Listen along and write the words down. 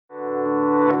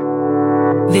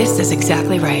This is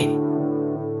exactly right.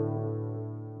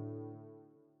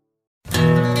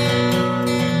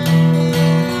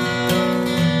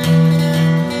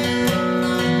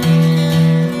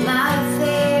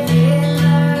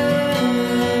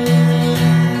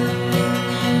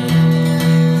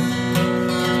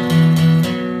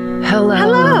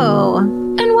 Hello.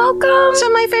 And welcome to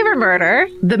my favorite murder,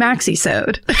 the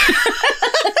Maxi-sode.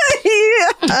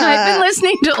 I've been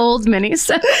listening to old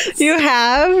mini-sodes. You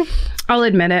have? I'll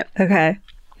admit it. Okay.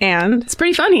 And? It's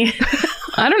pretty funny.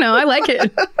 I don't know. I like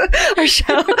it. Our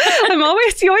show.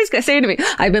 You always say to me,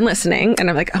 I've been listening. And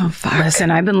I'm like, oh, fuck.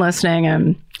 Listen, I've been listening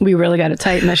and we really got to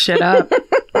tighten this shit up.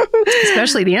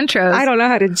 Especially the intros. I don't know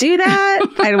how to do that.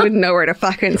 I wouldn't know where to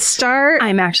fucking start.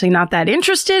 I'm actually not that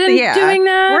interested in doing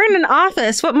that. We're in an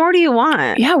office. What more do you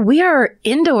want? Yeah, we are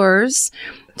indoors.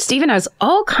 Steven has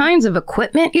all kinds of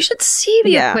equipment. You should see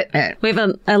the equipment. We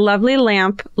have a lovely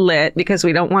lamp lit because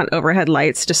we don't want overhead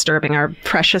lights disturbing our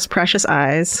precious, precious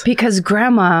eyes. Because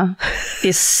Grandma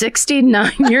is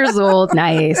 69 years old.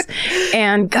 Nice.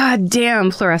 And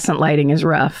goddamn, fluorescent lighting is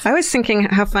rough. I was thinking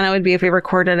how fun it would be if we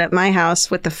recorded at my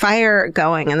house with the fire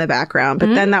going in the background.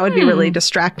 But then that would be really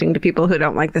distracting to people who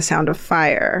don't like the sound of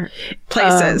fire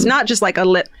places. Not just like a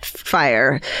lit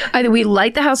fire. Either we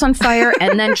light the house on fire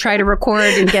and then try to record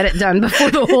and get it done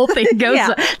before the whole thing goes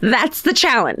up. That's the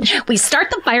challenge. We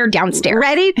start the fire downstairs.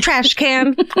 Ready? Trash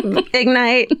can.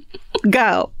 Ignite.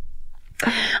 Go.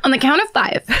 On the count of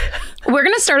 5, we're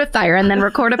going to start a fire and then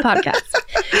record a podcast.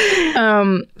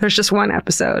 There's just one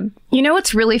episode. You know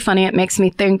what's really funny? It makes me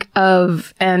think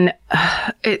of, and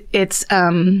it's...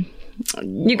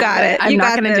 You got it. I'm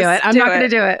not going to do it. I'm not going to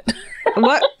do it.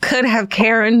 What could have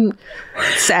Karen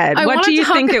said? What do you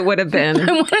think it would have been?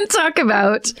 I want to talk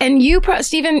about, and you,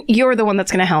 Stephen, you're the one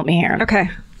that's going to help me here. Okay.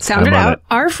 Sound it out.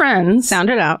 Our friends.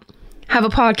 Sound it out. Have a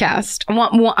podcast.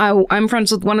 I'm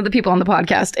friends with one of the people on the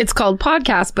podcast. It's called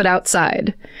Podcast But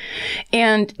Outside.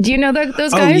 And do you know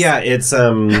those guys? Oh, yeah. It's,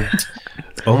 oh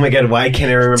my God. Why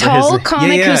can't I remember his name? Tall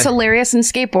comic who's hilarious in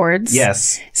skateboards.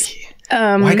 Yes.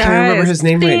 Why can't I remember his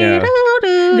name right now?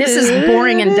 This is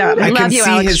boring and dumb. I can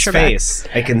see his face.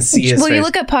 I can see his face. Well, you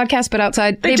look at Podcast But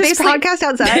Outside. They just podcast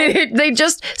outside. They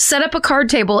just set up a card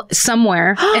table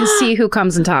somewhere and see who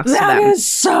comes and talks to them. That is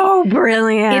so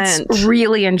brilliant. It's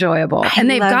really enjoyable. And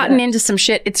they've gotten into some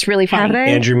shit. It's really funny.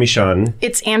 Andrew Michon.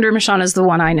 It's Andrew Michon is the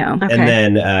one I know. Okay.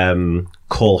 And then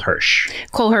Cole Hirsch.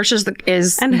 Cole Hirsch is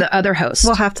the other host.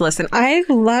 We'll have to listen. I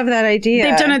love that idea.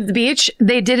 They've done it at the beach.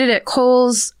 They did it at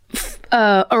Cole's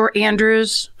or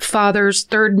Andrew's father's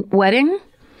 3rd wedding.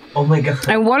 Oh my God.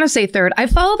 I want to say 3rd. I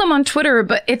follow them on Twitter,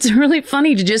 but it's really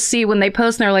funny to just see when they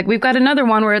post and they're like, we've got another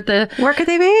one. We're at the... Where could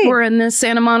they be? We're in the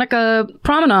Santa Monica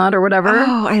Promenade or whatever.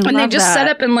 Oh, I love that. And they just set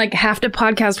up and like have to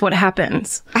podcast what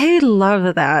happens. I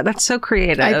love that. That's so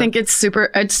creative. I think it's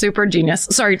super genius.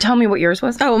 Sorry, tell me what yours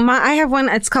was. Oh, I have one.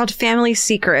 It's called Family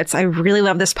Secrets. I really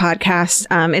love this podcast.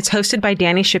 It's hosted by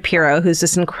Dani Shapiro, who's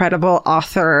this incredible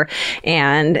author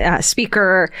and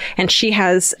speaker. And she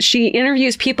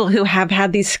interviews people who have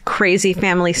had these crazy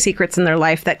family secrets in their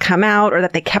life that come out or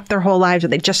that they kept their whole lives or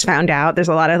they just found out. There's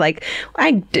a lot of like,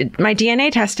 I did my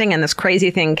DNA testing and this crazy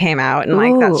thing came out and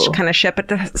like that's kind of shit. But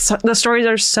the stories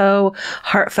are so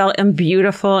heartfelt and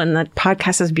beautiful and the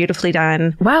podcast is beautifully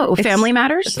done. Wow. Family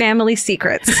Matters? Family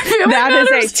Secrets. That is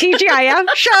a TGIF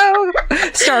show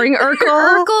starring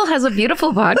Urkel. Urkel has a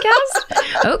beautiful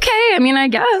podcast? Okay. I mean, I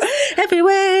guess.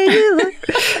 Everywhere you look.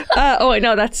 Oh,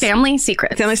 no, that's Family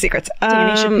Secrets. Family Secrets.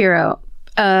 Dani Shapiro.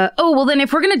 Well, then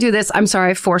if we're going to do this, I'm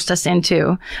sorry I forced us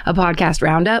into a podcast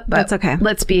roundup, but that's okay.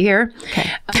 Let's be here. Okay.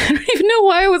 I don't even know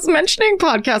why I was mentioning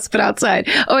Podcast But Outside.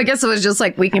 Oh, I guess it was just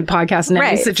like we can podcast in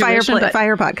any situation.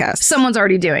 Fire podcast. Someone's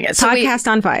already doing it. Podcast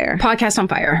on Fire. Podcast on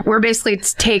Fire. We're basically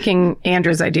taking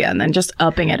Andrew's idea and then just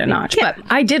upping it a notch. Yeah. But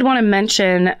I did want to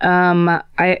mention,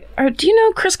 do you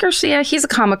know Chris Garcia? He's a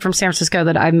comic from San Francisco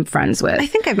that I'm friends with. I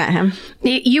think I've met him.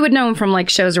 You would know him from like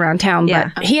shows around town,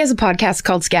 but he has a podcast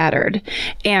called Scattered.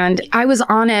 And I was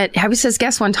on it. I was his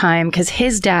guest one time because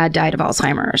his dad died of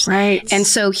Alzheimer's. Right. And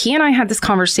so he and I had this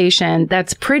conversation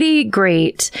that's pretty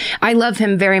great. I love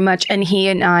him very much. And he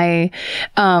and I,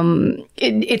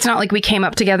 it's not like we came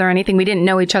up together or anything. We didn't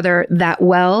know each other that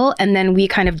well. And then we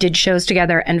kind of did shows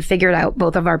together and figured out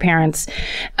both of our parents.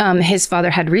 His father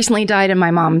had recently died and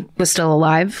my mom was still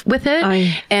alive with it.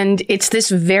 And it's this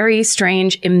very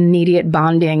strange, immediate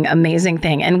bonding, amazing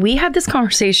thing. And we had this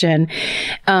conversation,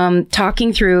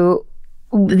 talking through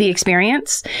the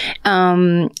experience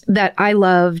that I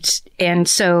loved. And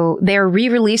so they're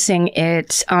re-releasing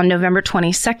it on November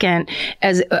 22nd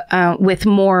as with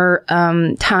more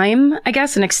time, I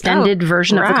guess, an extended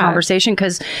version of the conversation.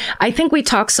 Because I think we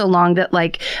talked so long that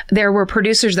like there were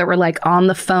producers that were like on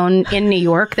the phone in New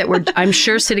York that were, I'm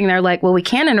sure, sitting there like, well, we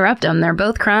can't interrupt them. They're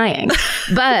both crying,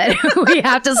 but we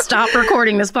have to stop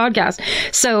recording this podcast.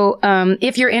 So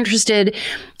if you're interested,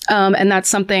 and that's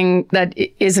something that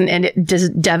isn't a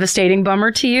devastating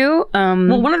bummer to you.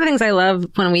 Well, one of the things I love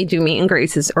when we do meet and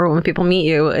greets is, or when people meet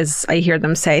you, is I hear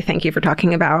them say, thank you for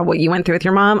talking about what you went through with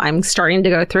your mom. I'm starting to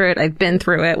go through it. I've been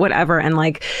through it, whatever. And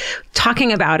like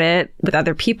talking about it with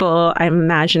other people, I'm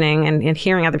imagining and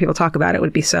hearing other people talk about it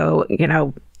would be so,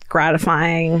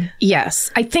 gratifying.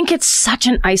 Yes. I think it's such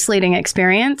an isolating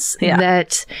experience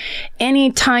that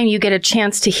anytime you get a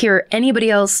chance to hear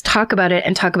anybody else talk about it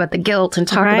and talk about the guilt and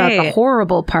talk about the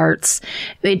horrible parts,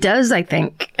 it does, I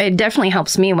think. It definitely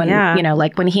helps me when,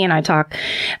 like when he and I talk.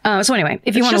 So anyway,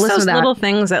 if you want to listen to that. Those little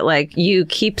things that like you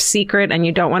keep secret and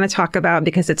you don't want to talk about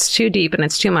because it's too deep and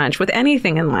it's too much with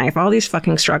anything in life, all these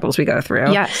fucking struggles we go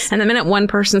through. Yes. And the minute one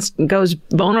person goes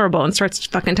vulnerable and starts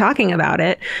fucking talking about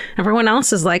it, everyone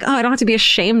else is like, oh, I don't have to be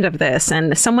ashamed of this.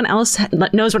 And someone else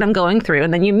knows what I'm going through.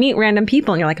 And then you meet random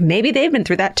people and you're like, maybe they've been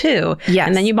through that too. Yes.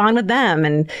 And then you bond with them.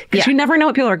 And because you never know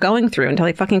what people are going through until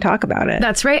they fucking talk about it.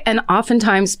 That's right. And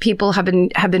oftentimes people have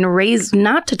been raised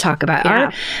not to talk about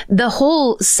it. The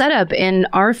whole setup in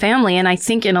our family, and I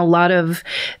think in a lot of,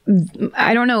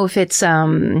 I don't know if it's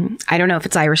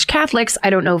Irish Catholics.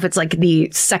 I don't know if it's like the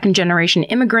second generation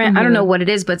immigrant. I don't know what it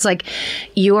is, but it's like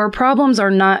your problems are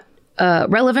not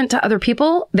relevant to other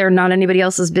people. They're not anybody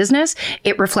else's business.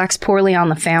 It reflects poorly on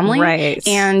the family. Right.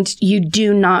 And you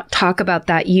do not talk about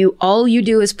that. All you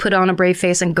do is put on a brave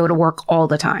face and go to work all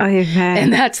the time. Okay.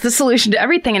 And that's the solution to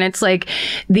everything. And it's like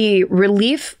the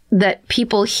relief that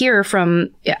people hear from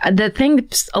the thing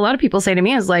a lot of people say to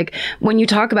me is like, when you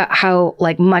talk about how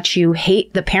like much you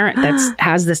hate the parent that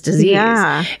has this disease,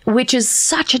 which is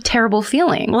such a terrible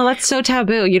feeling. Well, that's so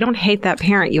taboo. You don't hate that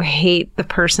parent. You hate the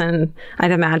person,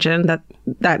 I'd imagine,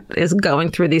 that is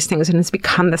going through these things and has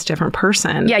become this different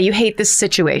person. Yeah, you hate this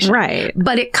situation. Right.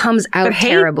 But it comes out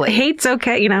terribly. Hate's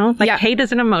okay, hate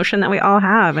is an emotion that we all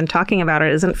have, and talking about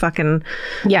it isn't fucking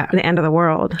the end of the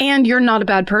world. And you're not a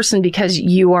bad person because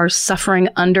you are suffering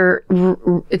under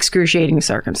excruciating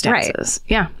circumstances.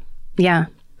 Right. Yeah.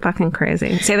 Fucking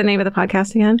crazy. Say the name of the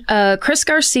podcast again. Chris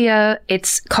Garcia.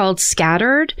 It's called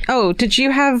Scattered. Oh, did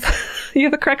you have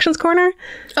a corrections corner?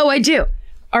 Oh, I do.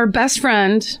 Our best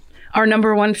friend, our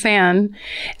number one fan,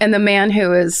 and the man who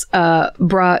has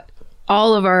brought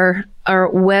all of our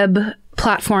web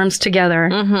platforms together.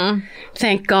 Mm-hmm.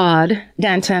 Thank God,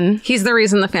 Denton. He's the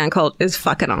reason the fan cult is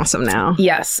fucking awesome now.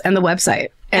 Yes, and the website.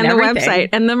 And the website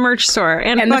and the merch store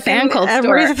and the fan cult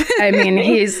store. I mean,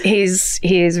 he's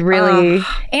really,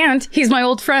 and he's my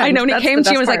old friend. I know. And he came to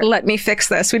you and was like, let me fix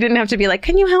this. We didn't have to be like,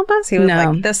 can you help us? He was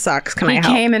like, this sucks. Can I help?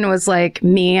 He came and was like,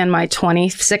 me and my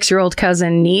 26-year-old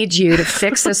cousin need you to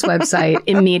fix this website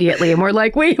immediately. And we're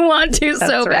like, we want to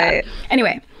so bad.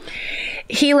 Anyway.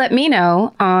 He let me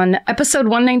know on episode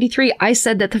 193, I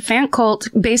said that the fan cult,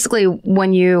 basically,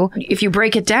 if you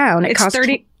break it down, it costs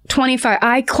 25.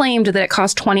 I claimed that it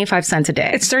cost 25 cents a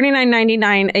day. It's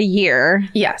 $39.99 a year.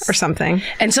 Yes. Or something.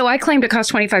 And so I claimed it cost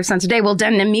 25 cents a day. Well,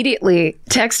 Den immediately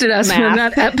texted us when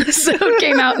that episode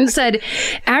came out and said,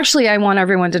 actually, I want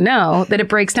everyone to know that it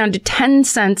breaks down to 10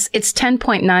 cents. It's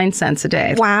 10.9 cents a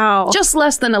day. Wow. Just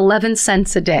less than 11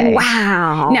 cents a day.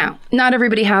 Wow. Now, not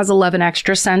everybody has 11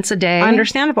 extra cents a day.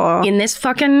 Understandable. In this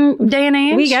fucking day and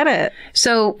age. We get it.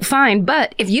 So fine.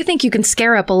 But if you think you can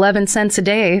scare up 11 cents a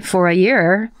day for a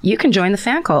year, you can join the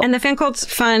fan cult. And the fan cult's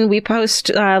fun. We post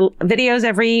videos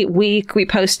every week. We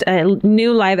post a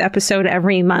new live episode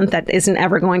every month that isn't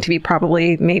ever going to be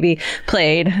maybe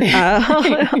played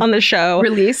on the show.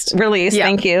 Released. Yeah.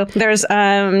 Thank you. There's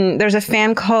a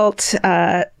fan cult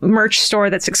merch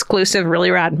store that's exclusive, really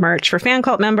rad merch for fan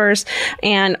cult members.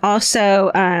 And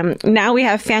also now we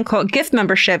have fan cult gift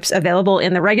memberships available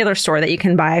in the regular store that you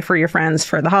can buy for your friends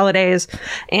for the holidays.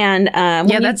 And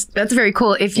that's very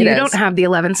cool. If you don't have the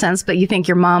 11 cents, but you think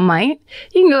your mom might,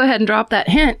 you can go ahead and drop that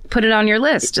hint, put it on your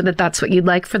list that's what you'd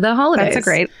like for the holidays. That's a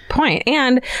great point.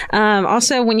 And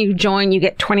also when you join, you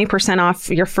get 20% off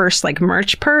your first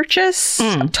merch purchase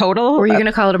total. Were you going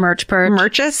to call it a merch purge?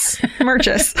 Merches.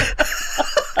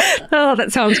 Oh,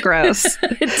 that sounds gross.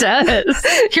 It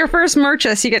does. Your first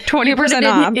purchase, you get 20%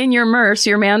 off. In your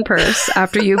your man purse,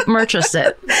 after you purchase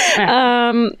it.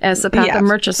 As the path of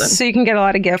Murchison. So you can get a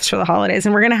lot of gifts for the holidays.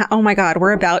 And we're going to, oh my God,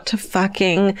 we're about to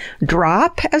fucking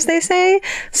drop, as they say,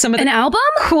 some of the An album?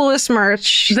 coolest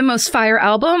merch. The most fire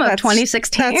album of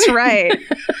 2016. That's right.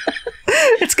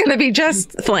 It's going to be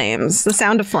just flames, the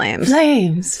sound of flames.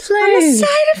 Flames. On the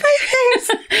side of my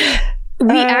face.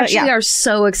 We actually are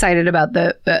so excited about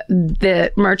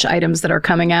the merch items that are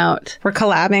coming out. We're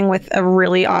collabing with a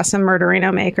really awesome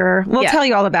Murderino maker. We'll tell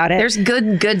you all about it. There's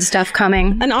good stuff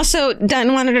coming. And also,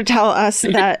 Denton wanted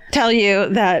to tell you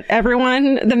that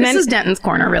everyone, This is Denton's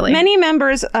Corner, really. Many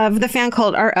members of the fan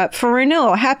cult are up for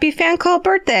renewal. Happy fan cult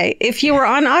birthday. If you were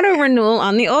on auto renewal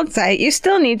on the old site, you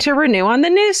still need to renew on the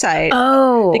new site.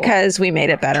 Oh. Because we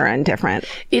made it better and different.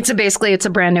 It's a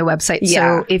brand new website.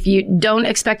 Yeah. So if you don't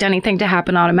expect anything to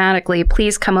happen automatically,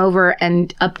 please come over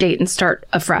and update and start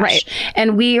afresh. Right.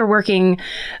 And we are working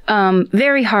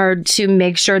very hard to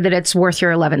make sure that it's worth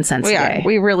your 11 cents a day.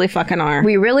 We really fucking are.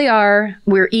 We really are.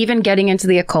 We're even getting into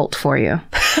the occult for you.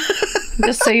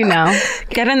 Just so you know.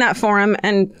 Get in that forum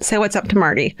and say what's up to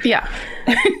Marty. Yeah.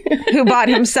 Who bought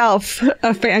himself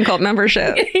a fan cult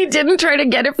membership. He didn't try to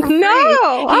get it for free. No.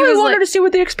 I wanted like, to see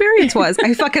what the experience was.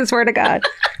 I fucking swear to God.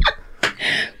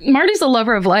 Marty's a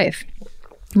lover of life.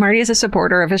 Marty is a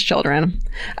supporter of his children.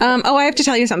 I have to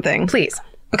tell you something. Please.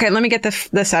 Okay, let me get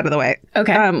this out of the way.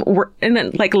 Okay. We're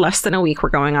in like less than a week.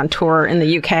 We're going on tour in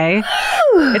the UK.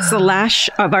 It's the last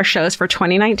of our shows for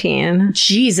 2019.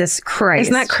 Jesus Christ.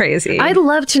 Isn't that crazy? I'd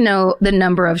love to know the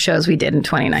number of shows we did in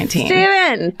 2019.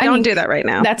 Steven! Don't do that right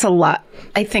now. That's a lot.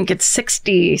 I think it's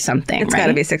 60 something. It's got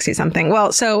to be 60 something.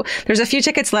 Well, so there's a few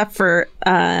tickets left for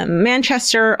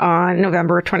Manchester on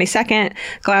November 22nd,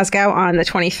 Glasgow on the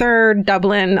 23rd,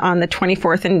 Dublin on the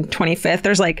 24th and 25th.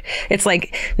 It's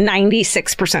like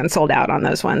 96% sold out on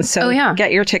those ones. So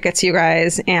get your tickets, you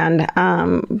guys, and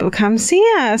come see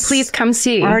us. Please come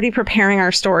see. We're already preparing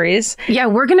our stories. Yeah,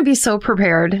 we're going to be so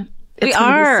prepared. It's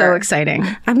going to be so exciting.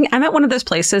 I'm at one of those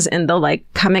places in the like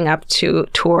coming up to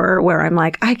tour where I'm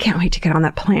like, I can't wait to get on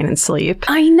that plane and sleep.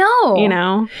 I know. You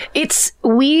know?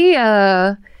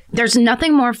 There's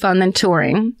nothing more fun than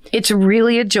touring. It's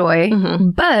really a joy. Mm-hmm.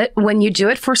 But when you do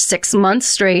it for 6 months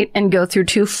straight and go through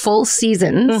 2 full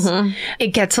seasons,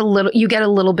 it gets you get a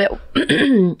little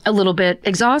bit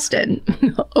exhausted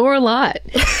or a lot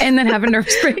and then have a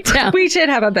nervous breakdown. We did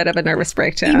have a bit of a nervous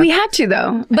breakdown. We had to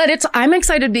though. But I'm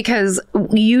excited because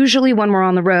usually when we're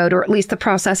on the road, or at least the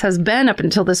process has been up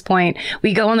until this point,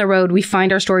 we go on the road, we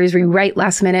find our stories, we write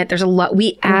last minute. There's a lot,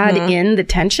 we add in the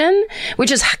tension,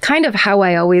 which is kind of how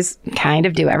I always kind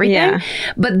of do everything. Yeah.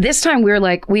 But this time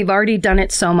we've already done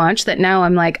it so much that now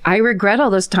I'm like, I regret all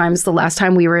those times. The last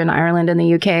time we were in Ireland and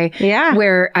the UK,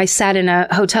 where I sat in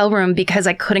a hotel room because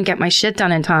I couldn't get my shit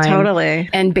done in time. Totally.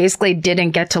 And basically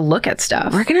didn't get to look at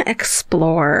stuff. We're going to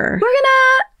explore. We're going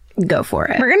to go for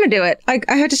it. We're going to do it. I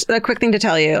have just a quick thing to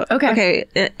tell you. Okay.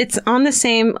 It's on the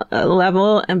same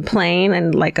level and plane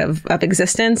and like of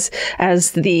existence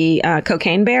as the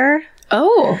Cocaine Bear.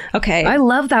 Oh, okay. I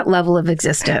love that level of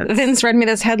existence. Vince read me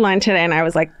this headline today and I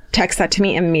was like, text that to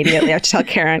me immediately. I have to tell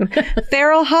Karen.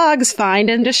 Feral hogs find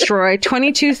and destroy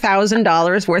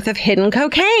 $22,000 worth of hidden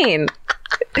cocaine.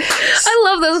 I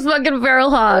love those fucking feral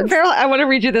hogs. I want to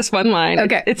read you this one line.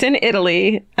 Okay. It's in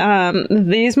Italy.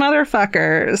 These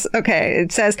motherfuckers. Okay.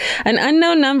 It says, an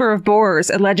unknown number of Boers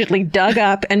allegedly dug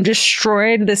up and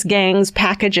destroyed this gang's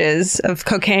packages of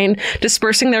cocaine,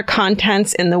 dispersing their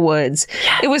contents in the woods.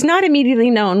 Yes. It was not immediately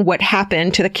known what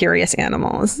happened to the curious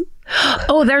animals.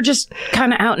 Oh, they're just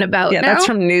kind of out and about. Yeah, now? That's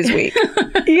from Newsweek.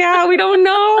 Yeah, we don't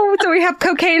know. So we have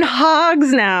cocaine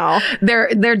hogs now.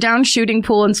 They're down shooting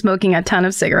pool and smoking a ton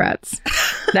of cigarettes.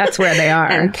 That's where they are.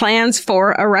 And plans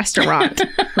for a restaurant.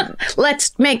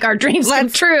 Let's make our dreams come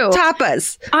true.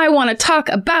 Tapas. I want to talk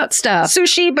about stuff.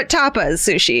 Sushi, but tapas.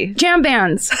 Sushi. Jam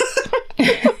bands.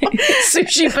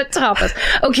 Sushi, but tapas.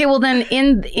 Okay, well then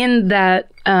in that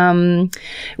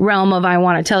realm of I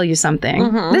want to tell you something.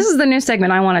 Mm-hmm. This is the new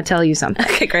segment, I want to tell you something.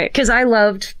 Okay, great. Because I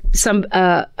loved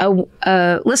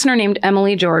a listener named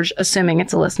Emily George, assuming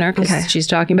it's a listener because she's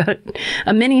talking about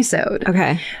a mini-sode.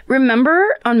 Okay.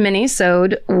 Remember on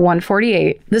mini-sode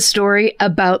 148, the story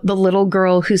about the little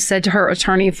girl who said to her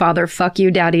attorney father, "Fuck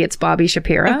you, daddy, it's Bobby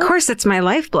Shapiro"? Of course, it's my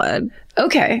lifeblood.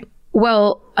 Okay.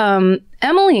 Well,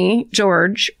 Emily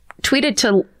George tweeted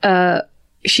to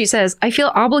She says, I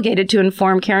feel obligated to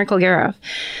inform Karen Kilgariff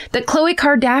that Khloe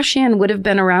Kardashian would have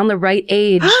been around the right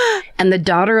age and the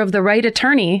daughter of the right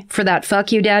attorney for that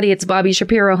fuck you daddy, it's Bobby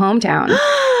Shapiro hometown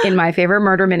in My Favorite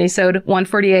Murder minisode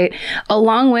 148,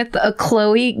 along with a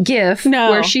Khloe gif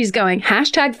where she's going,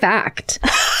 #fact.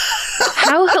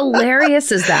 How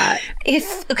hilarious is that?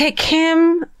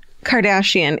 Kim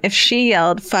Kardashian, if she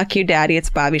yelled, fuck you daddy, it's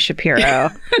Bobby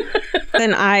Shapiro,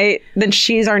 then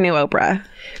she's our new Oprah.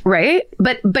 Right?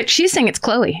 But she's saying it's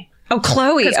Khloe. Oh,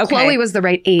 Khloe. Because Khloe was the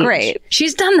right age. Great.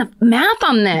 She's done the math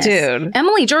on this. Dude.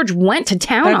 Emily George went to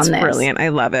town on this. That's brilliant. I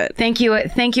love it. Thank you.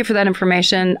 Thank you for that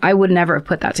information. I would never have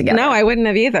put that together. No, I wouldn't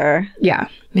have either. Yeah.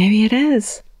 Maybe it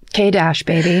is. K-Dash,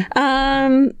 baby. Do you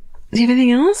have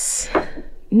anything else?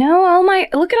 No,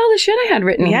 look at all the shit I had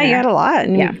written here. Yeah, you had a lot.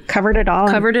 And you covered it all.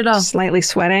 Covered it all. Slightly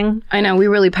sweating. I know. We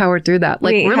really powered through that.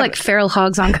 We're like feral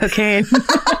hogs on cocaine.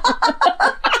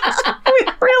 We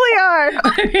really are.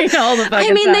 All the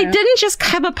fucking they didn't just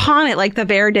come upon it like the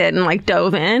bear did and like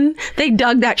dove in. They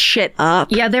dug that shit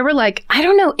up. Yeah, they were like, I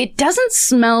don't know. It doesn't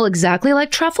smell exactly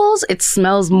like truffles. It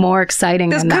smells more exciting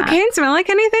than that. Does cocaine smell like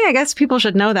anything? I guess people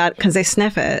should know that because they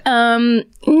sniff it.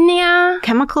 Yeah.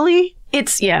 Chemically? It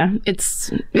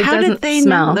How doesn't did they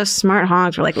smell. know? Those smart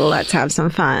hogs were like, let's have some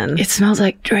fun. It smells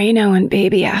like Drano and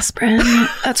baby aspirin.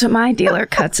 That's what my dealer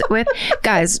cuts it with.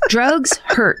 Guys, drugs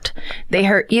hurt. They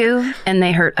hurt you and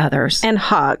they hurt others. And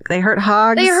they hurt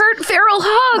hogs. They hurt feral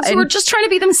hogs who are just trying to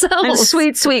be themselves. And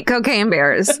sweet, sweet cocaine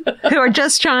bears who are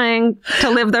just trying to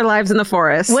live their lives in the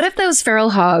forest. What if those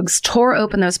feral hogs tore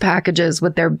open those packages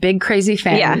with their big crazy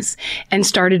fangs and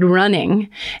started running,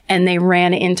 and they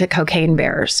ran into cocaine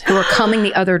bears who were coming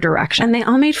the other direction? And they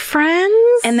all made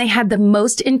friends? And they had the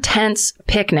most intense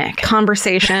picnic.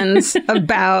 Conversations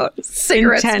about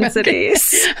cigarette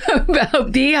intensities.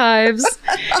 About beehives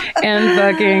and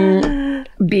fucking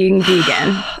being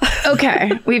vegan.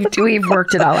 Okay. We've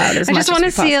worked it all out as much as we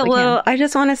possibly can. I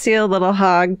just want to see a little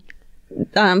hog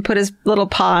put his little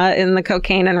paw in the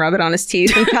cocaine and rub it on his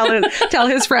teeth and tell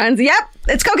his friends, yep,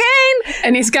 it's cocaine.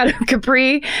 And he's got a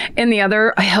capri in the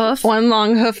other hoof. One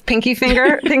long hoof, pinky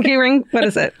ring. What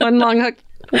is it? One long hook.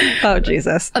 Oh,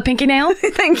 Jesus. A pinky nail?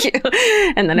 Thank you.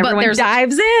 And then everyone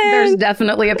dives in. There's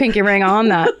definitely a pinky ring on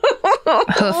that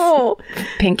hoof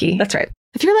pinky. That's right.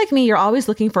 If you're like me, you're always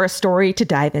looking for a story to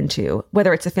dive into.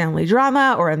 Whether it's a family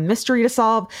drama or a mystery to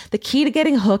solve, the key to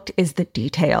getting hooked is the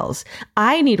details.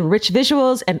 I need rich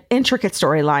visuals and intricate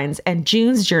storylines, and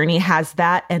June's Journey has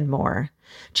that and more.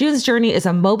 June's Journey is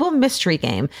a mobile mystery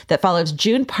game that follows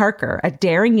June Parker, a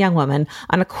daring young woman,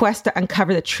 on a quest to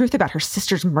uncover the truth about her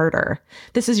sister's murder.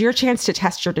 This is your chance to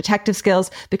test your detective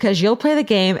skills because you'll play the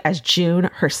game as June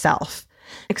herself.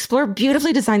 Explore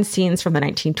beautifully designed scenes from the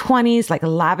 1920s, like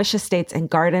lavish estates and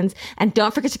gardens, and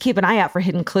don't forget to keep an eye out for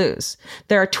hidden clues.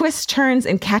 There are twists, turns,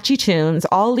 and catchy tunes,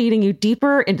 all leading you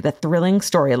deeper into the thrilling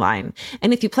storyline.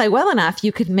 And if you play well enough,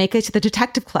 you could make it to the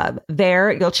Detective Club.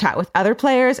 There, you'll chat with other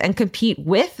players and compete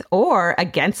with or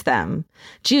against them.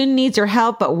 June needs your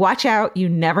help, but watch out, you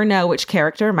never know which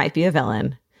character might be a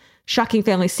villain. Shocking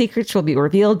family secrets will be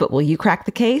revealed, but will you crack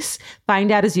the case? Find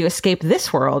out as you escape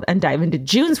this world and dive into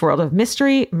June's world of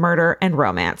mystery, murder, and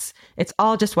romance. It's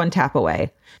all just one tap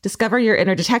away. Discover your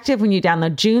inner detective when you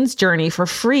download June's Journey for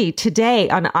free today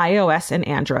on iOS and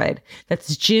Android.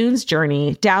 That's June's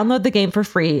Journey. Download the game for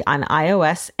free on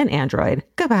iOS and Android.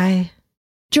 Goodbye.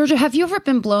 Georgia, have you ever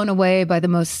been blown away by the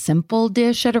most simple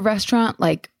dish at a restaurant,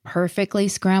 like perfectly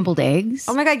scrambled eggs?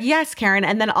 Oh my God, yes, Karen.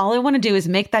 And then all I want to do is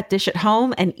make that dish at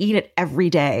home and eat it every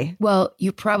day. Well,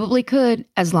 you probably could,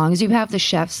 as long as you have the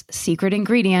chef's secret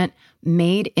ingredient,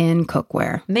 Made in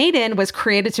cookware. Made in was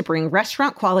created to bring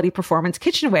restaurant quality performance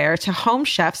kitchenware to home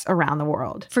chefs around the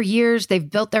world. For years, they've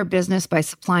built their business by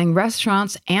supplying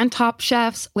restaurants and top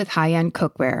chefs with high-end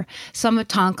cookware. Some of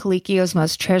Tom Colicchio's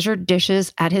most treasured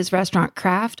dishes at his restaurant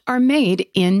Craft are made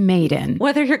in Made in.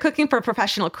 Whether you're cooking for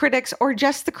professional critics or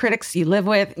just the critics you live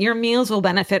with, your meals will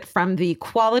benefit from the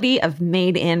quality of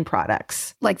Made in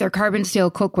products. Like their carbon steel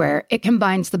cookware, it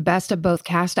combines the best of both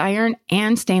cast iron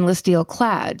and stainless steel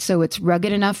clad, so it's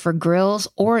rugged enough for grills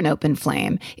or an open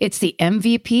flame. It's the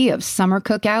MVP of summer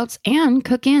cookouts and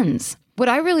cook-ins. What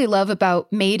I really love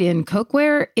about Made in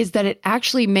cookware is that it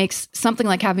actually makes something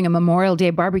like having a Memorial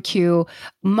Day barbecue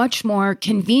much more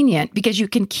convenient because you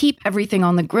can keep everything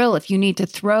on the grill. If you need to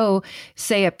throw,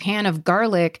 say, a pan of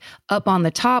garlic up on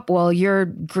the top while you're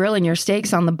grilling your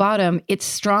steaks on the bottom, it's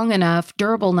strong enough,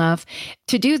 durable enough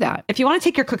to do that. If you want to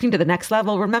take your cooking to the next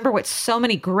level, remember what so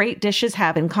many great dishes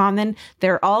have in common.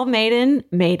 They're all made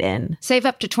in. Save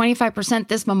up to 25%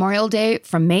 this Memorial Day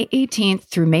from May 18th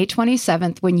through May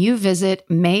 27th when you visit visit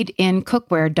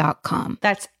madeincookware.com.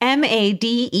 That's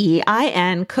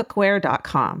MADEIN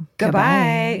cookware.com.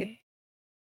 Goodbye.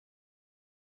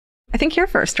 I think you're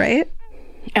first, right?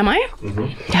 Am I?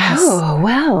 Yes. Oh,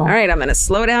 well. All right, I'm going to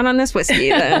slow down on this whiskey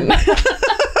then.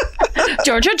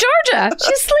 Georgia,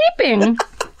 she's sleeping.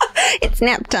 It's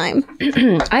nap time.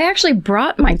 I actually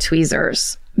brought my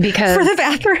tweezers because... For the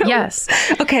bathroom? Yes.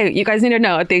 Okay, you guys need to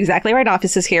know at the exactly right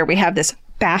offices here, we have this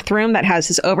bathroom that has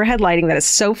this overhead lighting that is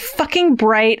so fucking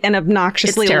bright and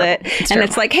obnoxiously lit.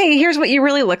 It's like, hey, here's what you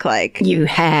really look like. You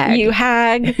hag.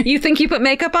 You think you put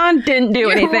makeup on? Didn't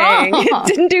do anything.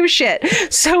 Didn't do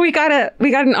shit. So we got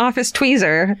an office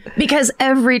tweezer. Because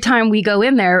every time we go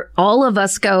in there, all of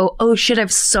us go, oh shit, I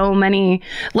have so many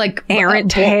like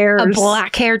errant hairs. A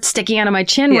black hair sticking out of my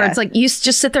chin where it's like, you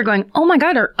just sit there going, oh my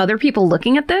God, are other people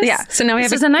looking at this? Yeah. So now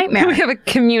this is a nightmare. We have a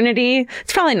community.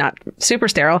 It's probably not super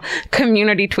sterile.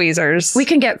 Community tweezers. We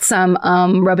can get some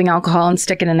rubbing alcohol and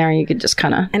stick it in there. You could just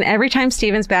kind of. And every time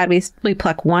Steven's bad, we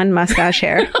pluck one mustache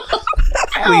hair.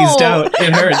 Please don't.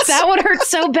 It hurts. That would hurt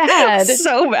so bad.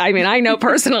 I mean, I know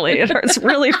personally it hurts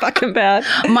really fucking bad.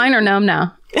 Mine are numb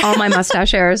now. All my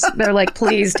mustache hairs. They're like,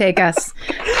 please take us.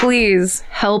 Please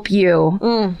help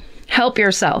you. Help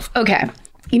yourself. Okay.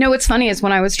 You know what's funny is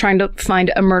when I was trying to find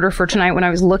a murder for tonight, when I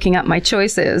was looking up my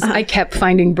choices, I kept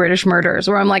finding British murders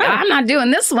where I'm like, I'm not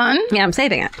doing this one. Yeah, I'm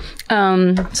saving it.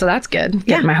 So that's good.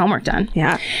 Getting my homework done.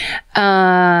 Yeah.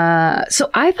 So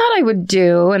I thought I would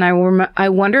do, and I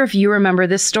wonder if you remember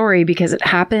this story because it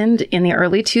happened in the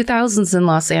early 2000s in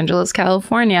Los Angeles,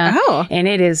 California. Oh. And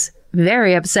it is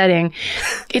very upsetting.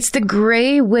 It's the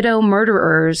Grey Widow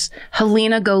murderers,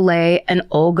 Helena Golay and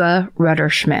Olga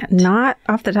Rudderschmidt. Not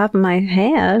off the top of my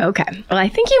head. Okay. Well, I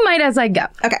think you might as I go.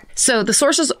 Okay. So the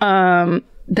sources that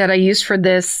I used for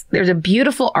this, there's a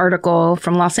beautiful article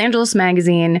from Los Angeles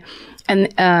Magazine, and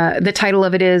the title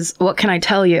of it is "What Can I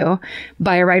Tell You?"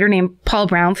 by a writer named Paul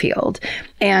Brownfield.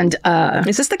 And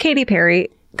is this the Katy Perry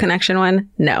connection one?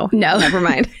 No. Never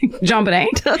mind. Jean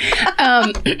Bonnet.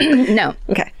 No.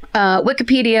 Okay.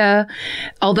 Wikipedia,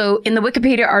 although in the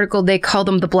Wikipedia article, they call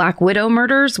them the Black Widow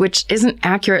murders, which isn't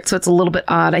accurate. So it's a little bit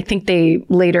odd. I think they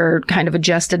later kind of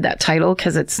adjusted that title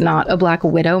because it's not a Black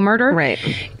Widow murder. Right.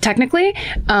 Technically,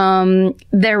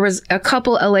 there was a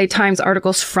couple LA Times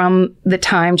articles from the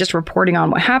time just reporting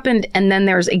on what happened. And then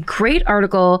there's a great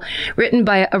article written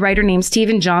by a writer named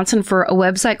Stephen Johnson for a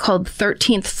website called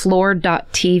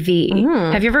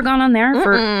 13thfloor.tv. Have you ever gone on there?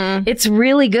 It's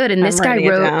really good. And this guy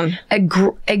wrote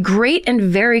a great and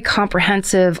very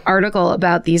comprehensive article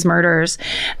about these murders.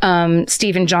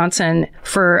 Stephen Johnson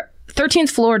for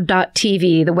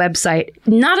 13thfloor.tv, the website,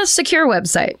 not a secure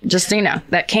website, just so you know,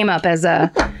 that came up as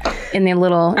in the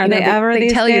little, Are they ever they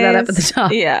these tell days? you that up at the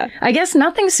top. Yeah. I guess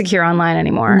nothing's secure online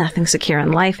anymore. Nothing's secure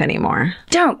in life anymore.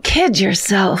 Don't kid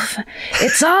yourself.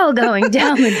 It's all going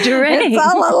down the drain. It's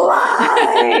all a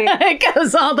lie. It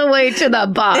goes all the way to the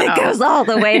bottom. It goes all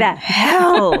the way to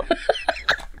hell.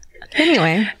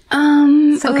 Anyway.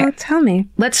 Okay. Tell me.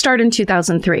 Let's start in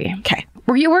 2003. Okay.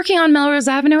 Were you working on Melrose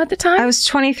Avenue at the time? I was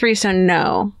 23, so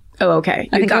no. Oh, okay.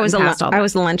 I think I was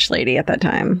a lunch lady at that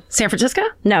time. San Francisco?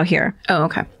 No, here. Oh,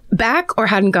 okay. Back or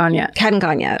hadn't gone yet? Hadn't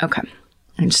gone yet. Okay.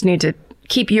 I just need to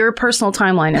keep your personal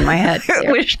timeline in my head.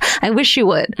 I wish you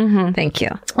would. Mm-hmm. Thank you.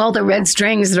 All the red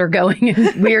strings that are going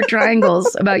in weird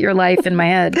triangles about your life in my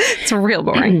head. It's real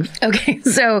boring. Okay,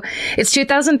 so it's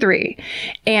 2003,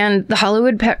 and the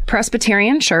Hollywood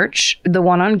Presbyterian Church, the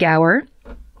one on Gower,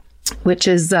 which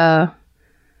is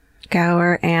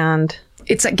Gower and...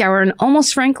 It's at Gower and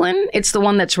almost Franklin. It's the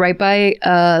one that's right by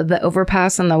the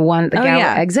overpass and the Gower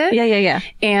exit. Yeah.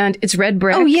 And it's red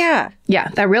brick. Oh, yeah. Yeah,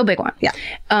 that real big one. Yeah.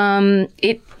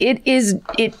 It is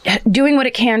doing what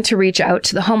it can to reach out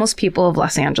to the homeless people of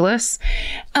Los Angeles.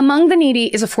 Among the needy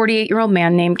is a 48-year-old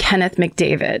man named Kenneth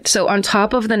McDavid. So on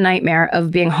top of the nightmare of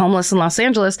being homeless in Los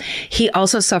Angeles, he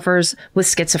also suffers with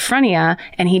schizophrenia,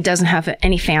 and he doesn't have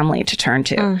any family to turn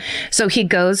to. So he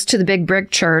goes to the big brick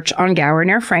church on Gower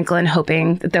near Franklin,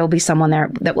 hoping that there will be someone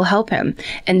there that will help him.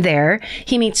 And there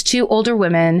he meets two older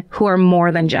women who are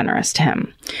more than generous to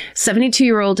him.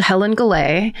 72-year-old Helen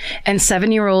Golay and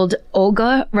 7-year-old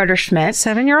Olga Rudderschmidt.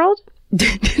 7-year-old?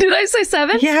 Did I say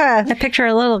 7? Yeah, I picture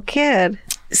a little kid.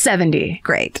 70.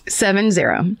 Great.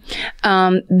 70.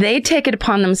 They take it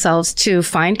upon themselves to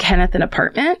find Kenneth an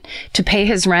apartment, to pay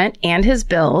his rent and his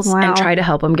bills, and try to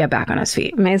help him get back on his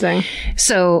feet. Amazing.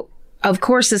 So, of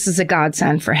course, this is a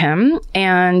godsend for him.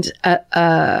 And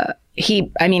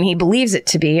he believes it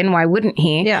to be, and why wouldn't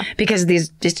he? Yeah. Because these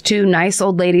two nice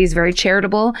old ladies, very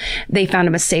charitable, they found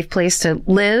him a safe place to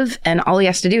live, and all he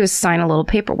has to do is sign a little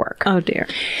paperwork. Oh, dear.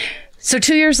 So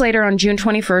 2 years later, on June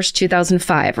 21st,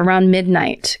 2005, around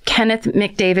midnight, Kenneth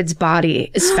McDavid's body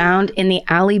is found in the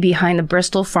alley behind the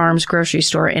Bristol Farms grocery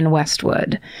store in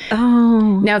Westwood.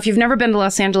 Oh. Now, if you've never been to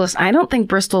Los Angeles, I don't think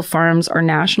Bristol Farms are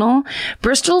national.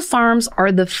 Bristol Farms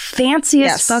are the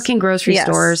fanciest fucking grocery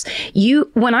stores.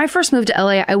 When I first moved to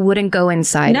LA, I wouldn't go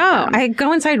inside. No, I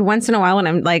go inside once in a while when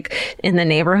I'm like in the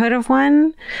neighborhood of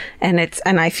one, and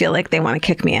I feel like they want to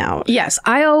kick me out. Yes,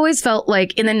 I always felt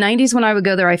like in the 90s when I would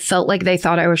go there, I felt like they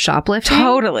thought I was shoplifting.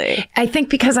 Totally. I think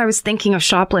because I was thinking of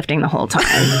shoplifting the whole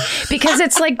time. Because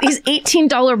it's like these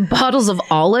 $18 bottles of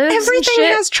olives. Everything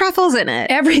has truffles in it.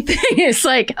 Everything is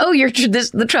like, oh,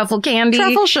 the truffle candy.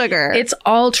 Truffle sugar. It's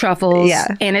all truffles. Yeah.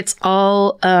 And it's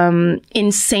all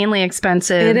insanely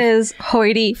expensive. It is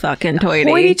hoity fucking toity.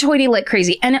 Hoity-toity like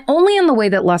crazy. And only in the way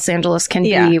that Los Angeles can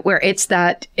be, where it's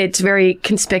very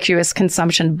conspicuous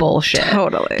consumption bullshit.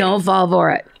 Totally. Don't fall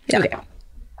for it. Yeah. Okay.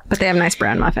 But they have nice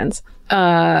brown muffins.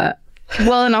 Well,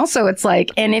 and also it's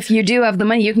like, and if you do have the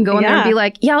money, you can go in there and be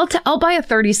like, yeah, I'll buy a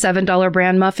 $37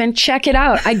 brand muffin. Check it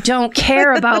out. I don't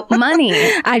care about money.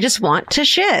 I just want to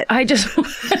shit. I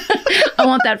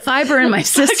want that fiber in my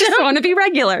system. I just want to be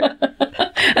regular.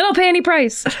 And I'll pay any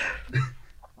price.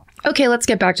 Okay, let's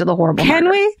get back to the horrible Can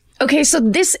murder. we? Okay, so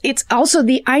it's also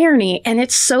the irony, and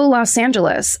it's so Los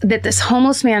Angeles, that this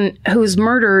homeless man who's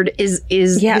murdered his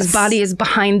body is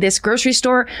behind this grocery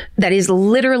store that is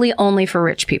literally only for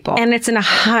rich people. And it's in a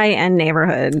high-end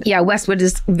neighborhood. Yeah, Westwood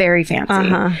is very fancy.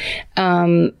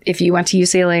 Uh-huh. If you went to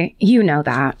UCLA, you know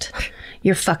that.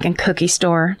 Your fucking cookie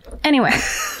store. Anyway.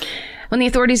 When the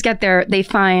authorities get there, they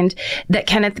find that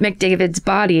Kenneth McDavid's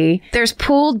body, there's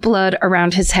pooled blood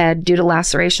around his head due to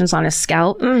lacerations on his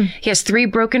scalp. He has 3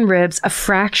 broken ribs, a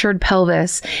fractured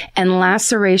pelvis, and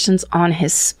lacerations on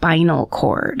his spinal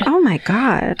cord. Oh my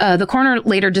God. The coroner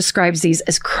later describes these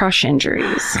as crush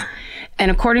injuries. And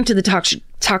according to the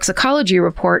toxicology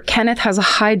report, Kenneth has a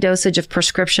high dosage of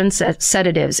prescription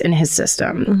sedatives in his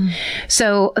system.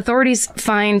 So authorities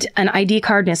find an ID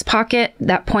card in his pocket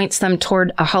that points them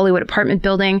toward a Hollywood apartment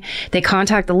building. They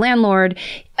contact the landlord.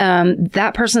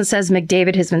 That person says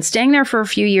McDavid has been staying there for a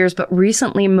few years, but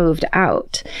recently moved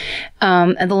out.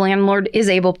 And the landlord is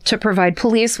able to provide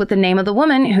police with the name of the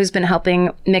woman who's been helping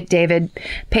McDavid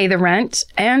pay the rent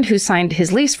and who signed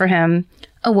his lease for him,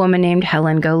 a woman named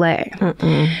Helen Golay.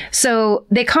 So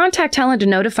they contact Helen to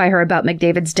notify her about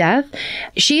McDavid's death.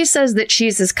 She says that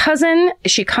she's his cousin.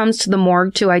 She comes to the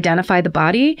morgue to identify the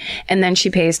body, and then she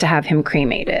pays to have him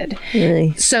cremated.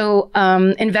 Really? So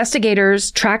investigators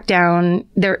track down,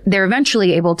 they're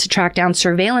eventually able to track down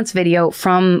surveillance video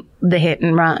from the hit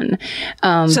and run.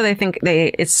 So they think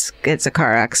it's a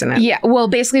car accident. Yeah. Well,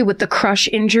 basically with the crush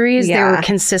injuries, they were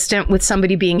consistent with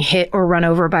somebody being hit or run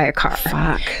over by a car.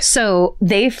 Fuck. So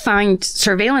they find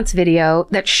surveillance video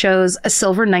that shows a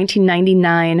silver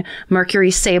 1999 Mercury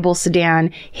Sable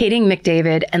sedan hitting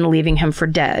McDavid and leaving him for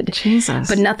dead. Jesus.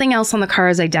 But nothing else on the car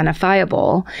is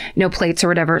identifiable. No plates or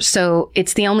whatever. So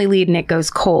it's the only lead and it goes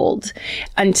cold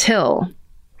until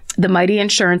the mighty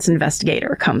insurance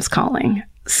investigator comes calling.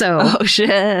 So, oh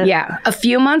shit. Yeah. A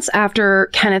few months after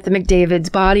Kenneth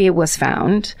McDavid's body was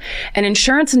found, an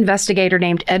insurance investigator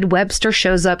named Ed Webster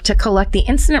shows up to collect the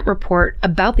incident report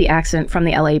about the accident from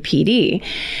the LAPD.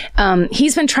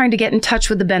 He's been trying to get in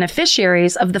touch with the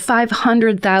beneficiaries of the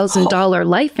 $500,000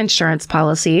 life insurance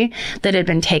policy that had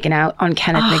been taken out on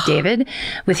Kenneth McDavid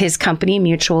with his company,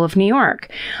 Mutual of New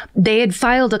York. They had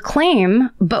filed a claim,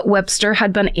 but Webster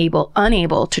had been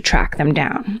unable to track them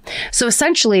down. So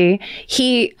essentially,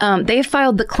 they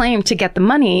filed the claim to get the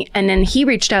money, and then he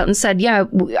reached out and said, yeah,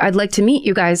 I'd like to meet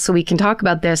you guys so we can talk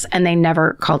about this, and they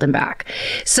never called him back.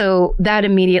 So that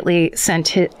immediately sent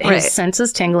his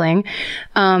senses tingling.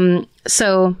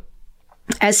 So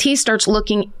as he starts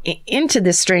looking into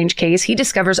this strange case, he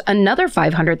discovers another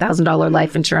 $500,000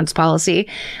 life insurance policy,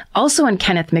 also in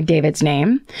Kenneth McDavid's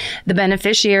name. The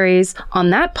beneficiaries on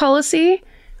that policy,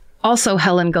 also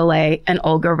Helen Golay and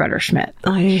Olga Rutterschmidt.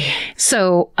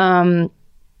 So,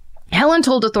 Helen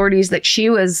told authorities that she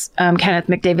was Kenneth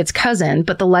McDavid's cousin,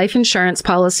 but the life insurance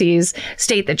policies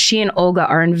state that she and Olga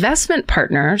are investment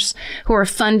partners who are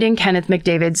funding Kenneth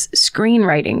McDavid's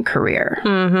screenwriting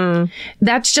career.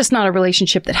 That's just not a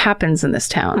relationship that happens in this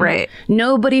town. Right.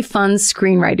 Nobody funds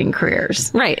screenwriting careers.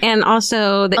 Right. And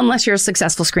also, unless you're a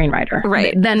successful screenwriter.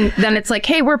 Right. Then it's like,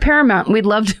 hey, we're Paramount. We'd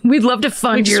love to fund your screenwriting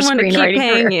career. We just want to keep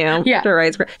paying you to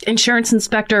write. Insurance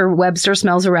Inspector Webster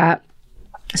smells a rat.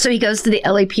 So he goes to the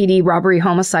LAPD robbery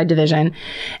homicide division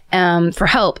for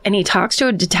help, and he talks to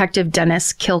a detective,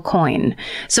 Dennis Kilcoyne.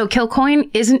 So Kilcoyne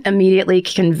isn't immediately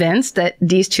convinced that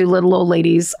these two little old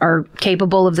ladies are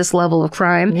capable of this level of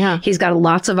crime. Yeah. He's got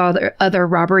lots of other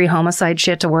robbery homicide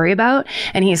shit to worry about,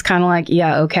 and he's kind of like,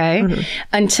 yeah, okay.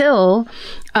 Until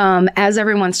as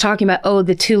everyone's talking about, oh,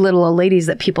 the two little old ladies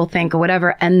that people think or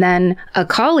whatever, and then a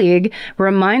colleague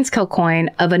reminds Kilcoyne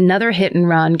of another hit and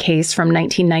run case from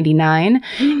 1999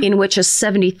 in which a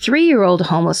 73-year-old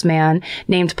homeless man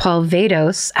named Paul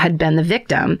Vados had been the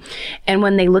victim. And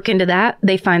when they look into that,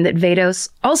 they find that Vados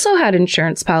also had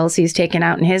insurance policies taken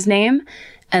out in his name,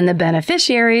 and the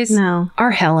beneficiaries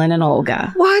are Helen and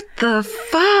Olga. What the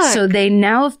fuck? So they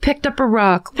now have picked up a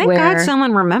rock. Thank God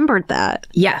someone remembered that.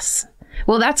 Yes.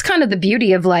 Well, that's kind of the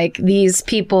beauty of like these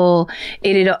people.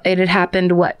 It had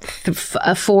happened,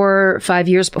 4 or 5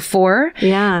 years before.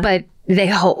 Yeah. But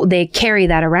they carry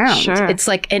that around. Sure. It's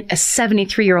like a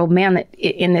 73-year-old man that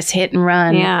in this hit and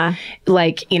run. Yeah.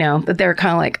 Like, but they're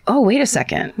kind of like, oh, wait a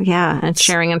second. Yeah. And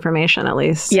sharing information at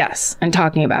least. Yes. And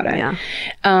talking about it.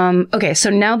 Yeah. Okay. So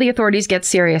now the authorities get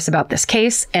serious about this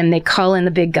case and they call in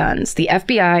the big guns, the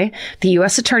FBI, the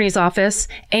U.S. Attorney's Office,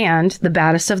 and the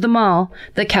baddest of them all,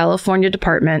 the California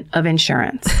Department of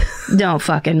Insurance. Don't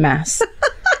fucking mess.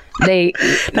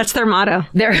 That's their motto.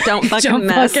 They're don't fucking don't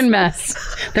mess. fucking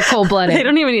mess. They're cold-blooded. They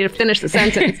don't even need to finish the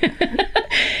sentence.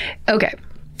 Okay.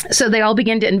 So they all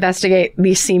begin to investigate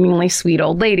these seemingly sweet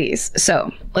old ladies.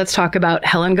 So let's talk about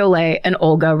Helen Golay and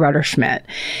Olga Rutterschmidt.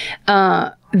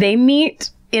 They meet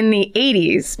in the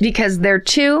 80s because they're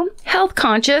two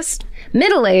health-conscious,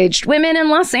 middle-aged women in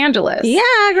Los Angeles.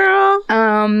 Yeah,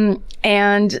 girl.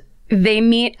 And they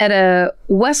meet at a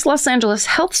West Los Angeles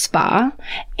health spa,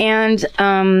 and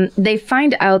they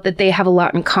find out that they have a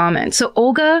lot in common. So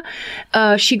Olga,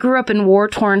 she grew up in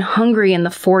war-torn Hungary in the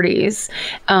 40s,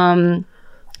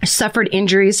 suffered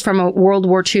injuries from a World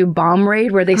War II bomb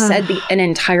raid where they said an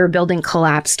entire building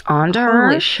collapsed onto her.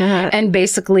 Holy shit. And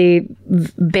basically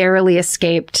barely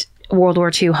escaped World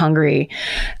War II Hungary.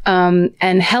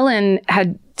 And Helen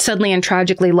had suddenly and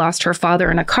tragically lost her father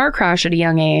in a car crash at a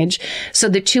young age. So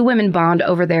the two women bond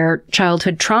over their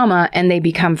childhood trauma and they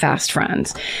become fast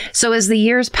friends. So as the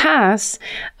years pass,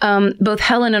 both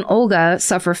Helen and Olga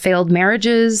suffer failed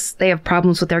marriages, they have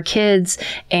problems with their kids,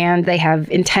 and they have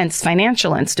intense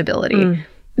financial instability.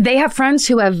 They have friends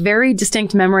who have very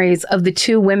distinct memories of the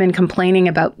two women complaining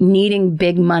about needing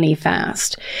big money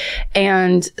fast.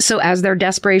 And so as their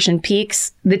desperation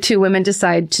peaks, the two women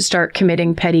decide to start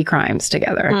committing petty crimes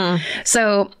together.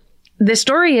 So the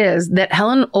story is that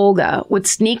Helen and Olga would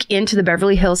sneak into the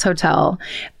Beverly Hills Hotel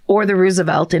or the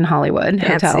Roosevelt in Hollywood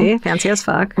hotel. Fancy as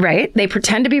fuck. Right. They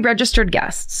pretend to be registered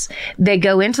guests. They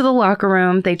go into the locker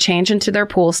room. They change into their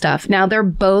pool stuff. Now they're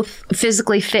both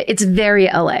physically fit. It's very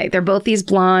LA. They're both these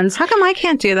blondes. How come I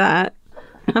can't do that?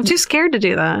 I'm too scared to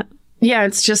do that. Yeah,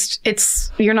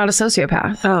 you're not a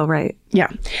sociopath. Oh, right. Yeah.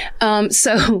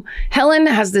 So Helen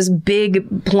has this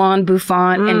big blonde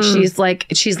bouffant and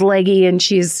she's leggy and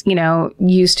she's,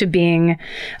 used to being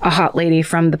a hot lady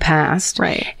from the past.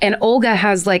 Right. And Olga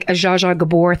has like a Zsa Zsa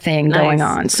Gabor thing going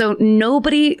on. So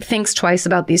nobody thinks twice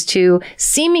about these two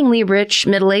seemingly rich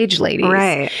middle-aged ladies.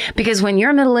 Right. Because when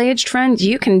you're a middle-aged friend,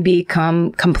 you can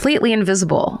become completely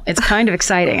invisible. It's kind of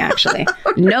exciting, actually.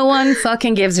 No one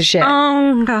fucking gives a shit.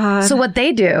 Oh, God. So what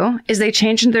they do is they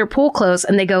change into their pool clothes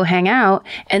and they go hang out,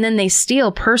 and then they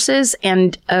steal purses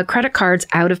and credit cards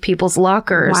out of people's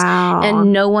lockers. Wow.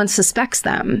 And no one suspects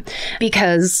them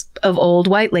because of old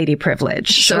white lady privilege.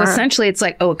 Sure. So essentially it's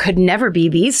like, oh, it could never be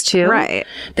these two. Right.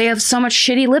 They have so much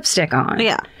shitty lipstick on.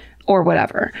 Yeah. Or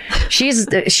whatever. She's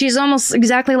almost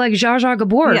exactly like Zsa Zsa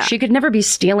Gabor. Yeah. She could never be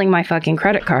stealing my fucking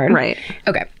credit card. Right.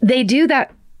 Okay. They do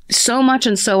that so much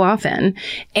and so often,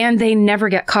 and they never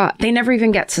get caught. They never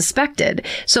even get suspected.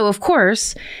 So, of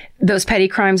course, those petty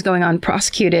crimes going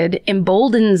unprosecuted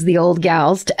emboldens the old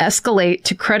gals to escalate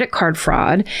to credit card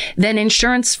fraud, then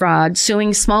insurance fraud,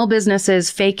 suing small businesses,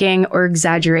 faking or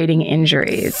exaggerating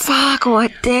injuries. Fuck,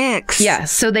 what dicks. Yeah,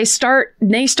 so they start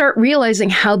realizing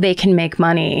how they can make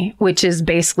money, which is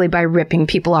basically by ripping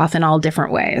people off in all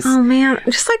different ways. Oh, man.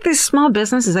 Just like these small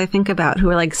businesses I think about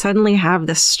who are like suddenly have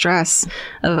this stress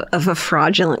of a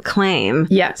fraudulent claim.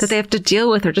 Yes. That they have to deal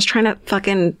with or just trying to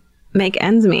fucking make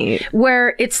ends meet.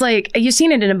 Where it's like, you've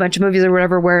seen it in a bunch of movies or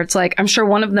whatever, where it's like, I'm sure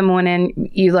one of them went in,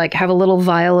 you like have a little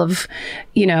vial of,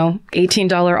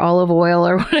 $18 olive oil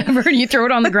or whatever, and you throw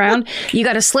it on the ground. You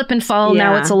got to slip and fall. Yeah.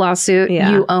 Now it's a lawsuit.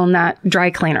 Yeah. You own that dry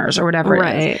cleaners or whatever it is.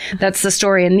 Right. That's the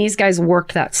story. And these guys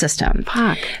worked that system.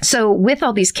 Fuck. So with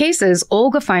all these cases,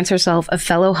 Olga finds herself a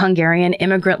fellow Hungarian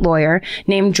immigrant lawyer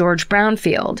named George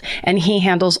Brownfield, and he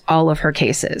handles all of her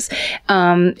cases.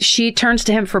 She turns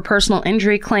to him for personal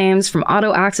injury claims from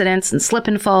auto accidents and slip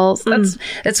and falls.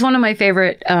 That's one of my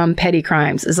favorite petty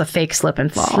crimes, is a fake slip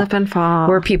and fall. Slip and fall.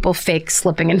 Where people fake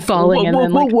slipping and falling and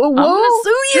then like, I'm gonna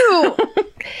sue you.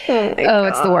 Oh,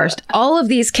 it's the worst. All of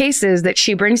these cases that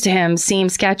she brings to him seem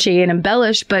sketchy and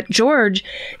embellished, but George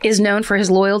is known for his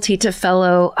loyalty to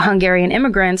fellow Hungarian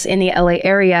immigrants in the LA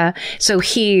area, so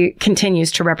he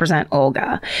continues to represent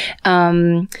Olga.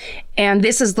 And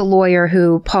this is the lawyer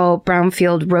who Paul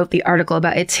Brownfield wrote the article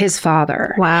about. It's his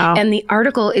father. Wow. And the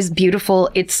article is beautiful.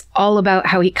 It's all about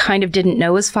how he kind of didn't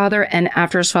know his father, and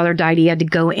after his father died, he had to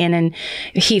go in and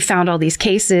he found all these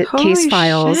case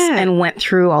files and went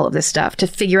through all of this stuff to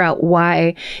figure out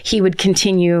why he would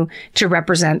continue to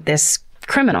represent this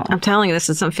criminal. I'm telling you, this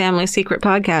is some family secret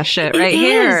podcast shit right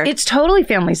here. It's totally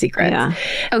family secret. Yeah.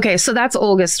 Okay, so that's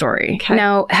Olga's story. Okay.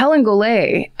 Now, Helen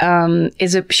Golay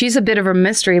she's a bit of a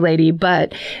mystery lady,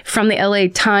 but from the LA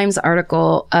Times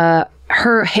article,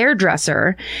 her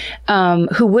hairdresser,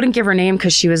 who wouldn't give her name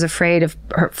because she was afraid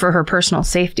for her personal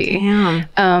safety.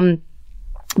 Damn.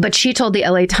 But she told the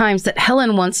LA Times that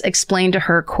Helen once explained to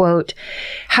her, quote,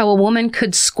 how a woman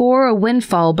could score a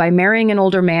windfall by marrying an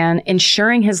older man,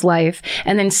 insuring his life,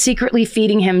 and then secretly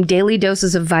feeding him daily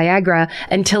doses of Viagra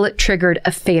until it triggered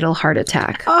a fatal heart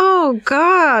attack. Oh,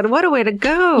 God. What a way to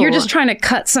go. You're just trying to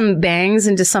cut some bangs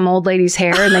into some old lady's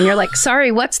hair, and then you're like,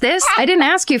 sorry, what's this? I didn't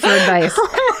ask you for advice.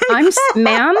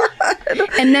 Ma'am?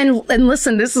 And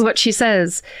listen, this is what she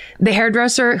says. The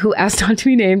hairdresser who asked not to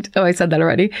be named, oh, I said that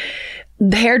already.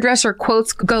 The hairdresser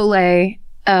quotes Golay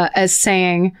as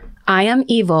saying, I am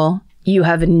evil. You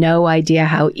have no idea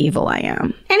how evil I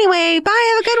am. Anyway,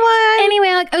 bye. Have a good one.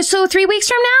 Anyway, so 3 weeks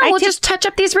from now, we'll just touch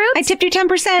up these roots? I tipped you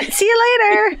 10%. See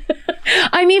you later.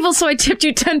 I'm evil, so I tipped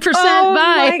you 10%. Oh,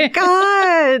 bye. my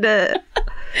God.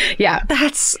 Yeah.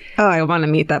 I want to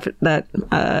meet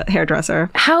that hairdresser.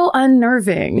 How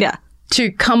unnerving. Yeah. To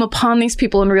come upon these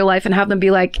people in real life and have them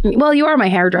be like, well, you are my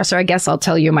hairdresser. I guess I'll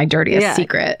tell you my dirtiest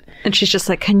secret. And she's just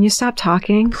like, can you stop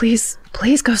talking? Please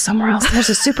go somewhere else. There's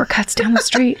a Supercuts down the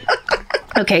street.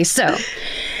 Okay, so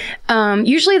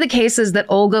usually the cases that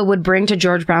Olga would bring to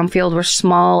George Brownfield were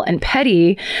small and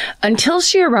petty until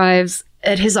she arrives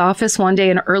at his office one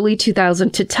day in early 2000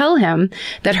 to tell him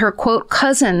that her, quote,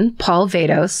 cousin, Paul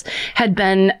Vados, had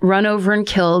been run over and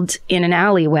killed in an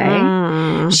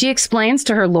alleyway. She explains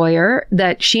to her lawyer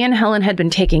that she and Helen had been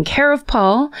taking care of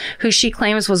Paul, who she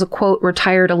claims was a, quote,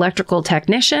 retired electrical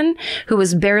technician who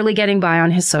was barely getting by on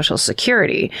his Social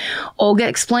Security. Olga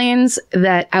explains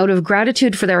that out of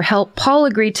gratitude for their help, Paul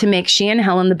agreed to make she and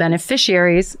Helen the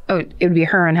beneficiaries. Oh, it would be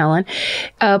her and Helen.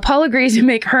 Paul agreed to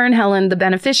make her and Helen the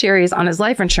beneficiaries on his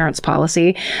life insurance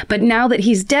policy, but now that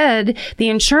he's dead, the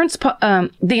insurance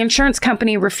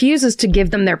company refuses to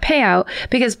give them their payout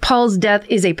because Paul's death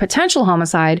is a potential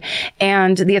homicide,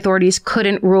 and the authorities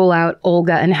couldn't rule out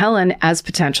Olga and Helen as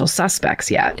potential suspects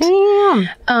yet.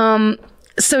 Damn.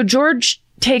 So George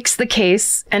takes the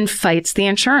case and fights the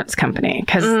insurance company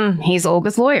because he's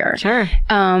Olga's lawyer. Sure.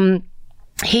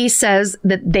 He says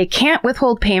that they can't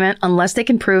withhold payment unless they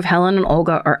can prove Helen and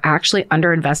Olga are actually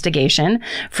under investigation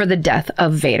for the death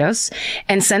of Vados.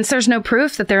 And since there's no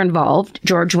proof that they're involved,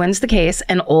 George wins the case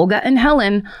and Olga and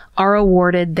Helen are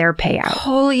awarded their payout.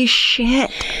 Holy shit.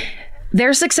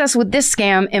 Their success with this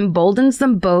scam emboldens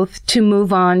them both to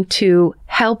move on to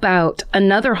help out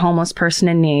another homeless person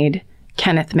in need,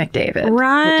 Kenneth McDavid,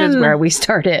 which is where we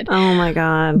started. Oh my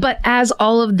God. But as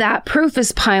all of that proof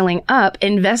is piling up,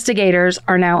 investigators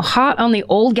are now hot on the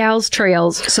old gal's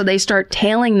trails, so they start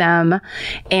tailing them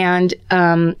and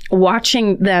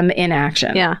watching them in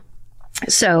action. Yeah.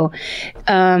 So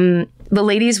the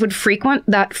ladies would frequent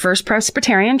that First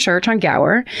Presbyterian Church on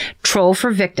Gower, troll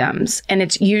for victims, and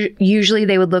it's usually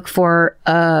they would look for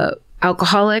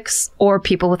alcoholics or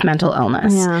people with mental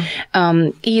illness. Yeah.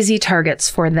 Easy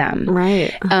targets for them.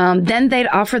 Right. Then they'd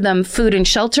offer them food and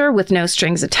shelter with no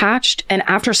strings attached. And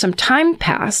after some time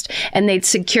passed and they'd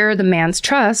secure the man's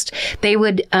trust, they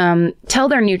would tell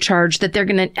their new charge that they're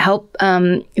going to help,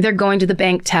 they're going to the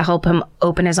bank to help him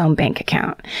open his own bank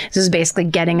account. This is basically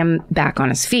getting him back on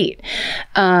his feet.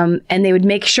 And they would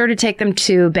make sure to take them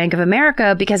to Bank of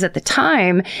America because at the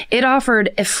time it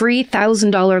offered a free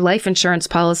 $1,000 life insurance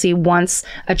policy once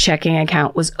a checking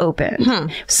account was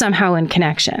opened, somehow in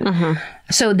connection.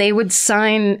 So they would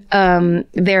sign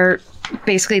their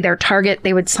target,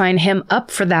 they would sign him up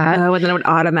for that. Oh, and then it would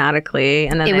automatically,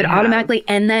 and then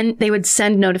and then they would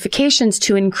send notifications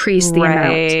to increase the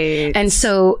amount. And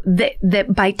so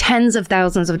that by tens of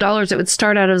thousands of dollars, it would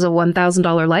start out as a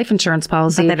 $1,000 life insurance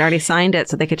policy. But they'd already signed it,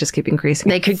 so they could just keep increasing.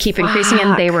 They could keep increasing,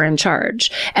 and they were in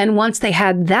charge. And once they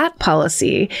had that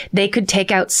policy, they could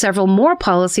take out several more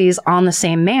policies on the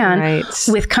same man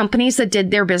with companies that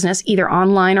did their business either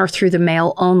online or through the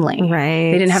mail only.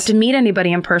 Right. They didn't have to meet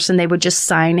anybody in person. They would just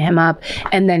sign him up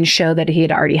and then show that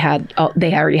they already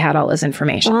had all his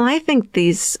information. Well, I think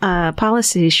these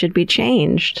policies should be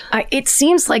changed. It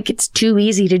seems like it's too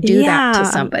easy to do that to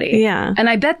somebody. Yeah. And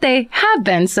I bet they have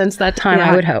been since that time,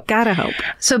 I would hope. Gotta hope.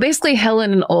 So basically,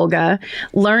 Helen and Olga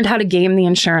learned how to game the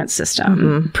insurance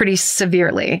system pretty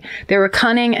severely. They were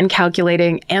cunning and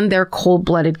calculating, and they're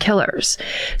cold-blooded killers.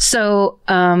 So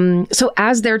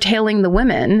as they're tailing the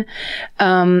women,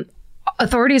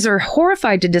 authorities are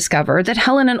horrified to discover that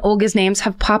Helen and Olga's names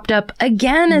have popped up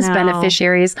again as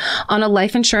beneficiaries on a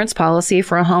life insurance policy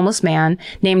for a homeless man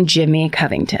named Jimmy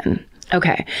Covington.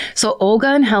 Okay, so Olga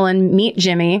and Helen meet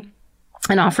Jimmy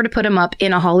and offer to put him up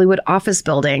in a Hollywood office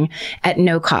building at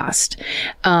no cost.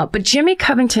 But Jimmy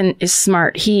Covington is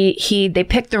smart. They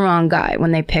picked the wrong guy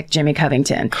when they picked Jimmy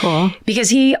Covington. Cool. Because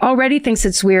he already thinks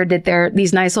it's weird that they're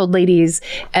these nice old ladies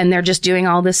and they're just doing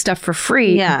all this stuff for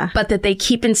free. Yeah. But that they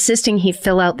keep insisting he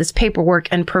fill out this paperwork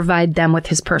and provide them with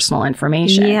his personal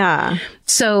information. Yeah.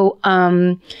 So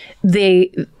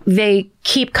they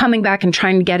keep coming back and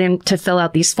trying to get him to fill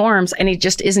out these forms, and he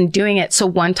just isn't doing it. So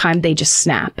one time they just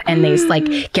snap and they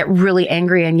get really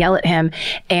angry and yell at him.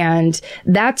 And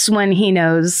that's when he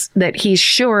knows that he's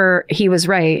sure he was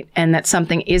right and that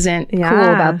something isn't cool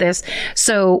about this.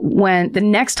 So when the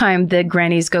next time the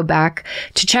grannies go back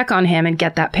to check on him and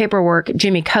get that paperwork,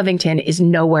 Jimmy Covington is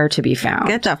nowhere to be found.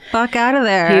 Get the fuck out of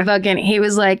there. He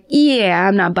was like, yeah,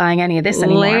 I'm not buying any of this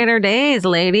anymore. Later days,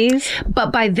 ladies.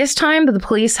 But by this time, the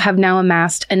police have now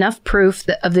amassed enough proof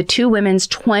of the two women's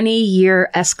 20-year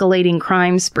escalating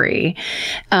crime spree.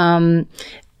 And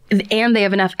they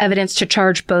have enough evidence to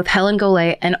charge both Helen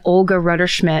Golay and Olga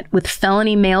Rudder-Schmidt with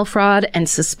felony mail fraud and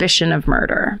suspicion of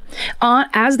murder.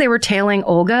 As they were tailing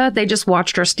Olga, they just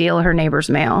watched her steal her neighbor's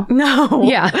mail. No.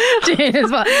 Yeah. That's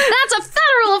a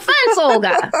federal offense,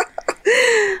 Olga.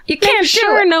 You can't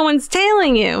do it. No one's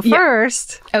tailing you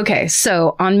first. Okay,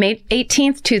 so on May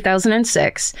 18th,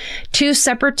 2006, two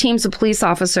separate teams of police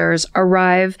officers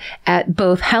arrive at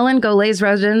both Helen Golay's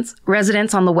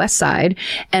residence on the west side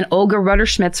and Olga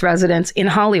Rudder-Schmidt's residence in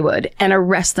Hollywood and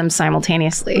arrest them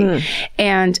simultaneously.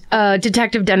 And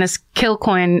Detective Dennis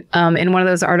Kilcoyne, in one of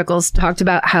those articles, talked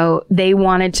about how they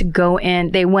wanted to go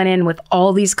in. They went in with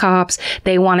all these cops.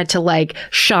 They wanted to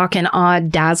shock and awe,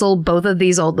 dazzle both of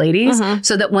these old ladies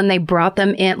so that when they brought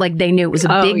them in, they knew it was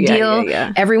a big deal.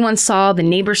 Yeah. Everyone saw, the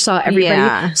neighbors saw, everybody.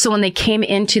 Yeah. So when they came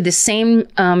into the same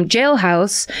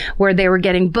jailhouse where they were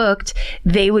getting booked,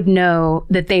 they would know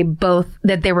that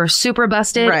they were super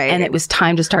busted and it was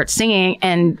time to start singing,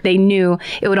 and they knew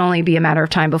it would only be a matter of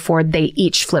time before they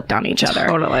each flipped on each other.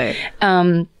 Totally.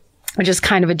 Which is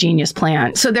kind of a genius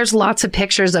plan. So there's lots of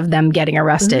pictures of them getting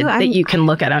arrested that you can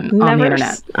look at on the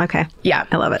internet. Okay. Yeah.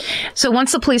 I love it. So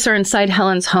once the police are inside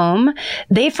Helen's home,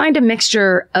 they find a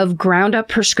mixture of ground up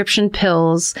prescription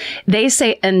pills. They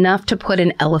say enough to put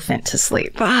an elephant to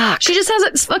sleep. Fuck. She just has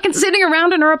it fucking sitting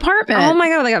around in her apartment. Oh my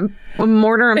God. They got a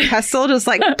mortar and pestle just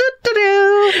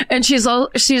doo-doo-doo. And she's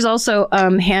also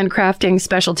handcrafting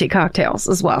specialty cocktails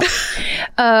as well.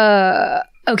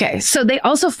 Okay, so they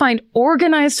also find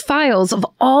organized files of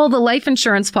all the life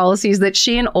insurance policies that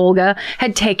she and Olga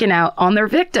had taken out on their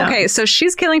victims. Okay, so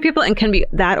she's killing people and can be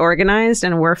that organized,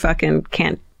 and we're fucking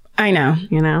can't. I know.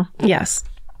 You know? Yes.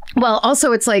 Well,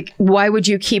 also, it's why would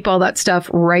you keep all that stuff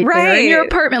right there in your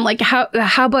apartment?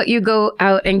 How about you go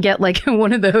out and get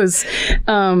one of those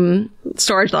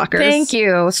storage lockers? Thank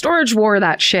you. Storage war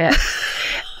that shit.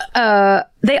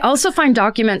 They also find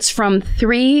documents from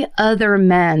 3 other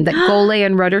men that Golay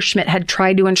and Rudder-Schmidt had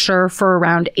tried to insure for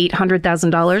around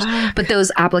 $800,000, but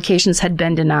those applications had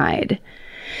been denied.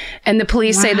 And the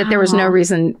police say that there was no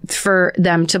reason for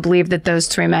them to believe that those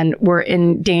 3 men were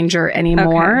in danger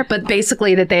anymore, but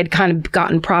basically that they had kind of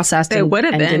gotten processed and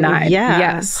denied. Yeah.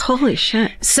 Yes. Holy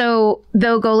shit. So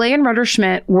though Golay and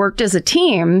Rudder-Schmidt worked as a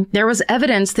team, there was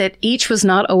evidence that each was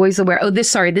not always aware.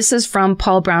 This is from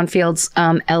Paul Brownfield's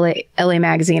LA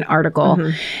Magazine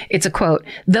article. It's a quote.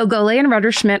 Though Golay and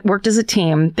Rudder-Schmidt worked as a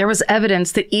team, there was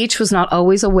evidence that each was not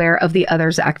always aware of the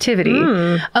other's activity.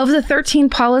 Of the 13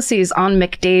 policies on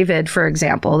McDavid McDavid, for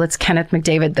example, that's Kenneth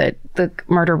McDavid, the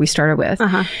murder we started with,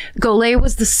 Golay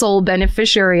was the sole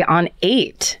beneficiary on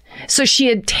 8. So she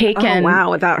had taken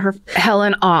without her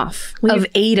Helen off of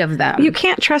 8 of them. You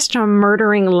can't trust a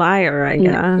murdering liar, I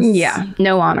guess. Yeah,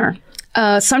 no honor.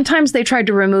 Sometimes they tried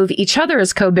to remove each other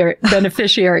as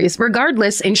co-beneficiaries.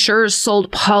 Regardless, insurers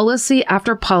sold policy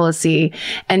after policy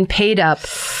and paid up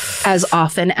as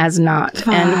often as not,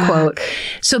 end quote.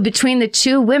 So between the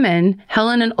two women,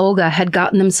 Helen and Olga had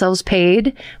gotten themselves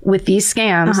paid with these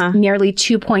scams nearly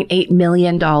 $2.8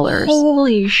 million.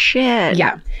 Holy shit.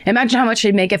 Yeah. Imagine how much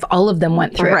they'd make if all of them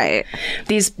went through. Right.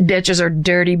 These bitches are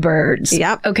dirty birds.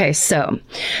 Yep. Okay, so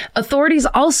authorities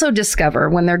also discover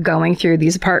when they're going through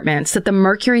these apartments that the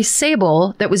Mercury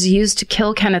Sable that was used to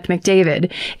kill Kenneth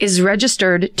McDavid is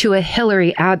registered to a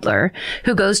Hillary Adler,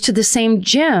 who goes to the same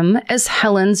gym as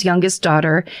Helen's youngest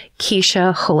daughter,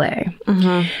 Keisha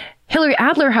Hulay. Hillary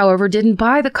Adler, however, didn't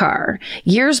buy the car.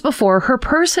 Years before, her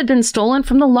purse had been stolen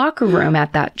from the locker room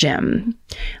at that gym.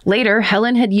 Later,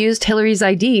 Helen had used Hillary's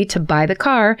ID to buy the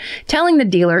car, telling the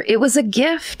dealer it was a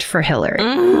gift for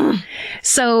Hillary.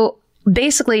 So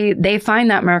basically, they find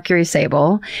that Mercury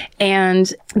Sable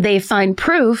and they find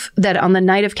proof that on the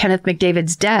night of Kenneth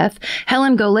McDavid's death,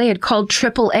 Helen Golay had called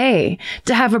AAA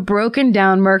to have a broken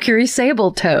down Mercury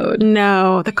Sable towed.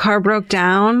 No, the car broke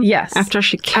down? Yes. After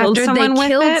she killed someone with it?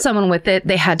 After they killed someone with it,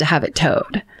 they had to have it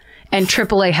towed. And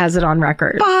AAA has it on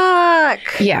record. Fuck!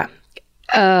 Yeah.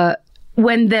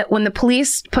 When the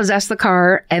police possess the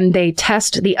car and they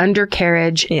test the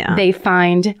undercarriage, they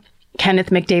find Kenneth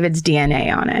McDavid's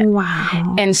DNA on it.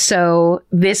 Wow. And so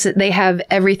they have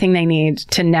everything they need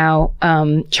to now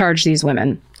charge these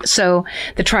women. So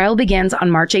the trial begins on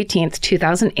March 18th,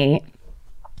 2008.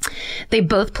 They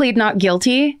both plead not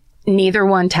guilty. Neither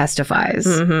one testifies.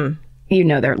 You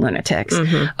know they're lunatics.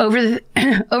 Over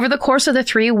the course of the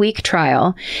 3-week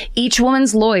trial, each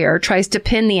woman's lawyer tries to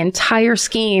pin the entire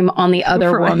scheme on the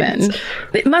other woman.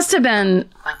 It must have been...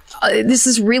 this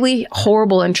is really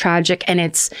horrible and tragic, and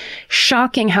it's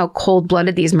shocking how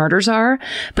cold-blooded these murders are.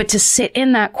 But to sit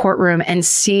in that courtroom and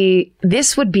see,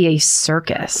 this would be a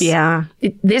circus. Yeah.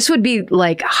 This would be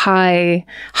like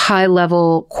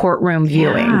high-level courtroom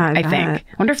viewing, I think. I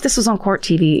wonder if this was on court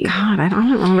TV. God, I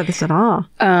don't remember this at all.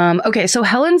 Okay, so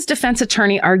Helen's defense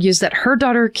attorney argues that her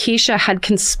daughter Keisha had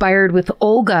conspired with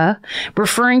Olga,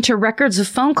 referring to records of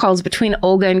phone calls between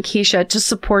Olga and Keisha to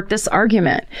support this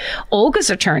argument.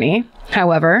 Olga's attorney,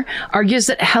 however, argues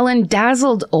that Helen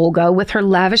dazzled Olga with her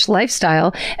lavish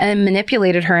lifestyle and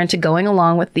manipulated her into going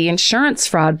along with the insurance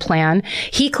fraud plan.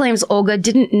 He claims Olga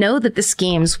didn't know that the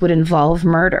schemes would involve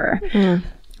murder.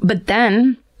 But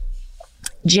then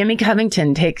Jimmy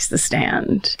Covington takes the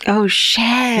stand. Oh, shit.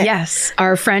 Yes.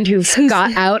 Our friend who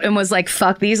got out and was like,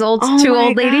 fuck these two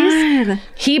old ladies.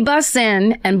 He busts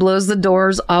in and blows the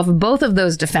doors off both of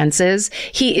those defenses.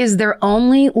 He is their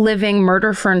only living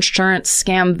murder for insurance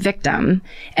scam victim,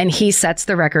 and he sets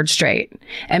the record straight.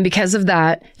 And because of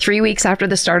that, 3 weeks after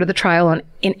the start of the trial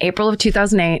in April of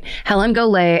 2008, Helen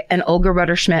Golay and Olga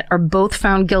Rutterschmidt are both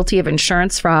found guilty of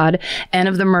insurance fraud and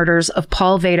of the murders of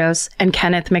Paul Vados and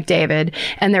Kenneth McDavid,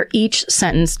 and they're each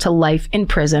sentenced to life in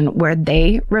prison, where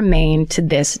they remain to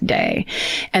this day.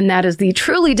 And that is the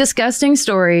truly disgusting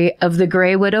story of the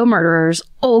Grey Widow murderers,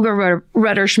 Olga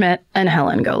Rutterschmidt and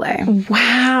Helen Golay.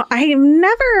 Wow, I have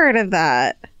never heard of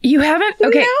that. You haven't?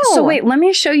 Okay, No. So wait, let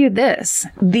me show you this.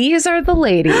 These are the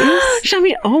ladies. Show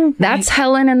me. Oh, That's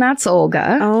Helen and that's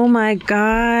Olga. oh my God.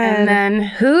 And then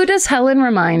who does Helen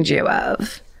remind you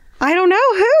of? I don't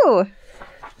know who.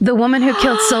 The woman who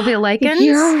killed Sylvia Likens?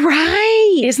 You're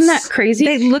right. Isn't that crazy?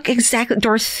 They look exactly.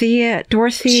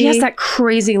 Dorothy. She has that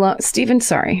crazy long... Steven,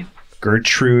 sorry.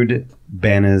 Gertrude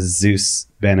Banaszewski.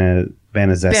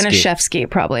 Banaszewski,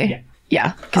 probably.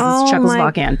 Yeah, because it's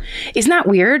Czechoslovakian. Isn't that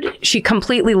weird? She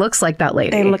completely looks like that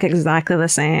lady. They look exactly the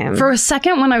same. For a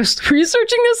second, when I was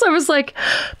researching this, I was like,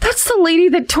 that's the lady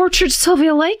that tortured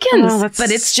Sylvia Likens.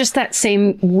 But it's just that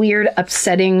same weird,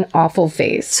 upsetting, awful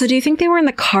face. So do you think they were in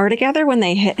the car together when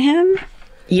they hit him?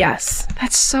 Yes.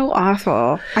 That's so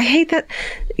awful. I hate that,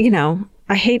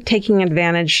 I hate taking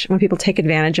advantage when people take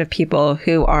advantage of people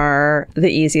who are the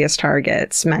easiest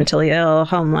targets, mentally ill,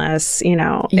 homeless,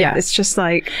 Yeah. It's just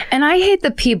like... And I hate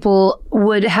that people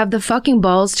would have the fucking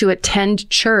balls to attend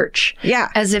church. Yeah.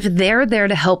 As if they're there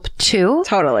to help too.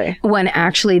 Totally. When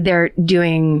actually they're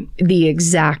doing the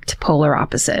exact polar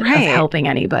opposite of helping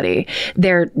anybody.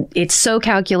 It's so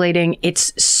calculating,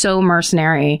 it's so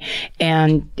mercenary,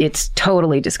 and it's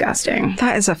totally disgusting.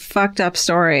 That is a fucked up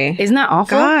story. Isn't that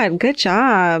awful? God, good job.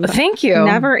 Thank you.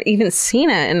 Never even seen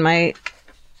it in my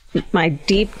my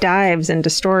deep dives into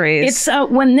stories. It's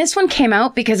when this one came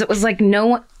out, because it was like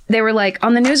they were like,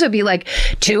 on the news, it would be like,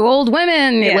 2 old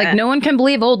women. Yeah. Like, no one can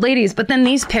believe old ladies. But then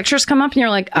these pictures come up and you're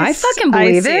like, I fucking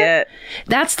believe it.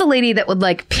 That's the lady that would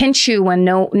like pinch you when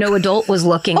no adult was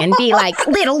looking and be like,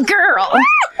 little girl.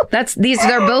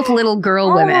 They're both little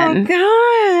girl women.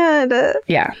 Oh, God.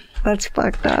 Yeah. That's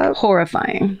fucked up.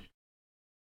 Horrifying.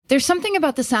 There's something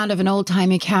about the sound of an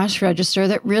old-timey cash register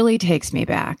that really takes me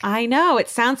back. I know. It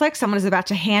sounds like someone is about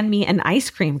to hand me an ice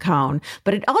cream cone,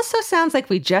 but it also sounds like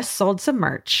we just sold some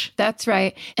merch. That's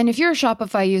right. And if you're a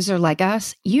Shopify user like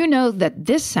us, you know that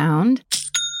this sound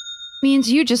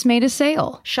means you just made a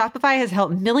sale. Shopify has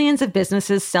helped millions of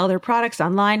businesses sell their products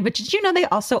online, but did you know they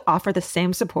also offer the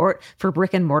same support for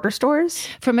brick and mortar stores?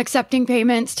 From accepting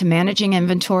payments to managing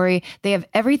inventory, they have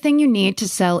everything you need to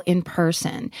sell in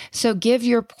person. So give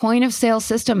your point of sale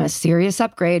system a serious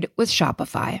upgrade with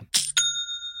Shopify.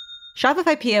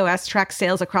 Shopify POS tracks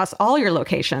sales across all your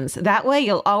locations. That way,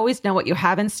 you'll always know what you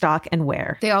have in stock and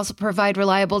where. They also provide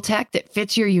reliable tech that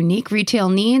fits your unique retail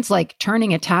needs, like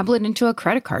turning a tablet into a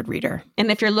credit card reader. And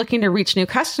if you're looking to reach new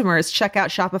customers, check out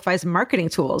Shopify's marketing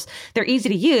tools. They're easy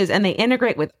to use, and they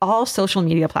integrate with all social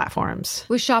media platforms.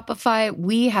 With Shopify,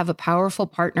 we have a powerful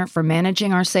partner for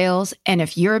managing our sales. And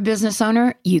if you're a business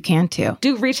owner, you can too.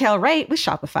 Do retail right with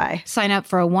Shopify. Sign up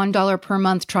for a $1 per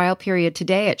month trial period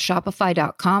today at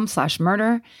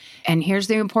shopify.com/murder. And here's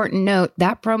the important note,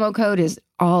 that promo code is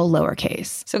all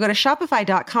lowercase. So go to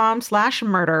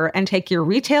shopify.com/murder and take your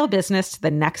retail business to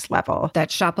the next level.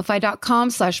 That's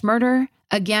shopify.com/murder.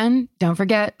 Again, don't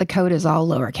forget, the code is all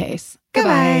lowercase.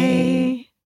 Goodbye.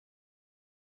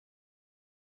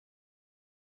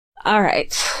 All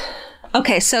right.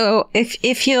 Okay, so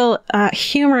if you'll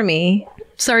humor me.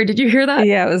 Sorry, did you hear that?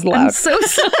 Yeah, it was loud. I'm so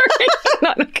sorry.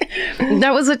 Not okay.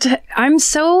 That was I'm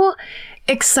so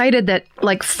excited that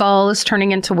like fall is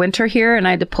turning into winter here, and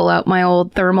I had to pull out my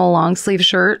old thermal long sleeve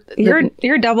shirt.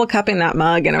 You're double cupping that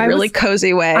mug in a really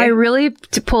cozy way. I really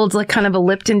pulled like kind of a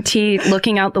Lipton tea,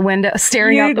 looking out the window,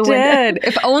 staring out the window.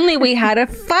 If only we had a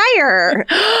fire.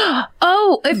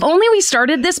 Oh, if only we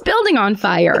started this building on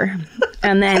fire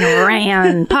and then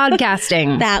ran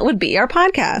podcasting. That would be our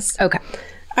podcast. Okay.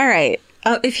 All right.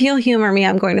 If you'll humor me,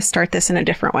 I'm going to start this in a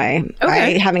different way.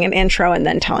 Okay. By having an intro and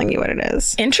then telling you what it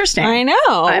is. Interesting. I know.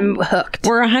 I'm hooked.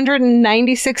 We're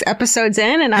 196 episodes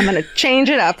in, and I'm going to change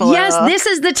it up a little. Yes, this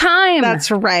is the time. That's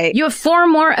right. You have 4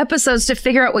 more episodes to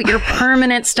figure out what your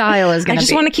permanent style is going to be. I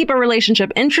just want to keep a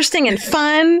relationship interesting and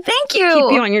fun. Thank you.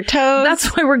 Keep you on your toes.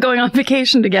 That's why we're going on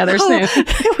vacation together soon.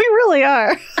 We really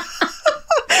are.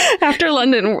 After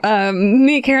London,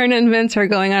 me, Karen, and Vince are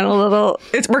going on a little...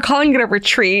 we're calling it a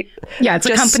retreat. Yeah, it's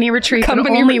a company retreat that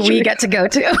only we get to go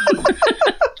to.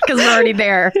 Because we're already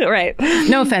there. Right.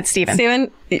 No offense, Stephen.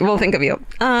 Stephen, we'll think of you.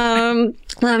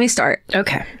 Let me start.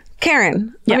 Okay.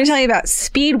 Karen, let me tell you about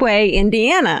Speedway,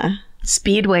 Indiana.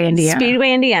 Speedway,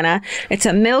 Indiana. It's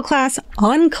a middle-class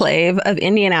enclave of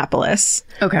Indianapolis.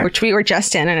 Okay. Which we were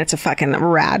just in, and it's a fucking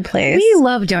rad place. We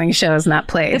love doing shows in that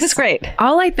place. It was great.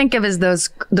 All I think of is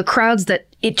the crowds that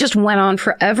it just went on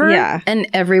forever. Yeah. And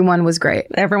everyone was great.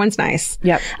 Everyone's nice.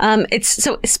 Yep.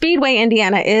 So Speedway,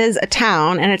 Indiana is a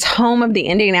town, and it's home of the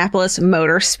Indianapolis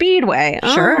Motor Speedway.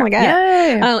 Sure. Oh my God.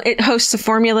 Yay. It hosts the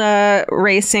Formula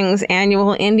Racing's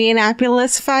annual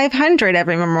Indianapolis 500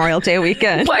 every Memorial Day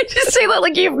weekend. Why'd you say that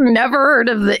like you've never heard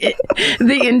of the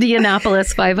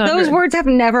Indianapolis 500? Those words have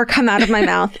never come out of my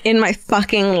mouth in my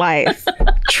fucking life.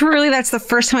 Truly, that's the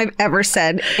first time I've ever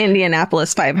said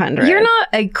Indianapolis 500. You're not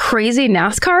a crazy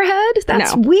NASCAR head?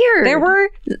 That's weird. There were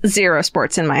 0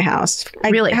 sports in my house.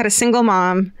 I had a single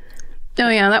mom. Oh,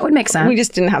 yeah, that would make sense. We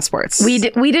just didn't have sports. We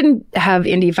didn't have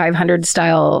Indy 500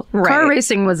 style. Right. Car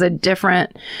racing was a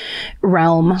different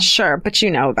realm. Sure, but you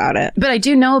know about it. But I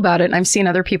do know about it, and I've seen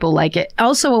other people like it.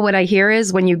 Also, what I hear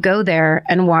is when you go there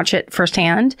and watch it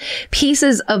firsthand,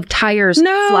 pieces of tires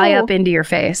fly up into your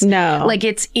face. No. Like,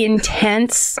 it's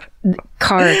intense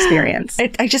car experience.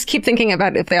 I just keep thinking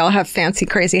about if they all have fancy,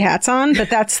 crazy hats on, but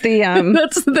that's the...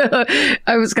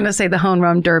 I was going to say the Home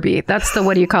Run Derby. That's the,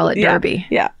 what do you call it, Derby?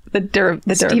 Yeah. The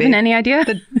Derby. Stephen, any idea?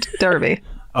 The Derby.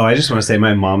 Oh, I just want to say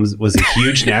my mom was a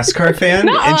huge NASCAR fan,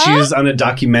 and she was on a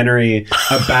documentary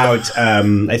about,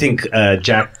 I think,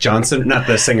 Jack Johnson, not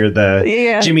the singer,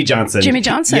 Jimmy Johnson. Jimmy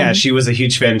Johnson. Yeah, she was a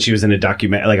huge fan. She was in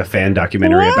a fan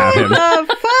documentary about him. What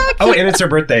the fuck? Oh, and it's her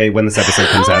birthday when this episode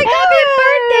comes out. Happy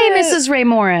birthday, Mrs. Ray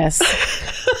Morris.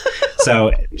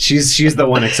 So she's the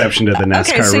one exception to the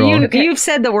NASCAR rule. You've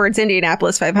said the words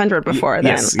Indianapolis 500 before then.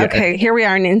 Yes, yeah. Okay, here we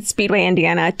are in Speedway,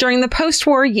 Indiana. During the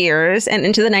post-war years and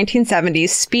into the 1970s,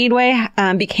 Speedway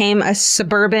became a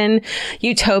suburban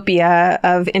utopia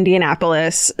of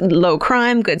Indianapolis. Low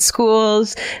crime, good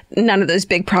schools, none of those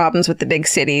big problems with the big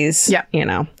cities. Yeah. You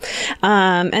know.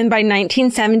 And by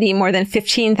 1970, more than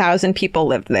 15,000 people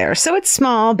lived there. So it's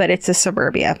small, but it's a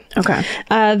suburbia. Okay.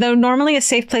 Though normally a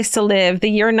safe place to live, the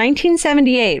year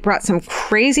 1978 brought some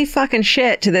crazy fucking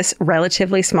shit to this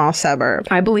relatively small suburb.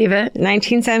 I believe it.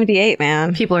 1978,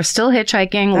 man. People are still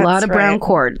hitchhiking. A lot of brown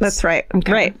cords. That's right.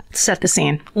 Okay. Right. Set the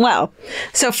scene. Well,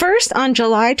 so first on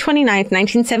July 29th,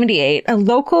 1978, a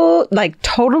local,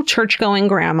 total church-going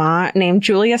grandma named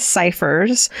Julia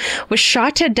Cyphers was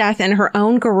shot to death in her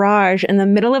own garage in the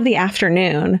middle of the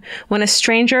afternoon when a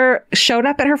stranger showed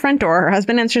up at her front door. Her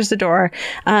husband answers the door.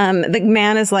 The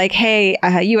man is like, hey,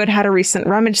 you had a recent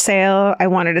rummage sale. I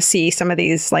wanted to see some of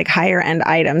these higher end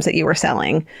items that you were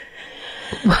selling.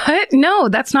 What? No,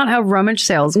 that's not how rummage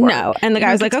sales work. No. And the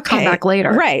guy was like, okay. Come back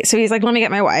later. Right. So he's like, let me get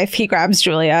my wife. He grabs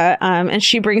Julia and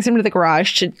she brings him to the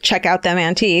garage to check out them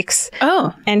antiques.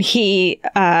 Oh. And he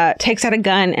takes out a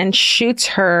gun and shoots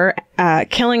her,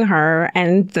 killing her,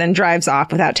 and then drives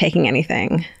off without taking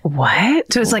anything.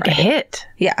 What? So it's like a hit.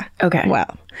 Yeah. Okay.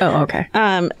 Well. Oh, okay.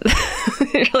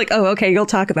 You're like, oh, okay, you'll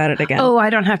talk about it again. Oh, I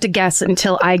don't have to guess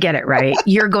until I get it right.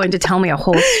 You're going to tell me a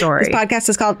whole story. This podcast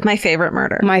is called My Favorite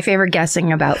Murder. My favorite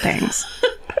guessing about things.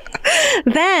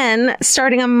 Then,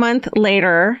 starting a month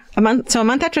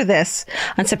after this,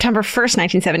 on September 1st,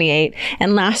 1978,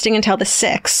 and lasting until the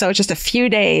 6th, so just a few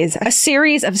days, a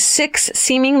series of 6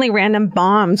 seemingly random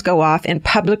bombs go off in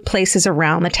public places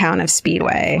around the town of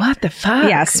Speedway. What the fuck?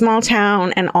 Yeah, small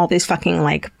town, and all these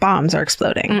fucking, bombs are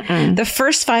exploding. Mm-mm. The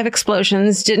first 5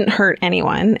 explosions didn't hurt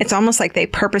anyone. It's almost like they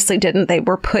purposely didn't. They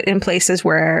were put in places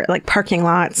where, parking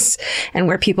lots and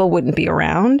where people wouldn't be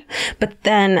around. But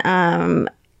then,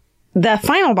 the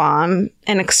final bomb,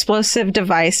 an explosive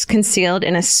device concealed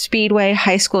in a Speedway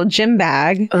High School gym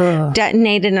bag,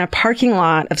 detonated in a parking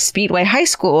lot of Speedway High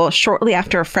School shortly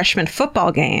after a freshman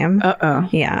football game. Uh-oh.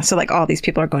 Yeah, so all these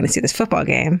people are going to see this football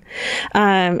game.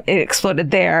 It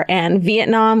exploded there, and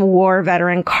Vietnam War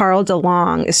veteran Carl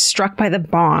DeLong is struck by the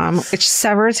bomb, which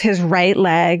severs his right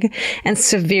leg and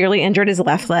severely injured his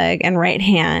left leg and right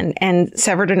hand, and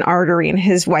severed an artery in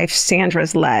his wife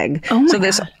Sandra's leg. Oh my so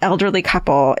this elderly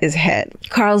couple is hit.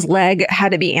 Carl's leg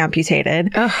had to be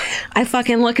amputated. Ugh. I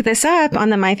fucking look this up on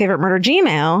the My Favorite Murder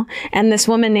Gmail, and this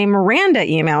woman named Miranda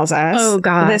emails us. Oh,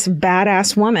 God. This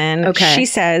badass woman. Okay. She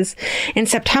says, in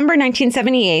September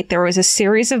 1978, there was a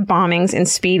series of bombings in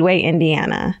Speedway,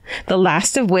 Indiana, the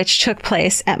last of which took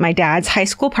place at my dad's high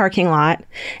school parking lot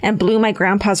and blew my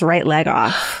grandpa's right leg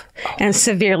off and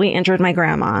severely injured my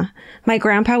grandma. My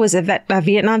grandpa was a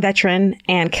Vietnam veteran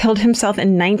and killed himself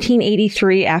in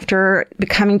 1983 after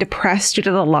becoming depressed due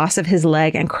to the loss of his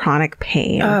leg and chronic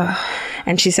pain.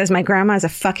 And she says, my grandma is a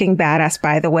fucking badass,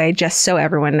 by the way, just so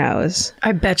everyone knows.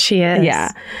 I bet she is.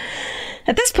 Yeah.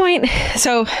 At this point in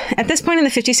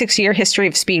the 56-year history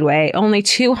of Speedway, only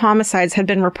 2 homicides had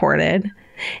been reported.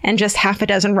 And just half a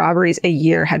dozen robberies a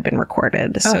year had been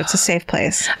recorded. So it's a safe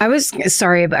place. I was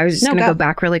sorry, but I was just going to go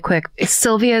back really quick.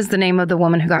 Sylvia is the name of the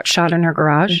woman who got shot in her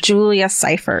garage. Julia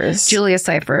Cyphers. Julia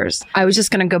Cyphers. I was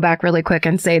just going to go back really quick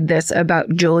and say this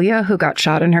about Julia who got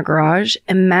shot in her garage.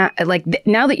 And Matt,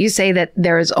 now that you say that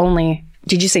there is only,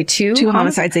 did you say 2? 2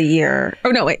 homicides a year. Oh,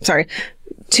 no, wait, sorry.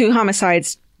 2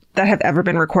 homicides that have ever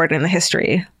been recorded in the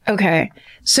history. Okay.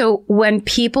 So when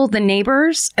the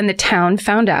neighbors and the town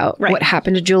found out what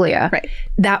happened to Julia,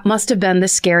 that must have been the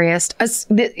scariest.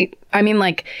 I mean,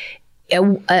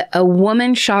 a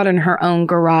woman shot in her own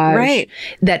garage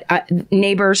that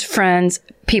neighbors, friends,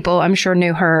 people I'm sure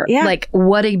knew her. Yeah.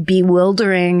 What a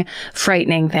bewildering,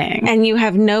 frightening thing. And you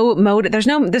have no motive.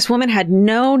 This woman had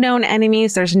no known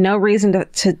enemies. There's no reason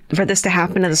for this to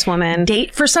happen to this woman.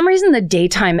 For some reason, the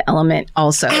daytime element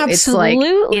also.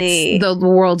 Absolutely. The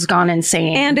world's gone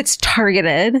insane. And it's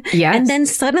targeted. Yes. And then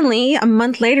suddenly, a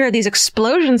month later, these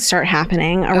explosions start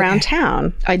happening around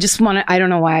town. I don't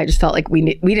know why. I just felt like we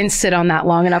didn't sit on that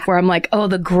long enough where I'm like, oh,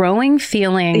 the growing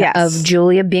feeling of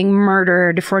Julia being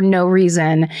murdered for no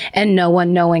reason and no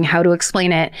one knowing how to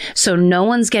explain it. So no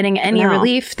one's getting any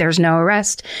relief. There's no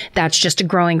arrest. That's just a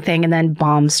growing thing. And then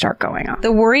bombs start going off.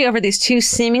 The worry over these 2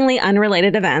 seemingly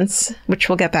unrelated events, which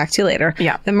we'll get back to later,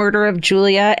 the murder of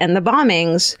Julia and the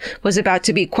bombings, was about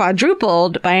to be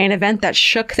quadrupled by an event that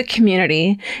shook the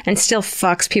community and still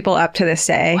fucks people up to this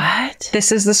day. What?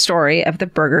 This is the story of the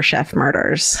Burger Chef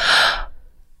murders.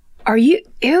 Are you?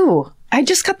 Ew. I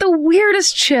just got the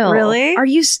weirdest chill. Really? Are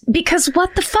you? Because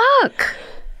what the fuck?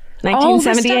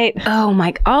 1978. Oh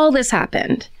my! All this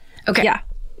happened. Okay. Yeah.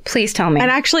 Please tell me.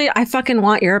 And actually, I fucking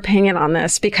want your opinion on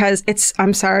this because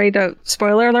I'm sorry to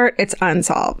spoiler alert, it's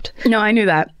unsolved. No, I knew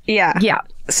that. Yeah. Yeah.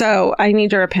 So I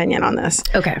need your opinion on this.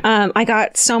 Okay. I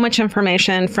got so much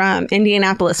information from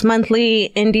Indianapolis Monthly,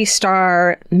 Indy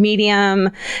Star, Medium.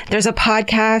 There's a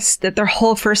podcast that their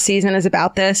whole first season is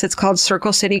about this. It's called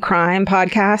Circle City Crime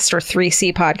Podcast or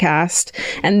 3C Podcast.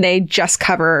 And they just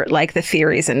cover like the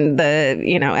theories and the,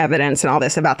 evidence and all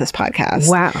this about this podcast.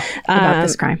 Wow. About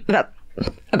this crime.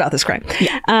 About this crime.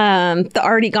 Yeah. The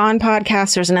Already Gone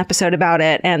podcast, there's an episode about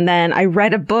it. And then I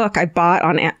read a book I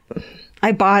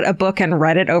bought a book and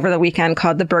read it over the weekend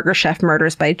called The Burger Chef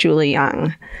Murders by Julie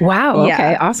Young. Wow.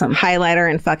 Okay. Awesome.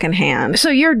 Highlighter in fucking hand. So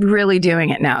you're really doing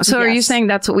it now. So are you saying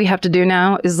that's what we have to do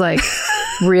now is like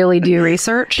really do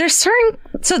research?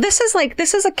 So this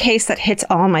is a case that hits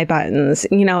all my buttons,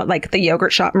 like the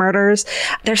yogurt shop murders.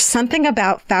 There's something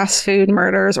about fast food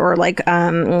murders or like,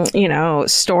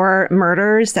 store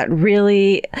murders that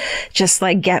really just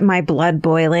like get my blood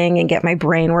boiling and get my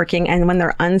brain working. And when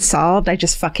they're unsolved, I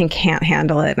just fucking can't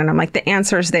handle it. And I'm like, the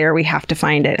answer's there. We have to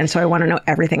find it. And so I want to know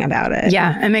everything about it.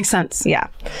 Yeah, it makes sense. Yeah.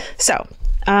 So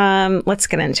let's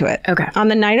get into it. Okay. On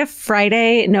the night of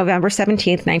Friday, November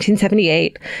 17th,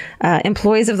 1978,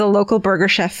 employees of the local Burger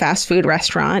Chef fast food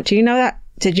restaurant, do you know that?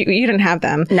 You didn't have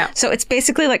them? No. So it's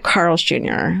basically like Carl's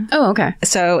Jr. Oh, okay.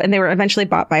 So, and they were eventually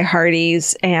bought by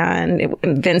Hardee's and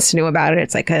Vince knew about it.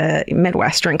 It's like a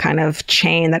Midwestern kind of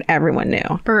chain that everyone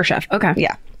knew. Burger Chef. Okay.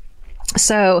 Yeah.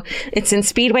 So it's in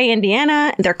Speedway,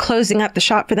 Indiana. They're closing up the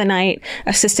shop for the night.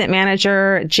 Assistant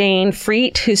manager Jane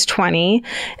Freet, who's 20.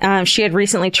 She had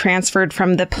recently transferred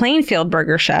from the Plainfield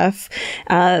Burger Chef.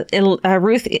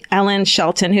 Ruth Ellen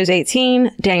Shelton, who's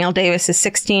 18. Daniel Davis is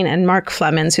 16. And Mark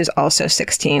Flemons, who's also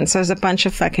 16. So there's a bunch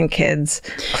of fucking kids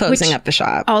closing up the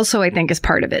shop. Also, I think is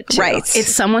part of it, too. Right.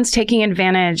 It's someone's taking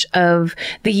advantage of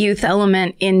the youth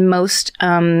element in most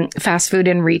fast food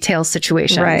and retail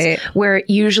situations. Right. Where it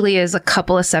usually is a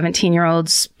couple of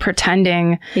 17-year-olds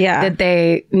pretending that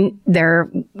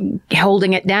they're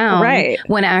holding it down, right,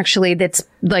 when actually that's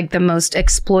like the most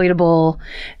exploitable,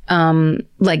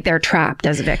 like they're trapped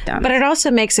as a victim. But it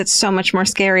also makes it so much more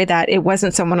scary that it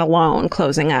wasn't someone alone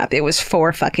closing up. It was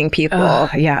 4 fucking people.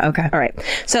 Yeah. Okay. All right.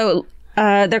 So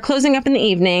they're closing up in the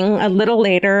evening. A little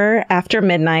later, after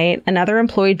midnight, another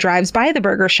employee drives by the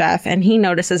Burger Chef and he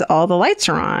notices all the lights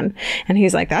are on. And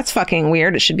he's like, that's fucking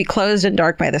weird. It should be closed and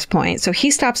dark by this point. So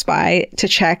he stops by to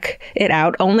check it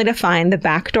out, only to find the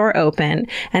back door open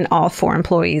and all 4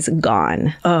 employees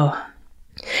gone. Oh.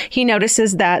 He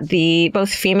notices that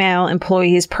both female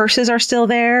employees' purses are still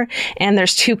there, and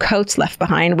there's 2 coats left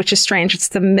behind, which is strange. It's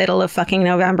the middle of fucking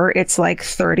November. It's like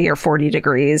 30 or 40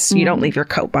 degrees. You don't leave your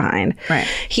coat behind. Right.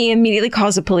 He immediately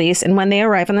calls the police, and when they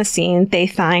arrive on the scene, they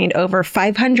find over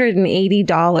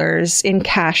 $580 in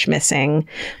cash missing,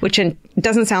 which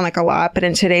doesn't sound like a lot, but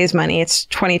in today's money, it's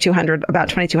about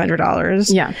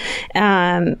 $2,200. Yeah.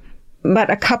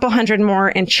 But a couple hundred more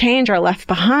in change are left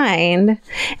behind.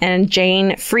 And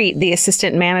Jane Freet, the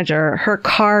assistant manager, her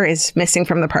car is missing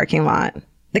from the parking lot.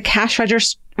 The cash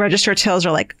register tills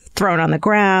are like thrown on the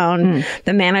ground.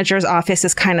 The manager's office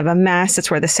is kind of a mess.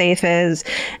 It's where the safe is.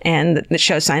 And it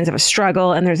shows signs of a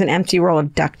struggle. And there's an empty roll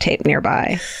of duct tape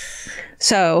nearby.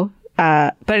 So,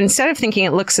 but instead of thinking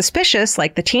it looks suspicious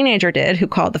like the teenager did who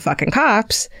called the fucking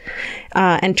cops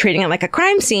and treating it like a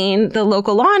crime scene, the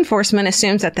local law enforcement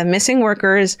assumes that the missing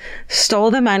workers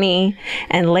stole the money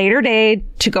and later day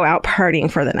to go out partying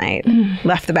for the night.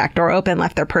 Left the back door open,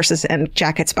 left their purses and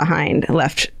jackets behind,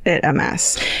 left it a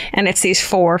mess. And it's these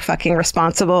 4 fucking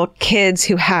responsible kids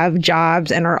who have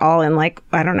jobs and are all in like,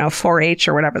 I don't know, 4-H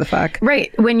or whatever the fuck.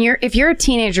 Right. If you're a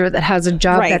teenager that has a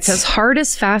job that's as hard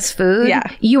as fast food, yeah,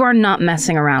 you are not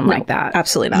messing around like that.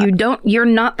 Absolutely not. You're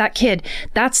not that kid.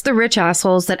 That's the rich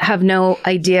assholes that have no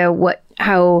idea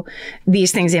how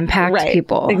these things impact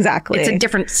people. Exactly. It's a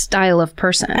different style of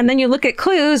person. And then you look at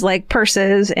clues like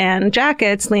purses and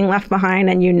jackets being left behind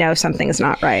and you know something's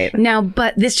not right. Now,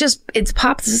 but this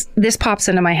pops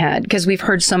into my head because we've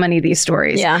heard so many of these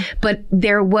stories. Yeah. But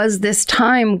there was this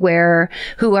time where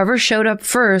whoever showed up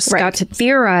first got to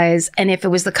theorize, and if it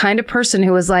was the kind of person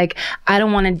who was like, I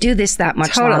don't want to do this that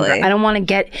much longer. I don't want to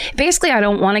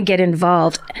get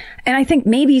involved. And I think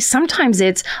maybe sometimes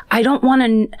I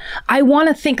want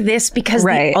to think this because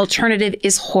the alternative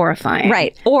is horrifying.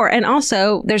 Right. And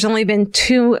also there's only been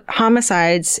 2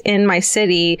 homicides in my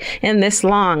city in this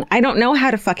long. I don't know how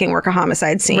to fucking work a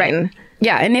homicide scene. Right.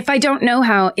 Yeah. And if I don't know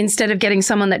how, instead of getting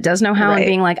someone that does know how and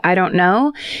being like, I don't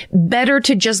know, better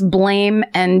to just blame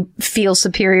and feel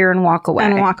superior and walk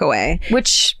away.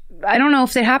 Which I don't know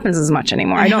if it happens as much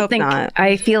anymore. I don't think not.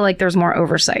 I feel like there's more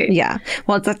oversight. Yeah.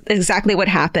 Well, that's exactly what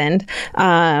happened.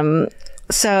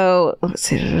 So let's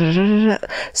see.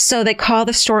 So they call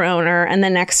the store owner, and the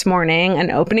next morning, an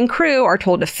opening crew are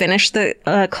told to finish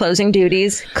the closing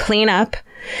duties, clean up,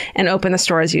 and open the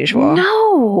store as usual.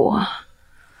 No.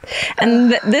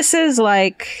 And this is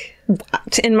like,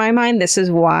 in my mind, this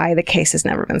is why the case has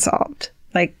never been solved.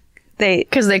 Like,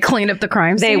 because they cleaned up the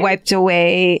crime scene. They wiped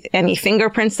away any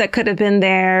fingerprints that could have been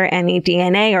there, any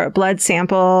DNA or blood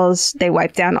samples. They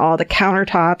wiped down all the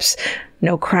countertops.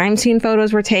 No crime scene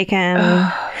photos were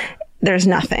taken. There's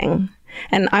nothing.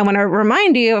 And I want to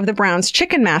remind you of the Brown's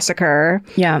Chicken Massacre,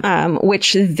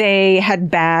 which they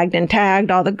had bagged and tagged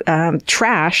all the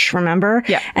trash, remember?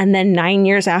 Yeah. And then 9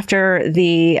 years after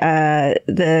the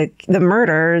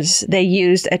murders, they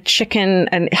used a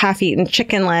half-eaten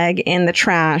chicken leg in the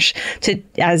trash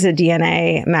as a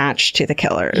DNA match to the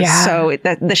killers. Yeah. So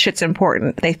the shit's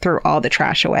important. They threw all the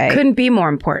trash away. Couldn't be more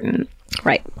important.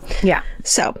 Right. Yeah.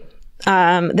 So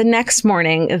the next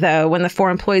morning, though, when the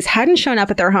 4 employees hadn't shown up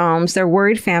at their homes, their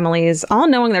worried families, all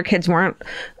knowing their kids were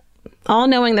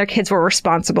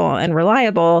responsible and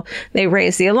reliable, they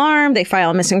raise the alarm, they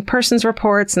file missing persons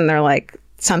reports, and they're like,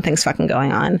 something's fucking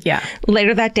going on. Yeah.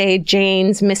 Later that day,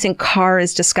 Jane's missing car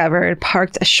is discovered,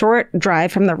 parked a short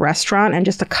drive from the restaurant and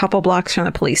just a couple blocks from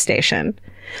the police station.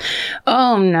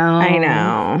 Oh, no. I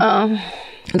know. Oh.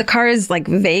 The car is like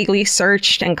vaguely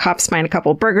searched, and cops find a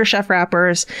couple Burger Chef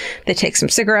wrappers. They take some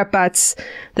cigarette butts.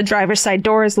 The driver's side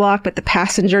door is locked, but the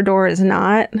passenger door is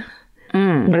not.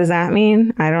 What does that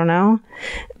mean? I don't know.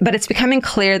 But it's becoming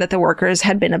clear that the workers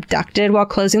had been abducted while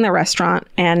closing the restaurant,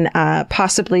 and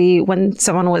possibly when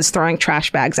someone was throwing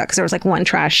trash bags out, because there was like one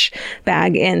trash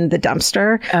bag in the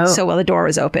dumpster. Oh. So while the door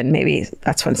was open, maybe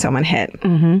that's when someone hit.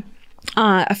 Mm-hmm.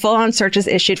 A full-on search is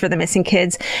issued for the missing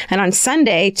kids. And on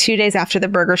Sunday, 2 days after the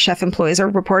Burger Chef employees are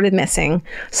reported missing,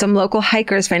 some local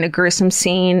hikers find a gruesome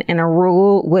scene in a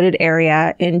rural wooded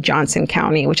area in Johnson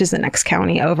County, which is the next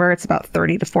county over. It's about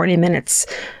 30 to 40 minutes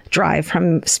drive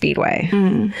from Speedway.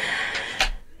 Mm.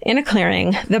 In a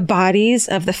clearing, the bodies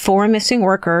of the 4 missing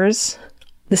workers,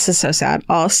 this is so sad,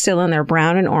 all still in their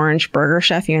brown and orange Burger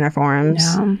Chef uniforms,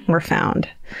 were found.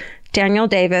 Daniel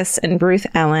Davis and Ruth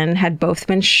Ellen had both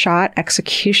been shot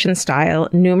execution style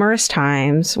numerous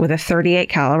times with a .38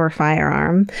 caliber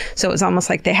firearm. So it was almost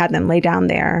like they had them lay down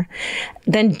there.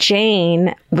 Then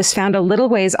Jane was found a little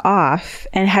ways off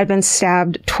and had been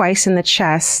stabbed twice in the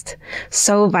chest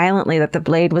so violently that the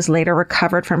blade was later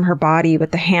recovered from her body,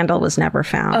 but the handle was never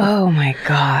found. Oh my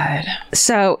God.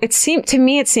 So it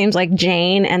seems like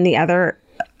Jane and the other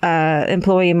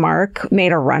employee Mark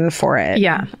made a run for it.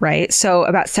 Yeah. Right. So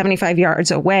about 75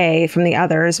 yards away from the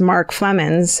others, Mark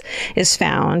Flemons is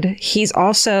found. He's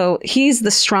the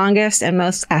strongest and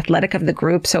most athletic of the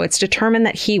group. So it's determined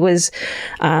that he was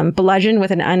bludgeoned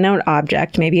with an unknown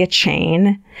object, maybe a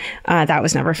chain. That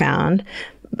was never found.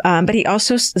 But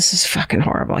this is fucking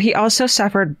horrible. He also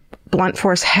suffered blunt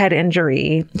force head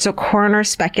injury. So coroners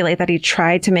speculate that he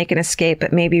tried to make an escape,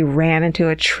 but maybe ran into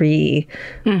a tree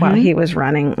while he was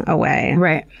running away.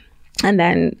 Right. And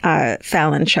then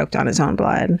fell and choked on his own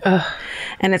blood. Ugh.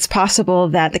 And it's possible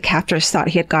that the captors thought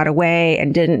he had got away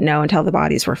and didn't know until the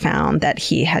bodies were found that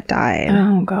he had died.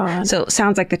 Oh, God. So it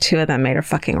sounds like the 2 of them made a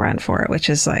fucking run for it, which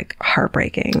is like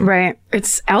heartbreaking. Right.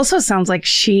 It also sounds like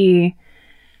she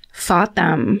fought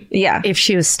them. Yeah. If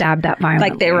she was stabbed that violently.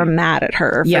 Like they were mad at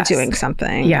her for doing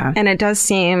something. Yeah. And it does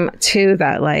seem too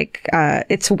that like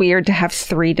it's weird to have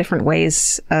 3 different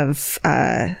ways of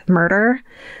murder.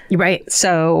 Right.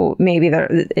 So maybe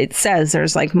it says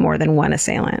there's like more than one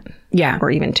assailant. Yeah. Or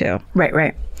even 2.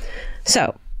 Right.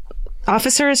 So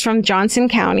officers from Johnson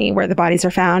County, where the bodies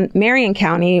are found, Marion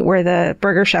County, where the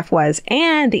Burger Chef was,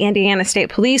 and the Indiana State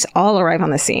Police all arrive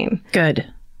on the scene. Good.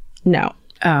 No.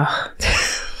 Oh.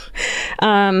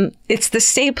 It's the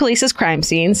state police's crime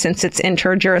scene since it's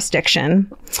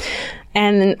inter-jurisdiction.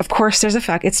 And then, of course, it's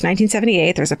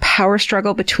 1978. There's a power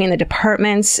struggle between the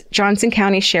departments. Johnson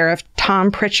County Sheriff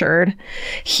Tom Pritchard,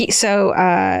 he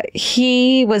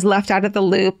was left out of the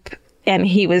loop, and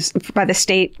he was by the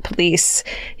state police,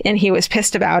 and he was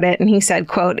pissed about it. And he said,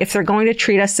 quote, "If they're going to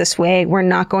treat us this way, we're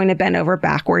not going to bend over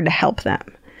backward to help them."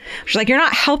 She's like, you're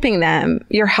not helping them.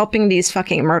 You're helping these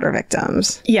fucking murder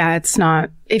victims. Yeah, it's not.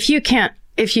 If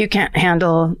if you can't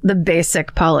handle the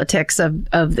basic politics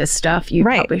of this stuff, you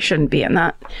probably shouldn't be in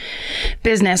that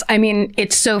business. I mean,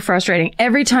 it's so frustrating.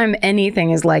 Every time anything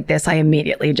is like this, I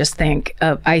immediately just think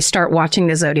of, I start watching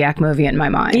the Zodiac movie in my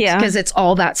mind. Yeah. Because it's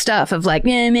all that stuff of like,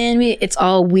 it's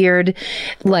all weird,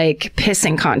 like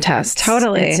pissing contests.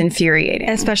 Totally. It's infuriating.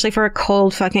 Especially for a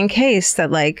cold fucking case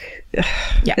that like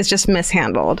is just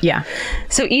mishandled. Yeah.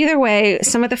 So either way,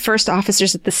 some of the first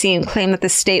officers at the scene claim that the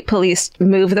state police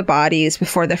moved the bodies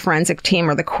before the forensic team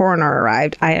or the coroner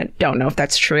arrived. I don't know if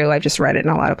that's true. I've just read it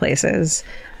in a lot of places.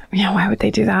 Yeah, why would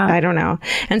they do that? I don't know.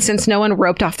 And since no one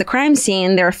roped off the crime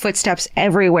scene, there are footsteps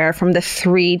everywhere from the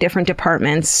 3 different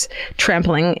departments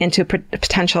trampling into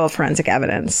potential forensic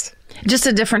evidence. Just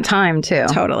a different time, too.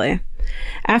 Totally.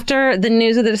 After the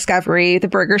news of the discovery, the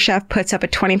Burger Chef puts up a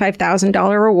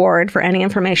 $25,000 reward for any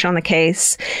information on the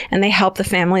case, and they help the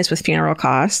families with funeral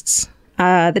costs.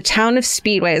 The town of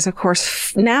Speedway is, of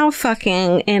course, now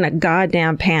fucking in a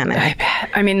goddamn panic. I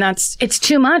bet. I mean, it's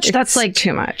too much. That's like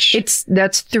too much.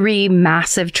 That's 3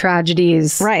 massive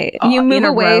tragedies. Right. You move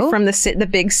away row. from the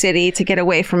big city to get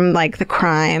away from like the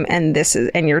crime, and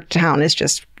your town is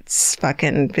just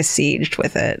fucking besieged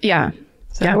with it. Yeah.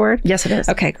 Is that a word? Yes, it is.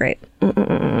 Okay, great.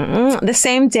 The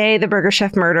same day the Burger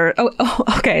Chef murder. Oh,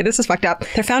 okay. This is fucked up.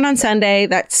 They're found on Sunday.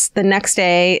 That's the next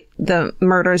day the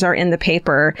murders are in the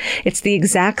paper. It's the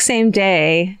exact same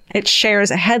day. It shares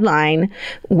a headline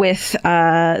with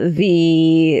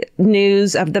the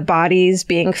news of the bodies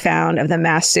being found of the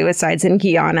mass suicides in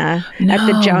Guyana at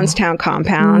the Jonestown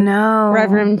compound. No.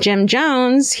 Reverend Jim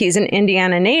Jones, he's an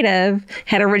Indiana native,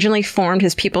 had originally formed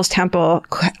his People's Temple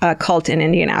cult in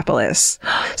Indianapolis.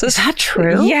 So is that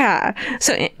true? Yeah.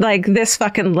 So like this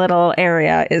fucking little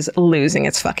area is losing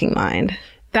its fucking mind.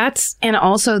 And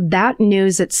also that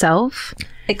news itself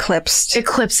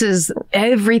eclipses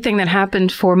everything that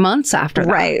happened for months after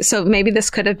that. Right. So maybe this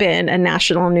could have been a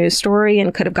national news story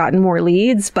and could have gotten more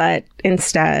leads, but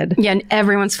instead. Yeah, and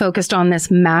everyone's focused on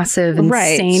this massive,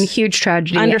 insane, huge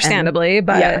tragedy. Understandably,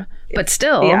 but but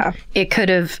still, it could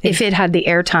have, if it had the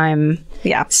airtime,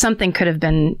 something could have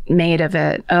been made of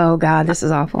it. Oh God, this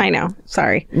is awful. I know.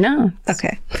 Sorry. No.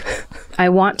 Okay. I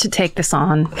want to take this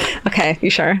on. Okay, you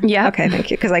sure? Yeah. Okay,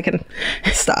 thank you, because I can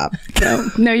stop.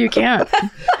 No, you can't.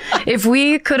 If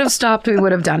we could have stopped, we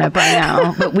would have done it by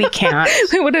now, but we can't.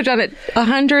 We would have done it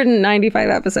 195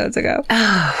 episodes ago.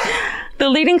 The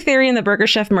leading theory in the Burger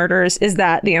Chef murders is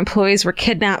that the employees were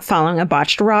kidnapped following a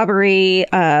botched robbery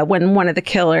when one of the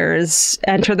killers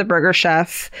entered the Burger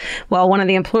Chef while one of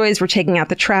the employees were taking out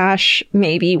the trash.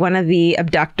 Maybe one of the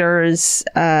abductors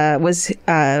was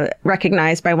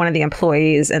recognized by one of the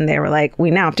employees and they were like,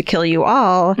 we now have to kill you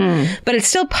all. But it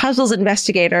still puzzles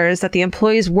investigators that the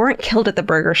employees weren't killed at the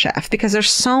Burger Chef because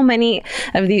there's so many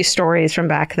of these stories from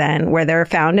back then where they're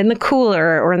found in the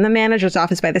cooler or in the manager's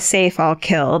office by the safe all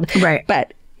killed. Right.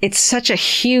 But it's such a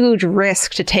huge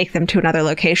risk to take them to another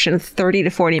location 30 to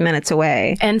 40 minutes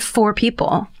away. And 4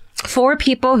 people. 4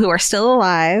 people who are still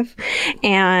alive,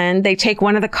 and they take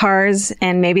one of the cars,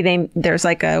 and maybe there's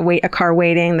like a car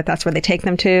waiting that's where they take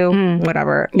them to,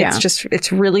 whatever. Yeah.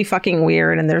 It's really fucking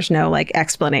weird, and there's no like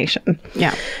explanation.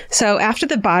 Yeah. So after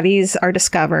the bodies are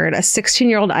discovered, a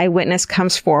 16-year-old eyewitness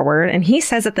comes forward, and he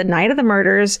says that the night of the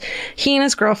murders, he and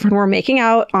his girlfriend were making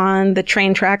out on the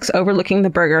train tracks overlooking the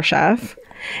Burger Chef.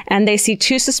 And they see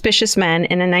 2 suspicious men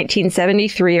in a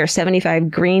 1973 or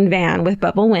 75 green van with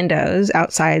bubble windows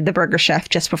outside the Burger Chef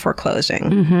just before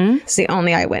closing. It's the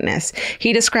only eyewitness.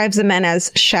 He describes the men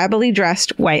as shabbily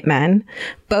dressed white men,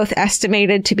 both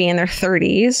estimated to be in their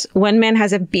 30s. One man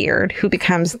has a beard, who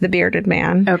becomes the bearded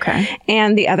man. Okay.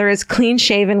 And the other is clean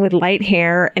shaven with light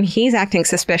hair, and he's acting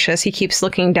suspicious. He keeps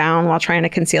looking down while trying to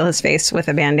conceal his face with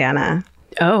a bandana.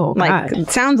 Oh, like, God. it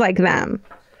sounds like them.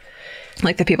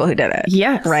 Like the people who did it.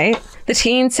 Yes. Right? The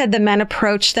teen said the men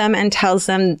approach them and tells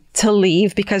them to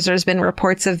leave because there's been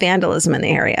reports of vandalism in the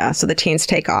area. So the teens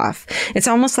take off. It's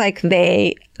almost like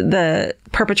the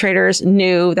perpetrators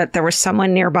knew that there was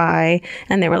someone nearby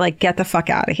and they were like, get the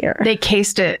fuck out of here. They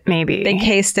cased it, maybe. They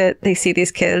cased it. They see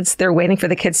these kids. They're waiting for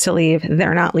the kids to leave.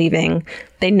 They're not leaving.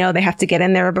 They know they have to get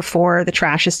in there before the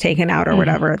trash is taken out or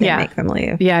whatever. They make them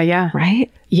leave. Yeah. Right?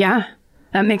 Yeah.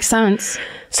 That makes sense.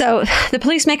 So the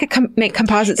police make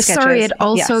composite sketches. Sorry, it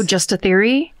also just a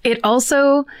theory. It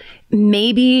also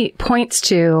maybe points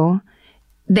to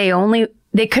they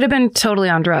could have been totally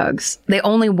on drugs. They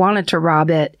only wanted to rob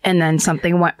it and then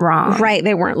something went wrong. Right.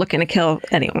 They weren't looking to kill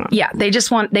anyone. Yeah. They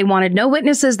wanted no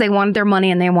witnesses. They wanted their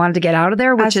money and they wanted to get out of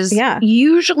there, which is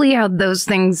usually how those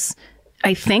things,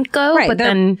 I think, go. Right. But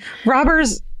then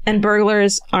robbers and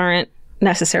burglars aren't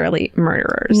necessarily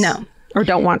murderers. No. Or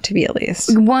don't want to be, at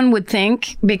least. One would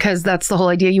think, because that's the whole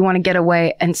idea. You want to get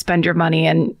away and spend your money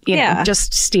and you know,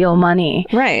 just steal money.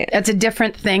 Right. That's a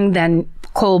different thing than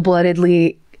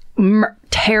cold-bloodedly,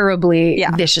 terribly,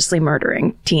 viciously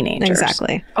murdering teenagers.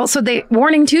 Exactly. Also,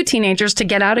 warning to teenagers to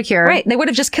get out of here. Right. They would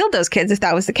have just killed those kids if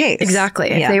that was the case. Exactly.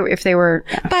 If they were.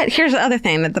 Yeah. But here's the other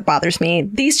thing that bothers me.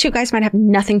 These two guys might have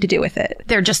nothing to do with it.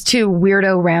 They're just two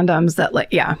weirdo randoms that,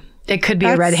 like, it could be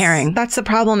a red herring. That's the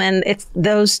problem. And it's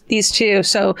these two.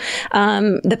 So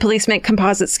the police make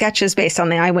composite sketches based on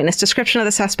the eyewitness description of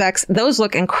the suspects. Those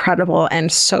look incredible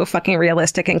and so fucking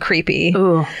realistic and creepy.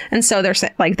 Ooh. And so they're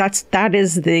like, that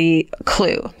is the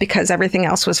clue, because everything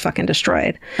else was fucking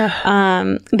destroyed.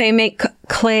 They make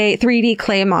 3D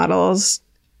clay models.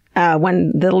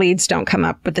 When the leads don't come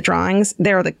up with the drawings,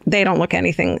 they don't look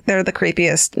anything. They're the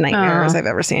creepiest nightmares I've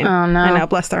ever seen. Oh, no. I know,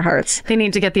 bless their hearts. They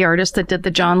need to get the artist that did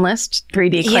the John List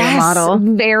 3D clay model.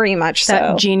 Very much so.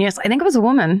 That genius. I think it was a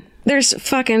woman. There's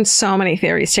fucking so many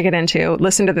theories to get into.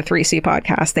 Listen to the 3C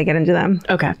podcast. They get into them.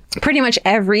 Okay. Pretty much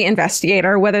every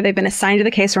investigator, whether they've been assigned to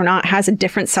the case or not, has a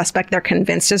different suspect they're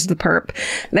convinced is the perp.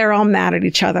 They're all mad at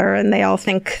each other and they all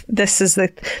think this is the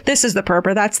perp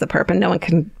or that's the perp, and no one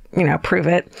can prove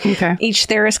it. Okay. Each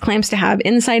theorist claims to have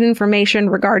inside information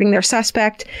regarding their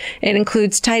suspect. It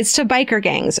includes ties to biker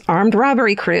gangs, armed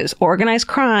robbery crews, organized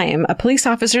crime, a police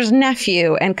officer's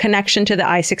nephew, and connection to the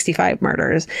I-65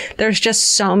 murders. There's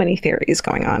just so many theories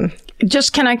going on.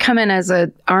 Just, can I come in as a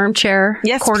armchair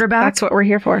quarterback? That's what we're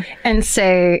here for. And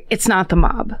say it's not the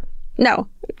mob. No.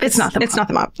 It's not the mob. It's not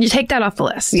the mob. You take that off the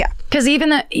list. Yeah. Because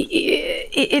even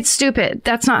it's stupid.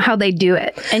 That's not how they do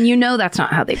it. And that's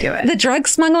not how they do it. The drug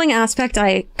smuggling aspect,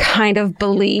 I kind of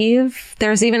believe.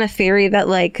 There's even a theory that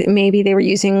like maybe they were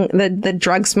using the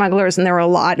drug smugglers, and there were a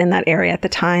lot in that area at the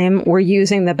time, were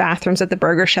using the bathrooms at the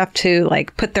Burger Chef to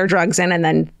like put their drugs in, and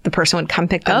then the person would come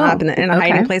pick them up in a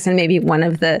hiding place. And maybe one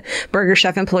of the Burger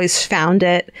Chef employees found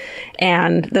it,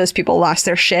 and those people lost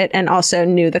their shit and also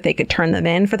knew that they could turn them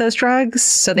in for those drugs.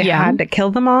 So they had to kill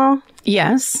them all.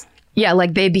 Yes. Yeah,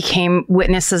 like they became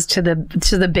witnesses to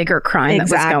the bigger crime that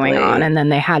was going on, and then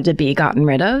they had to be gotten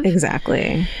rid of.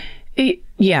 Exactly.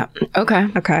 Yeah.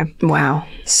 Okay. Wow.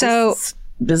 So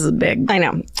this is big. I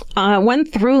know. One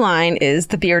through line is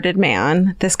the bearded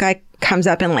man. This guy comes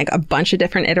up in like a bunch of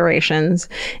different iterations.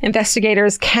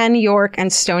 Investigators Ken York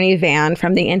and Stoney Van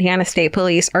from the Indiana State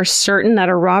Police are certain that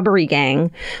a robbery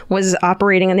gang was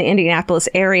operating in the Indianapolis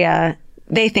area.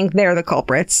 They think they're the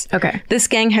culprits. Okay. This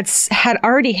gang had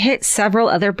already hit several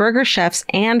other Burger Chefs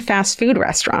and fast food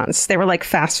restaurants. They were like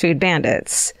fast food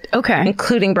bandits. Okay.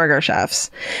 Including Burger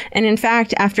Chefs. And in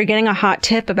fact, after getting a hot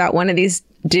tip about one of these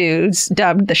dudes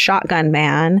dubbed the Shotgun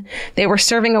Man, they were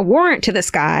serving a warrant to this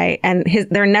guy, and his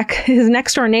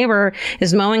next door neighbor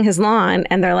is mowing his lawn,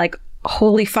 and they're like,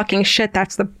 holy fucking shit,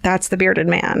 that's the bearded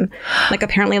man. Like,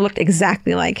 apparently looked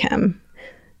exactly like him.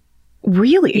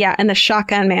 Really? Yeah, and the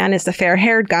Shotgun Man is the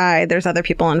fair-haired guy. There's other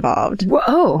people involved.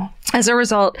 Whoa. As a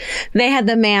result, they had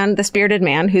this bearded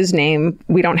man, whose name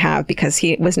we don't have because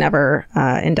he was never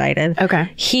indicted.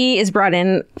 Okay. He is brought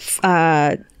in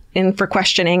for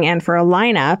questioning and for a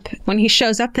lineup. When he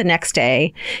shows up the next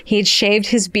day, he had shaved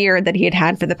his beard that he had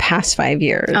had for the past 5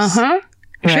 years. Uh-huh.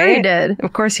 Right? Sure he did.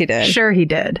 Of course he did. Sure he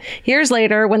did. Years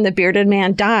later, when the bearded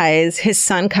man dies, his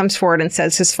son comes forward and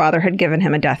says his father had given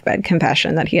him a deathbed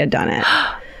confession that he had done it.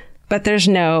 But there's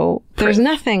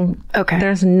nothing. Okay.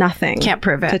 There's nothing. Can't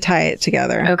prove it. To tie it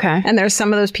together. Okay. And there's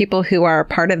some of those people who are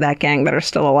part of that gang that are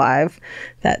still alive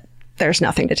that there's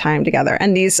nothing to tie them together.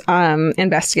 And these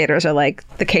investigators are like,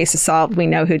 the case is solved. We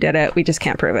know who did it. We just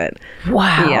can't prove it.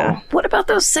 Wow. Yeah. What about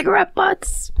those cigarette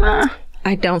butts?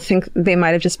 I don't think they might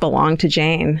have just belonged to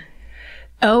Jane.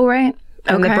 Oh, right.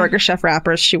 And the Burger Chef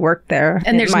wrappers, she worked there.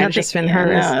 And there's might nothing, have just been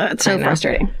hers. No, it's so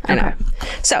frustrating. I know.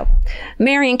 So,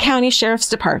 Marion County Sheriff's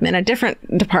Department, a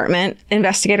different department,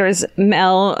 investigators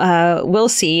Mel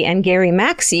Wilsey and Gary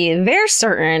Maxey, they're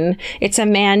certain it's a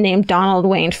man named Donald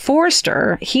Wayne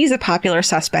Forrester. He's a popular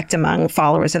suspect among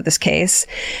followers of this case.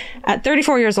 At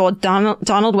 34 years old,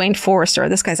 Donald Wayne Forrester,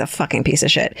 this guy's a fucking piece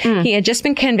of shit. He had just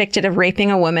been convicted of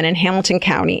raping a woman in Hamilton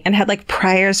County and had like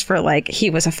priors for like, he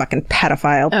was a fucking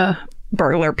pedophile.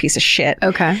 Burglar piece of shit.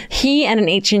 Okay. He and an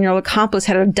 18-year-old accomplice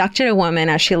had abducted a woman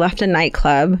as she left a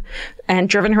nightclub and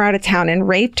driven her out of town and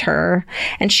raped her.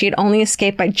 And she had only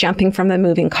escaped by jumping from the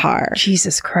moving car.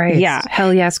 Jesus Christ. Yeah.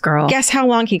 Hell yes, girl. Guess how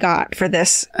long he got for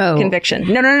this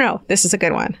conviction? No. This is a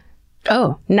good one.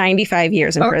 95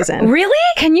 years in prison. Really?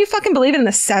 Can you fucking believe it, in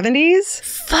the 70s?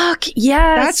 Fuck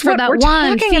yes. That's for what that we're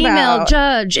one talking female about.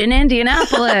 judge in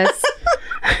Indianapolis.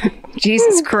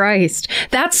 Jesus Christ.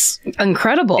 That's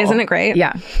incredible. Isn't it great?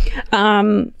 Yeah.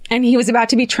 And he was about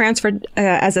to be transferred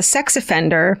as a sex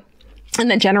offender. And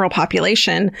the general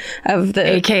population of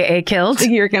the... AKA killed.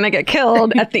 You're going to get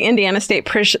killed at the Indiana State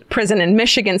Prison in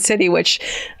Michigan City, which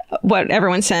what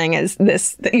everyone's saying is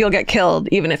this, that you'll get killed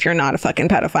even if you're not a fucking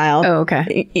pedophile. Oh,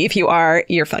 okay. If you are,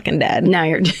 you're fucking dead. Now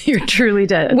you're truly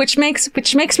dead. Which makes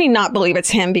me not believe it's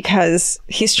him because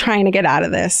he's trying to get out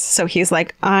of this. So he's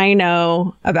like, I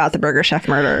know about the Burger Chef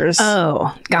murders.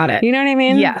 Oh, got it. You know what I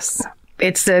mean? Yes.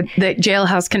 It's the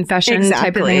jailhouse confession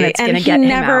type of thing that's going to get him out. And he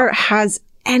never has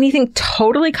anything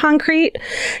totally concrete.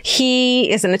 He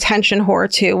is an attention whore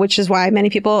too, which is why many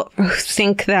people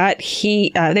think that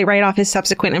they write off his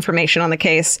subsequent information on the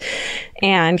case.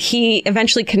 And he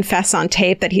eventually confessed on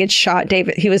tape that he had shot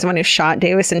David. He was the one who shot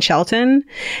Davis and Shelton.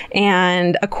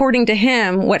 And according to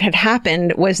him, what had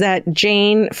happened was that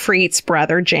Jane Freet's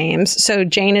brother, James, so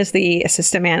Jane is the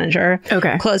assistant manager,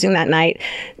 closing that night,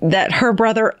 that her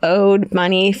brother owed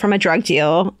money from a drug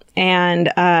deal. And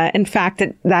in fact,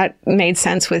 that made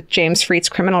sense with James Freet's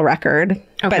criminal record.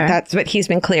 But he's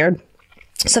been cleared.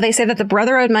 So they say that the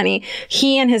brother owed money.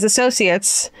 He and his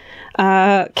associates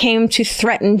came to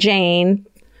threaten Jane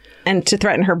and to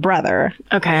threaten her brother.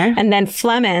 Okay. And then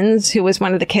Flemons, who was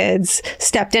one of the kids,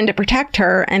 stepped in to protect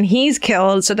her, and he's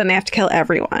killed. So then they have to kill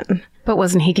everyone. But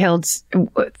wasn't he killed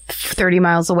 30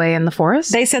 miles away in the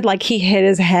forest? They said like he hit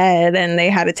his head and they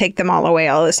had to take them all away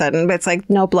all of a sudden. But it's like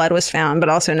no blood was found, but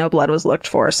also no blood was looked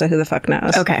for. So who the fuck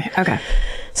knows? Okay.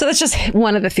 So that's just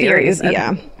one of the theories. Okay.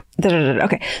 Yeah.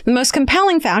 Okay. The most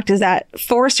compelling fact is that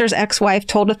Forrester's ex-wife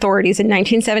told authorities in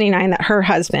 1979 that her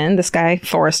husband, this guy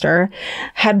Forrester,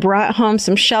 had brought home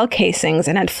some shell casings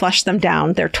and had flushed them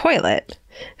down their toilet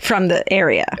from the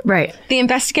area. Right. The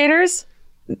investigators,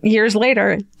 years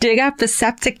later, dig up the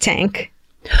septic tank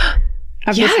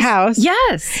of this house.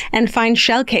 Yes. And find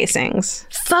shell casings.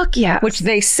 Fuck yeah. Which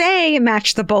they say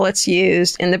match the bullets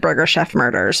used in the Burger Chef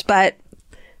murders. But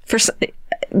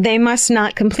they must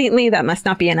not completely. That must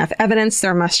not be enough evidence.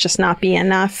 There must just not be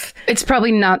enough. It's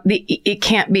probably not it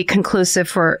can't be conclusive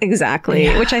for. Exactly.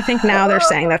 Yeah. Which I think now they're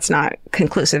saying that's not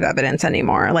conclusive evidence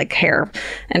anymore. Like hair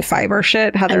and fiber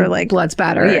shit. How they're like. Blood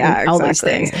spatter. Yeah, and all these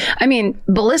things. I mean,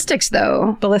 ballistics,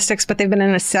 but they've been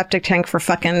in a septic tank for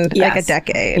fucking like a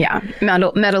decade. Yeah.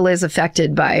 Metal is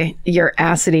affected by your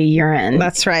acidy urine.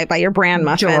 That's right. By your bran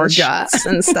muffins. Georgia.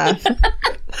 And stuff.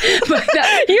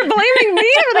 You're blaming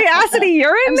me for the acidy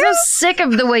urine? I'm so sick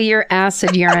of the way your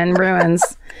acid urine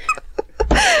ruins.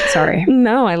 Sorry.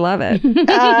 No, I love it.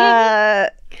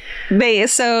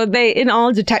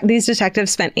 These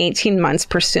detectives spent 18 months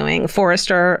pursuing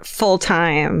Forrester full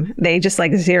time. They just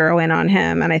like zero in on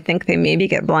him. And I think they maybe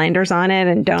get blinders on it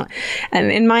and don't.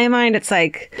 And in my mind, it's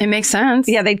like. It makes sense.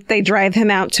 Yeah, they drive him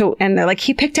out and they're like,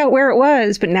 he picked out where it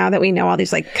was. But now that we know all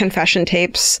these like confession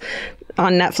tapes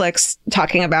on Netflix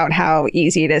talking about how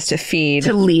easy it is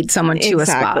to lead someone to a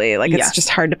spot. Exactly. Like it's just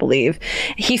hard to believe.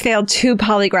 He failed 2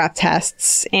 polygraph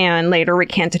tests and later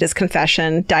recanted his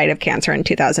confession, died of cancer in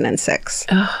 2006.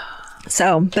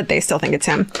 So, but they still think it's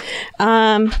him.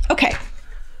 Okay.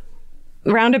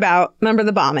 Roundabout, remember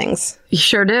the bombings? You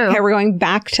sure do. Okay, we're going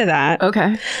back to that.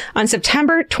 Okay. On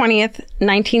September 20th,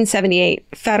 1978,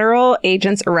 federal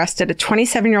agents arrested a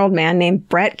 27-year-old man named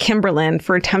Brett Kimberlin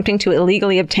for attempting to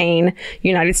illegally obtain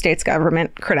United States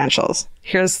government credentials.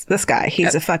 Here's this guy.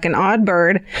 He's a fucking odd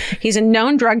bird. He's a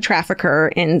known drug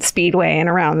trafficker in Speedway and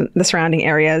around the surrounding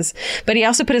areas. But he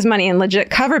also put his money in legit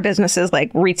cover businesses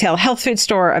like retail health food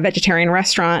store, a vegetarian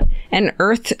restaurant, and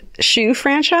Earth Shoe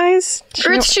franchise.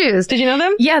 Shoes. Did you know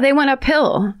them? Yeah, they went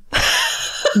uphill.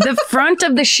 The front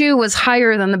of the shoe was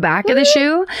higher than the back of the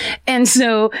shoe. And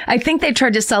so I think they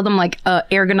tried to sell them like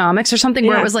ergonomics or something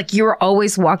where it was like you were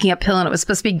always walking uphill and it was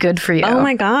supposed to be good for you. Oh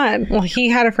my God. Well, he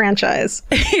had a franchise.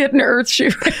 He had an Earth shoe.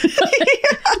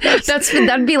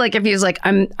 That'd be like if he was like,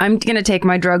 I'm going to take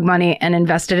my drug money and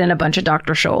invest it in a bunch of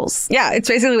Dr. Scholl's. Yeah, it's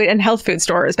basically in health food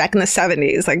stores back in the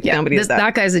 70s. Like nobody's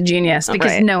that guy's a genius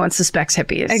because no one suspects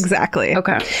hippies. Exactly.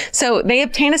 Okay. So they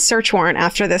obtain a search warrant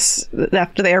after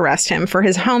they arrest him for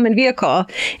his home and vehicle.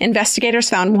 Investigators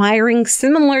found wiring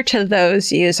similar to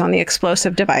those used on the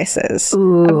explosive devices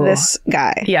of this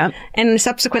guy. Yeah. And a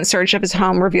subsequent search of his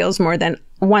home reveals more than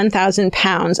 1,000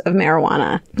 pounds of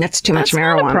marijuana. That's too much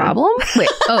marijuana. Not a problem. Wait.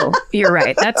 Oh, you're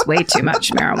right. That's way too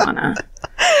much marijuana.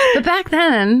 But back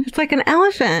then, it's like an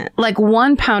elephant. Like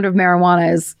 1 pound of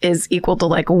marijuana is equal to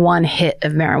like 1 hit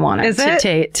of marijuana. Is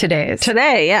it? Today's.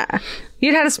 Today, yeah.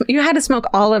 You had to smoke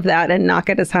all of that and not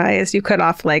get as high as you could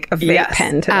off like a vape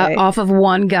pen today. Off of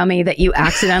one gummy that you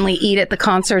accidentally eat at the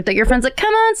concert that your friend's like,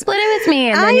 come on, split it with me.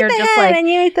 And then you're just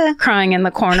like crying in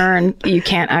the corner and you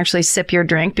can't actually sip your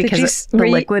drink because the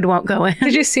liquid won't go in.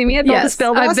 Did you see me at the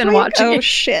spill last I've been week? watching. Oh,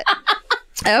 shit.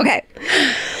 Okay.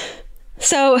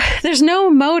 So there's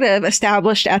no motive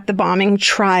established at the bombing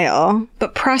trial,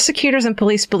 but prosecutors and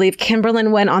police believe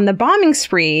Kimberlin went on the bombing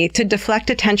spree to deflect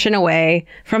attention away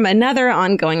from another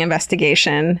ongoing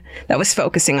investigation that was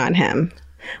focusing on him.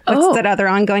 What's that other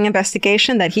ongoing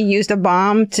investigation that he used a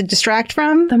bomb to distract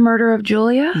from? The murder of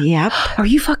Julia? Yep. Are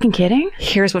you fucking kidding?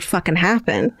 Here's what fucking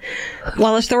happened.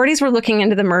 While authorities were looking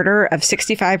into the murder of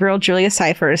 65-year-old Julia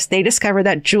Cyphers, they discovered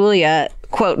that Julia,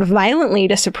 quote, violently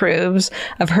disapproves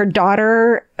of her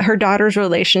daughter's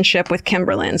relationship with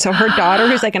Kimberlin. So her daughter,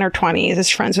 who's like in her 20s, is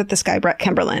friends with this guy, Brett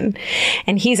Kimberlin.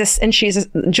 And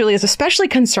Julia's especially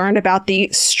concerned about the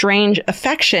strange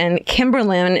affection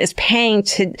Kimberlin is paying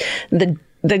to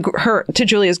to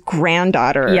Julia's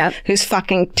granddaughter, who's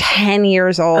fucking 10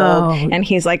 years old, and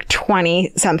he's like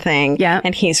 20 something,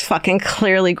 and he's fucking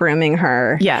clearly grooming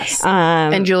her. Yes.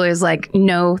 And Julia's like,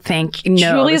 no,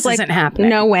 Julia's this isn't happening.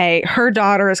 No way. Her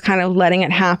daughter is kind of letting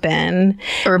it happen.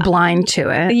 Or blind to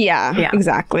it. Yeah,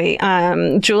 exactly.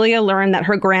 Julia learned that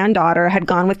her granddaughter had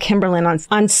gone with Kimberlin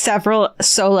on several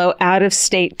solo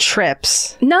out-of-state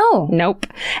trips. Nope.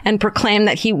 And proclaimed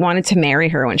that he wanted to marry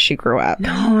her when she grew up.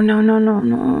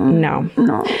 No.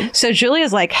 So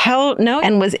Julia's like, hell no,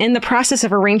 and was in the process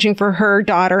of arranging for her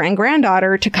daughter and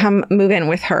granddaughter to come move in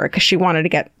with her because she wanted to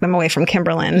get them away from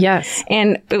Kimberlin. Yes.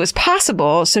 And it was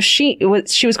possible. So she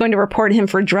was going to report him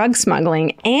for drug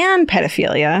smuggling and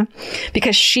pedophilia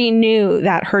because she knew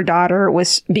that her daughter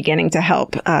was beginning to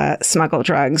help smuggle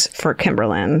drugs for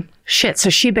Kimberlin. Shit. So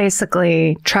she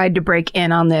basically tried to break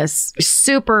in on this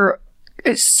super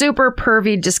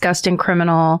pervy, disgusting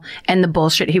criminal and the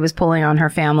bullshit he was pulling on her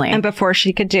family. And before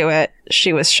she could do it,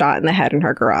 she was shot in the head in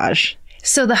her garage.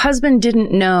 So the husband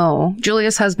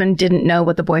Julia's husband didn't know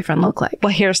what the boyfriend looked like.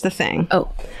 Well, here's the thing.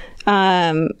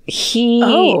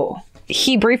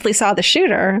 He briefly saw the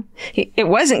shooter. It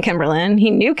wasn't Kimberlin.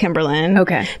 He knew Kimberlin.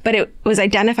 Okay. But it was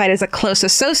identified as a close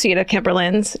associate of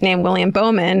Kimberlin's named William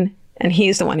Bowman. And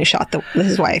he's the one who shot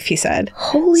his wife, he said.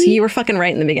 So you were fucking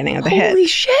right in the beginning of the hit. Holy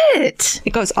shit. It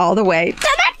goes all the way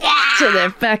to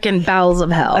the fucking bowels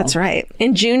of hell. That's right.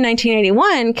 In June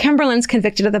 1981, Kimberlin's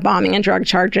convicted of the bombing and drug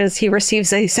charges. He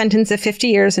receives a sentence of 50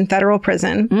 years in federal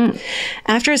prison.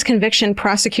 After his conviction,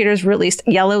 prosecutors released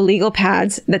yellow legal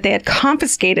pads that they had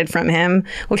confiscated from him,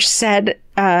 which said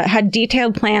had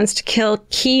detailed plans to kill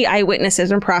key eyewitnesses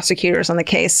and prosecutors on the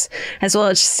case, as well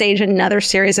as stage another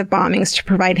series of bombings to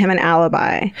provide him an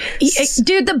alibi.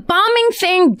 Dude, the bombing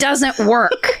thing doesn't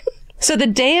work. So the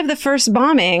day of the first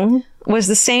bombing was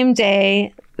the same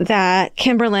day that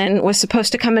Kimberlin was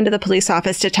supposed to come into the police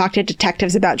office to talk to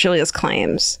detectives about Julia's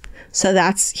claims. So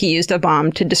he used a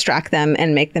bomb to distract them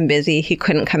and make them busy. He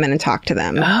couldn't come in and talk to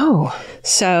them.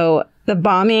 So the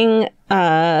bombing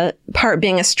part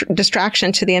being a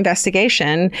distraction to the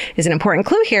investigation is an important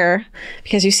clue here,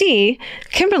 because you see,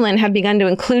 Kimberlin had begun to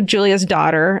include Julia's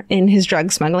daughter in his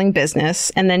drug smuggling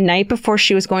business. And the night before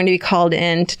she was going to be called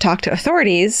in to talk to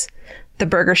authorities, the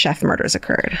Burger Chef murders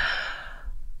occurred.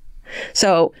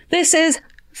 So this is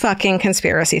fucking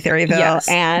conspiracy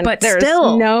theoryville, but there's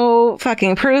no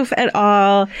fucking proof at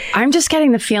all. I'm just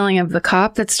getting the feeling of the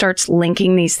cop that starts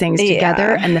linking these things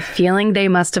together, and the feeling they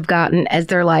must have gotten as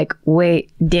they're like,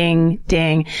 wait, ding,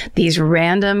 ding, these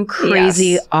random,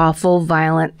 crazy, awful,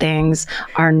 violent things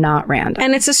are not random.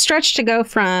 And it's a stretch to go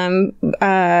from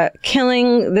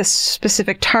killing this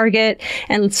specific target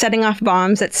and setting off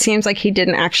bombs that seems like he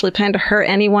didn't actually plan to hurt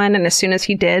anyone, and as soon as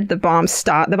he did, the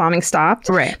bombing stopped.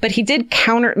 Right. But he did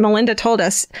Melinda told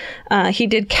us he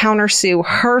did countersue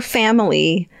her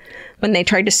family when they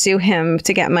tried to sue him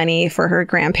to get money for her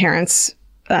grandparents'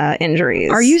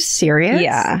 injuries. Are you serious?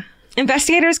 Yeah.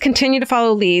 Investigators continue to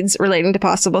follow leads relating to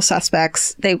possible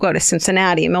suspects. They go to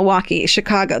Cincinnati, Milwaukee,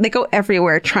 Chicago. They go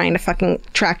everywhere trying to fucking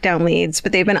track down leads,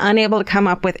 but they've been unable to come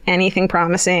up with anything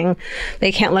promising.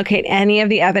 They can't locate any of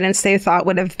the evidence they thought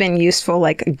would have been useful,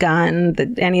 like a gun,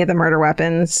 any of the murder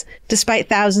weapons. Despite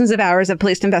thousands of hours of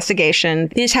police investigation,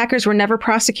 the attackers were never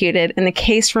prosecuted, and the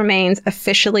case remains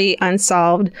officially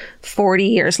unsolved 40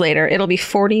 years later. It'll be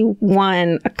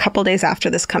 41 a couple days after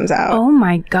this comes out. Oh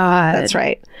my God. That's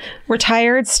right.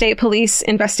 Retired state police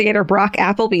investigator Brock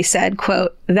Appleby said,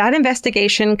 quote, "That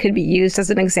investigation could be used as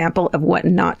an example of what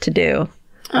not to do."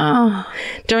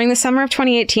 During the summer of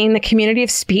 2018, the community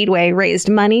of Speedway raised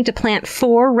money to plant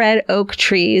 4 red oak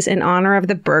trees in honor of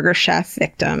the Burger Chef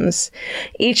victims.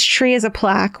 Each tree is a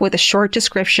plaque with a short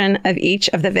description of each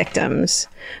of the victims.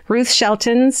 Ruth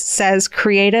Shelton says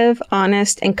creative,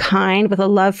 honest, and kind with a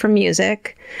love for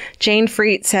music. Jane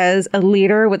Freet says a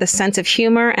leader with a sense of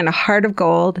humor and a heart of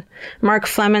gold. Mark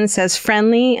Fleming says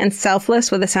friendly and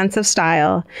selfless with a sense of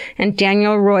style. And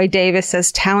Daniel Roy Davis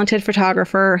says talented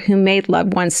photographer who made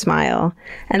loved ones smile.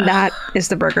 And that is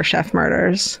the Burger Chef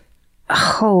murders.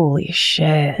 Holy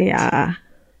shit. Yeah.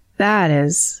 That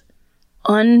is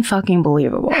unfucking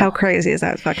believable. How crazy is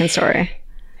that fucking story?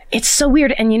 It's so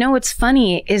weird. And you know what's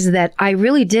funny is that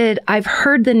I've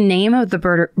heard the name of the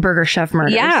Burger Chef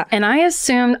murders. Yeah. And I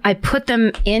assumed I put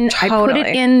them in, Totally. I put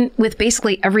it in with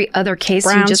basically every other case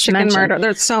you Brown's just chicken mentioned. murder.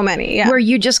 There's so many. Yeah. Where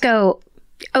you just go,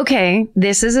 okay,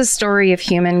 this is a story of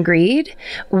human greed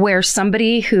where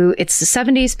somebody who, it's the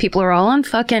 70s, people are all on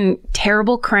fucking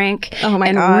terrible crank Oh my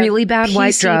and God. really bad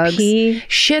white drugs. PCP.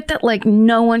 Shit that like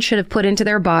no one should have put into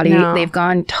their body. No. They've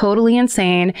gone totally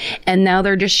insane and now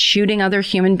they're just shooting other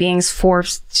human beings for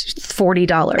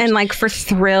 $40. And like for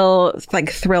thrill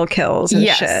kills and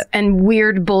yes, shit. and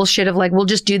weird bullshit of like, we'll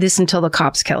just do this until the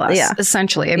cops kill us. Yeah.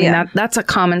 Essentially. I mean, Yeah. that's a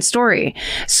common story.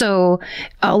 So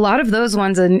a lot of those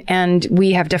ones, and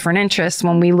we have different interests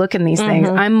when we look in these things.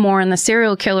 I'm more in the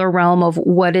serial killer realm of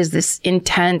what is this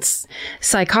intense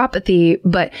psychopathy,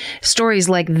 but stories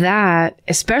like that,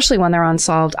 especially when they're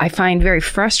unsolved, I find very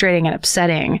frustrating and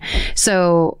upsetting.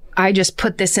 So I just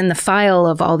put this in the file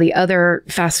of all the other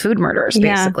fast food murders,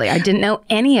 basically. I didn't know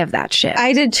any of that shit.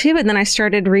 I did too, and then I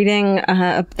started reading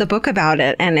the book about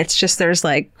it, and it's just there's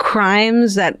like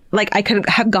crimes that like I could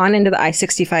have gone into the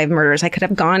I-65 murders. I could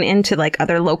have gone into like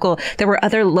there were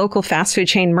other local fast food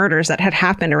chain murders that had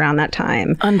happened around that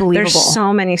time. Unbelievable. There's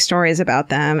so many stories about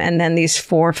them, and then these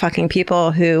 4 fucking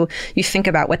people who you think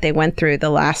about what they went through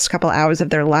the last couple hours of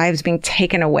their lives being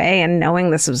taken away, and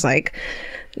knowing this was like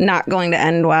not going to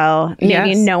end well,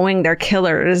 maybe knowing they're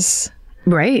killers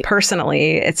right.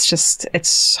 personally.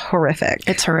 It's horrific.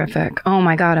 It's horrific. Oh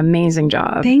my God. Amazing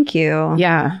job. Thank you.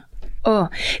 Yeah. Oh,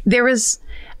 there was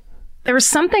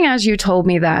something as you told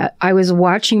me that I was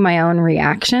watching my own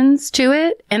reactions to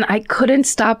it and I couldn't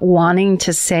stop wanting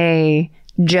to say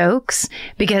jokes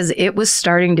because it was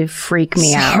starting to freak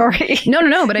me out.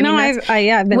 No, but I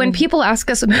mean, when people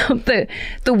ask us about the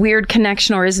weird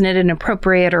connection or isn't it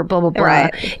inappropriate or blah, blah, blah,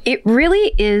 Right. it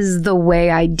really is the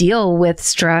way I deal with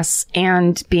stress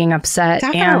and being upset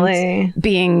Definitely. and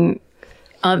being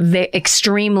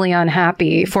extremely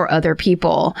unhappy for other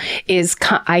people is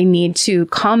I need to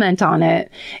comment on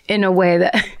it in a way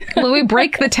that Well, we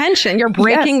break the tension. You're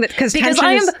breaking because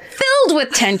I am filled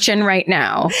with tension right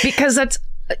now because that's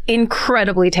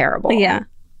incredibly terrible. Yeah.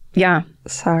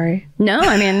 Sorry. No,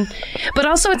 I mean, but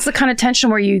also it's the kind of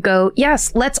tension where you go,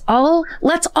 yes, let's all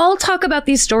talk about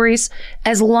these stories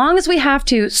as long as we have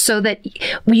to, so that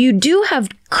you do have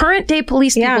current day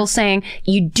police people saying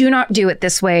you do not do it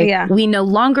this way. Yeah. We no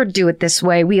longer do it this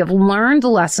way. We have learned the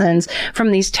lessons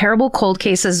from these terrible cold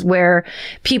cases where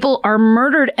people are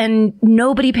murdered and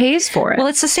nobody pays for it. Well,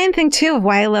 it's the same thing too of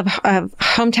why I love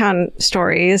hometown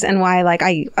stories and why like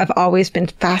I've always been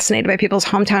fascinated by people's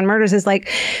hometown murders is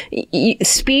like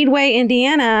Speedway,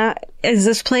 Indiana is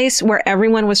this place where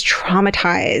everyone was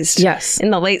traumatized. Yes. In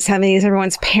the late 70s,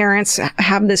 everyone's parents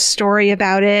have this story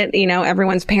about it. You know,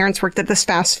 everyone's parents worked at this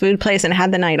fast food place and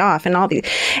had the night off and all these,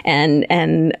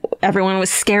 and everyone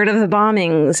was scared of the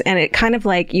bombings. And it kind of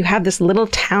like you have this little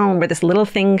town where this little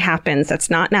thing happens that's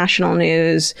not national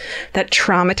news that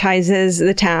traumatizes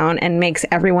the town and makes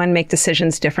everyone make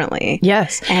decisions differently.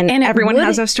 Yes. And everyone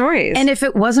has those stories. And if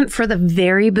it wasn't for the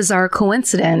very bizarre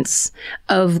coincidence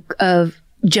of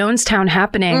Jonestown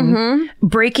happening,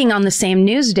 breaking on the same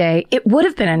news day, it would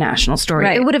have been a national story.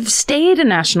 Right. It would have stayed a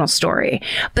national story.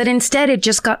 But instead, it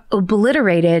just got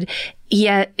obliterated,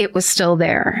 yet it was still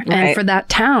there. Right. And for that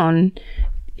town,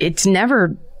 it's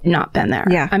never not been there.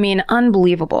 Yeah. I mean,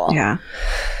 unbelievable. Yeah.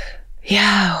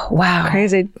 Yeah. Wow.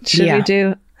 Crazy. Should we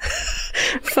do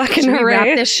fucking Should we hooray?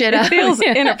 wrap this shit up? It feels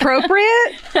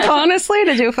inappropriate, honestly,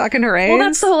 to do fucking hooray. Well,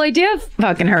 that's the whole idea of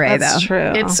fucking hooray, That's though.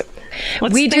 true. It's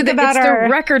Let's we do think the, about it's our the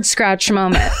record scratch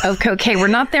moment of okay, we're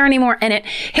not there anymore. And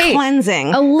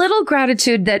cleansing. A little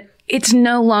gratitude that it's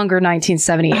no longer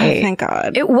 1978. Oh, thank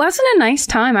God. It wasn't a nice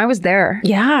time. I was there.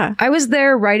 Yeah. I was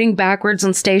there riding backwards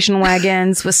on station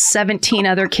wagons with 17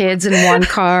 other kids in one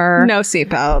car. No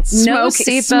seatbelts. No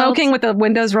seatbelts. Smoking with the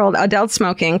windows rolled. Adult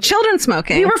smoking. Children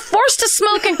smoking. We were forced to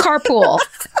smoke in carpool.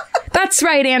 That's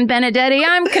right, Ann Benedetti.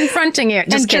 I'm confronting you.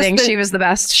 Just kidding. She was the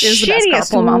best. She was the best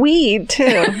shittiest carpool mom. weed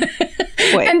too.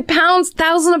 Wait. And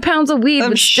thousands of pounds of weed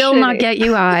would still not get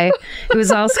you high. It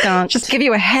was all skunked. Just give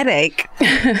you a headache.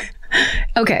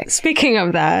 Okay. Speaking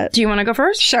of that, Do you want to go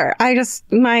first? sure.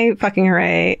 My fucking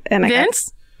hooray, and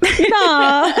Vince?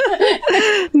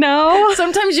 No.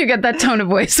 Sometimes you get that tone of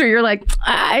voice where you're like,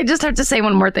 I just have to say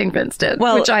one more thing Vince did,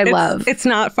 which I love. It's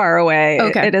not far away.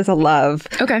 Okay. It is a love.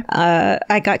 Okay.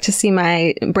 I got to see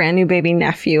my brand new baby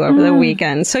nephew over the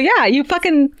weekend. So yeah, you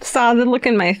fucking saw the look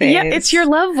in my face. Yeah, it's your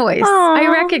love voice. Aw. I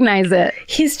recognize it.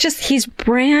 He's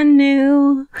brand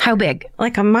new, How big?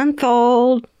 like a month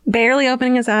old, barely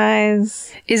opening his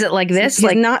eyes. Is it like this? He's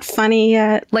Like not funny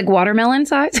yet. like watermelon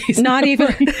size? Not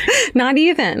even.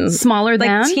 Smaller Like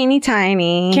than? teeny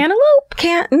tiny. Cantaloupe?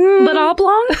 But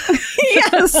oblong?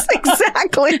 Yes,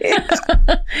 exactly.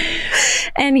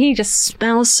 And he just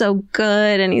smells so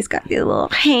good, and he's got these little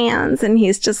hands, and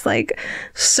he's just like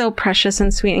so precious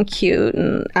and sweet and cute,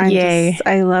 and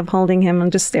I love holding him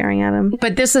and just staring at him.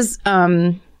 But this is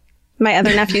My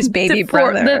other nephew's baby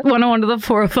brother. The 101 to the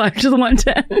 405 to the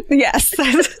 110. Yes.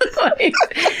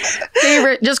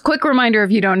 Favorite. Just quick reminder, if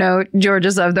you don't know,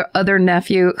 George's other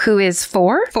nephew, who is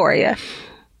 4, For you.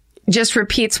 just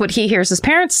repeats what he hears his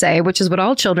parents say, which is what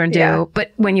all children do. Yeah.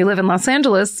 But when you live in Los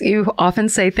Angeles, you often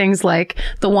say things like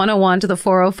the 101 to the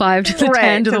 405 to the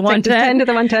 10 to the 110. 10 to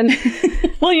the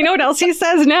 110. Well, you know what else he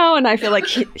says now? And I feel like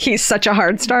he's such a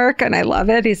hard stark, and I love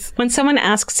it. When someone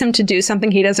asks him to do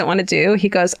something he doesn't want to do, he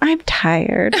goes, "I'm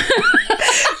tired."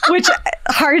 Which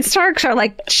hard starks are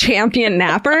like champion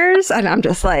nappers. And I'm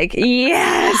just like,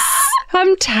 yes,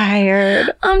 I'm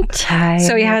tired. I'm tired.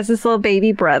 So he has this little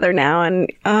baby brother now,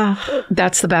 and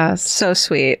That's the best. so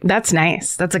sweet. That's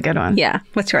nice. That's a good one. Yeah.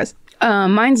 What's yours?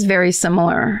 Mine's very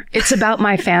similar. It's about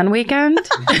my fan weekend.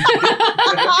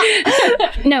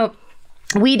 No,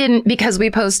 we didn't, because we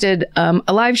posted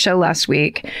a live show last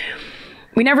week.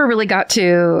 We never really got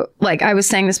to, like, I was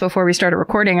saying this before we started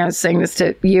recording. I was saying this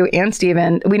to you and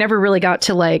Steven. We never really got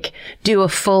to, like, do a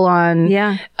full on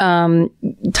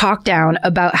talk down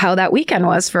about how that weekend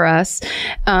was for us.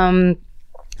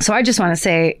 So I just want to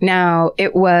say now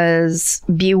it was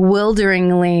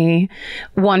bewilderingly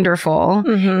wonderful.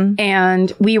 Mm-hmm.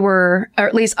 And we were, or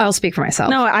at least I'll speak for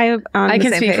myself. No, I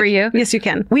can speak for you. Yes, you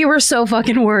can. We were so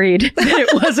fucking worried that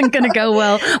it wasn't going to go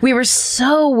well. We were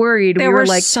so worried. There we were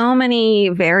like so many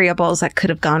variables that could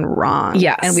have gone wrong.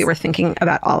 Yes. And we were thinking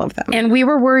about all of them. And we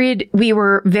were worried. We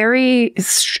were very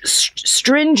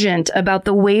stringent about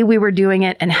the way we were doing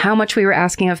it and how much we were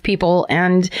asking of people.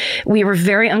 And we were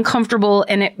very uncomfortable.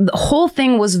 And the whole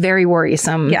thing was very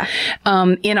worrisome. Yeah.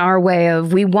 In our way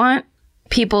of, we want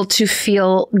people to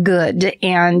feel good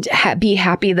and be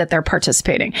happy that they're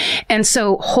participating. And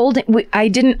so I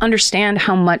didn't understand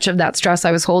how much of that stress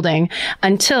I was holding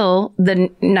until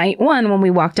the night one, when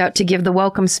we walked out to give the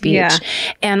welcome speech. Yeah.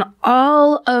 And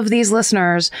all of these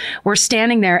listeners were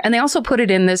standing there, and they also put it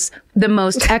in the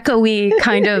most echoey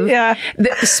kind of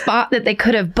the spot that they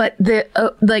could have. But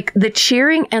the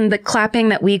cheering and the clapping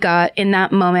that we got in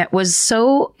that moment was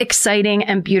so exciting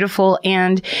and beautiful,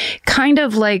 and kind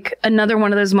of like another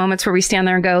one of those moments where we stand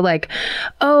there and go like,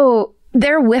 oh,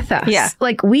 they're with us. Yeah.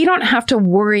 Like, we don't have to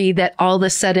worry that all of a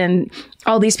sudden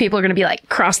all these people are going to be like,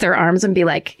 cross their arms and be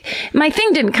like, my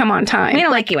thing didn't come on time. We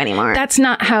don't like you anymore. That's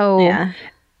not how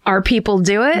our people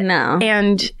do it. No.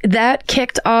 And that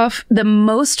kicked off the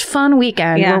most fun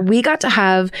weekend where we got to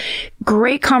have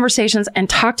great conversations and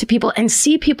talk to people and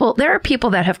see people. There are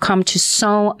people that have come to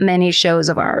so many shows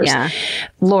of ours. Yeah.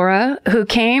 Laura, who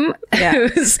came,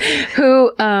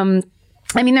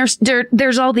 I mean,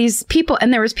 there's all these people,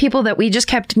 and there was people that we just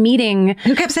kept meeting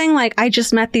who kept saying like, I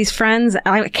just met these friends.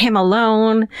 I came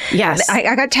alone. Yes.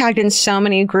 I got tagged in so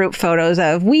many group photos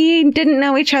of, we didn't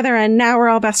know each other and now we're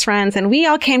all best friends. And we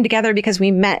all came together because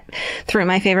we met through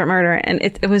My Favorite Murder. And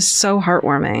it was so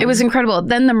heartwarming. It was incredible.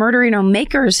 Then the Murderino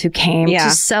makers who came to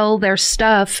sell their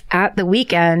stuff at the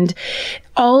weekend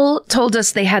all told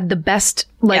us they had the best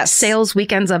sales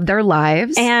weekends of their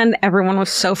lives. And everyone was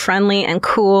so friendly and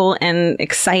cool and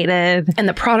excited. And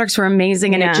the products were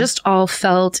amazing. And it just all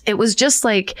felt, it was just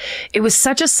like, it was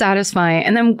such a satisfying.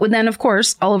 And then of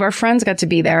course, all of our friends got to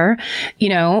be there. You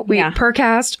know,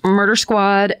 Percast, Murder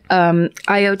Squad,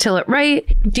 IO Till It Right.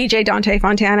 DJ Dante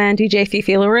Fontana and DJ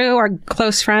Fifi LaRue are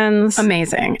close friends.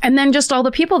 Amazing. And then just all the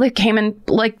people that came and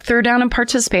like threw down and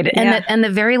participated. And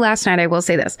the very last night, I will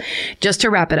say this, just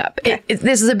to wrap it up.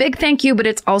 This is a big thank you, but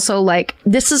it's also like,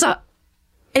 it's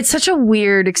such a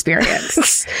weird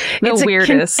experience. The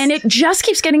weirdest. And it just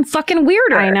keeps getting fucking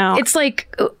weirder. I know. It's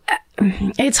like,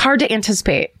 it's hard to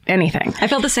anticipate anything. I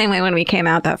felt the same way when we came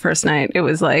out that first night. It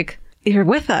was like, you're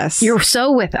with us. You're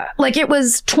so with us. Like, it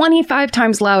was 25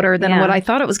 times louder than what I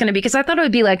thought it was going to be, because I thought it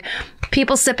would be like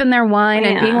people sipping their wine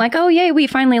and being like, oh, yay, we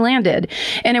finally landed.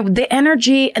 And the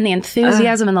energy and the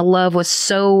enthusiasm and the love was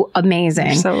so amazing.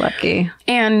 You're so lucky.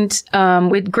 And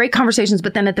with great conversations.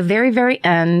 But then at the very, very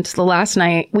end, the last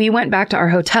night, we went back to our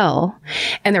hotel,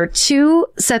 and there were 2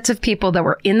 sets of people that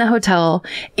were in the hotel,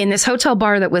 in this hotel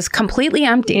bar that was completely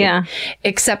empty. Yeah.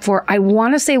 Except for, I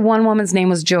want to say one woman's name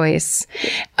was Joyce.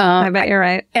 I bet you're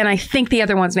right. And I think the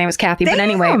other one's name was Kathy. Damn. But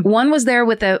anyway, one was there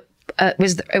with it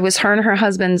was her and her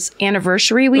husband's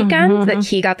anniversary weekend that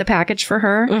he got the package for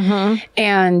her.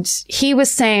 And he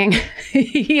was saying,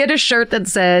 he had a shirt that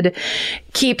said,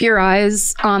 keep your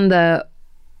eyes on the,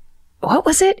 what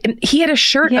was it? He had a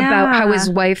shirt about how his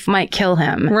wife might kill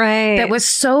him. Right. That was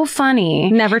so funny.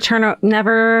 Never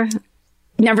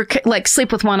like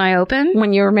sleep with one eye open.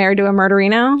 When you were married to a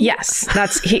murderino? Yes.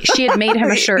 She had made him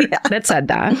a shirt that said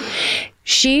that.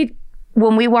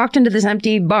 When we walked into this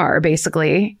empty bar,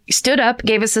 basically, stood up,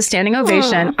 gave us a standing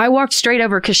ovation. I walked straight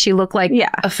over because she looked like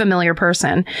a familiar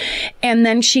person. And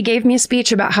then she gave me a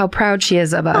speech about how proud she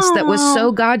is of us. That was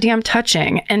so goddamn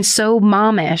touching and so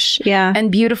momish and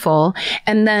beautiful.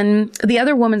 And then the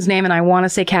other woman's name, and I want to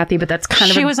say Kathy, but that's kind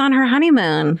of... She was on her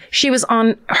honeymoon. She was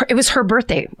on... it was her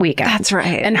birthday weekend. That's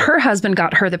right. And her husband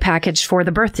got her the package for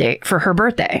her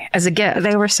birthday as a gift.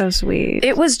 They were so sweet.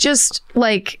 It was just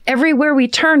like everywhere we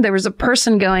turned, there was a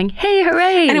person going, hey,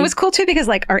 hooray. And it was cool too, because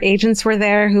like our agents were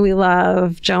there who we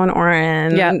love, Joe and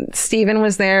Oren. Yep. Steven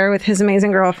was there with his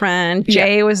amazing girlfriend.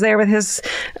 Jay was there with his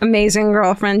amazing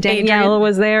girlfriend. Danielle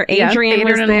was there. Adrian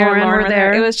was and there. Lauren were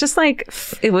there. It was just like,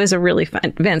 it was a really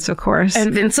fun. Vince, of course.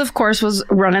 And Vince, of course, was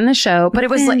running the show. But it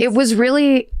was like, it was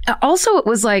really, also it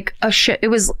was like it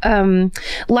was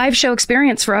live show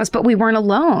experience for us, but we weren't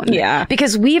alone. Yeah.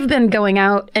 Because we've been going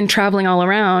out and traveling all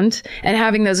around and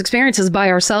having those experiences by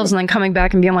ourselves and then coming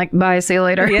back and being like, bye, see you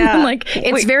later. Yeah. Like,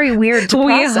 it's very weird to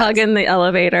process. We hug in the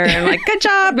elevator and like, good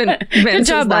job. And Vince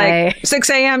is like, 6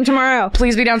 a.m. tomorrow.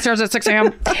 Please be downstairs at 6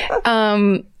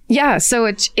 a.m. Yeah, so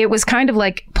it was kind of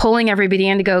like pulling everybody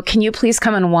in to go, can you please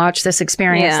come and watch this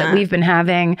experience that we've been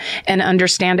having and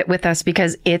understand it with us,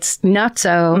 because it's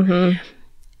nutso.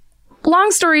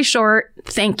 Long story short,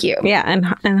 thank you. Yeah,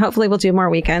 and hopefully we'll do more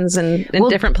weekends in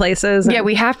different places. Yeah,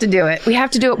 we have to do it. We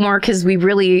have to do it more, because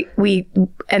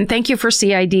and thank you for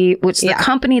CID, which is the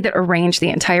company that arranged the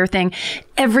entire thing.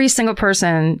 Every single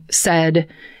person said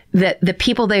that the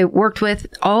people they worked with,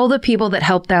 all the people that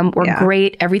helped them were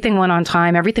great. Everything went on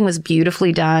time. Everything was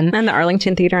beautifully done. And the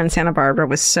Arlington Theater in Santa Barbara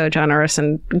was so generous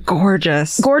and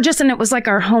gorgeous. Gorgeous, and it was like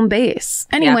our home base.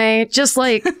 Anyway, just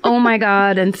like, oh my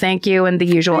God, and thank you, and the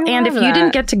usual. And if you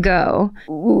didn't get to go,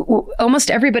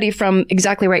 almost everybody from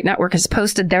Exactly Right Network has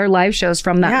posted their live shows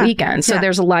from that weekend. So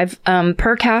there's a live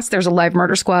Percast, there's a live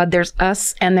Murder Squad, there's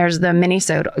us, and there's the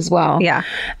minisode as well. Yeah.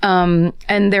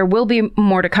 And there will be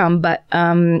more to come, but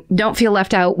don't feel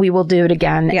left out. We will do it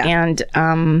again. Yeah. And,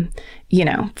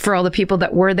 for all the people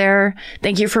that were there,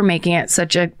 thank you for making it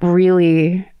such a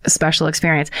really special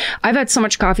experience. I've had so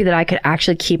much coffee that I could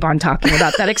actually keep on talking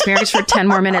about that experience for 10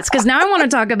 more minutes, because now I want to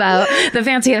talk about the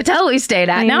fancy hotel we stayed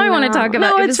at. Now I want to talk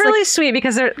about... No, it's really sweet,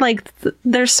 because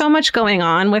there's so much going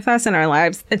on with us in our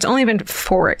lives. It's only been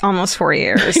almost 4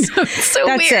 years. So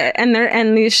that's weird. it.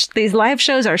 And these live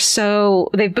shows are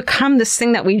they've become this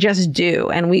thing that we just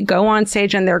do, and we go on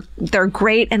stage and they're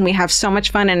great, and we have so much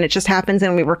fun, and it just happens,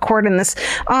 and we record in this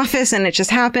office and it just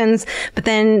happens. But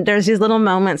then there's these little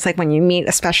moments, like when you meet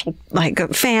a special like a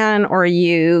fan, or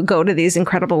you go to these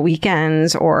incredible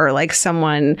weekends, or like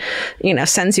someone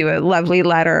sends you a lovely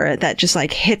letter that just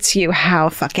like hits you how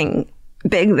fucking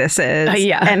big this is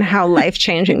and how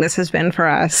life-changing this has been for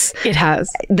us. It has.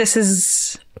 This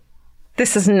is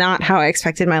not how I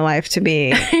expected my life to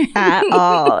be at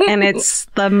all, and it's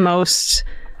the most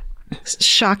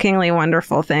shockingly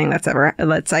wonderful thing I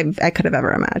could have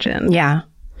ever imagined. Yeah.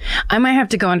 I might have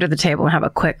to go under the table and have a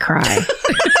quick cry.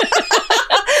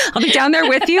 I'll be down there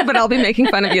with you, but I'll be making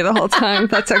fun of you the whole time.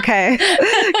 That's okay,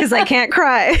 because I can't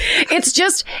cry. It's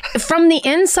just from the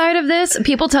inside of this,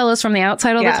 people tell us from the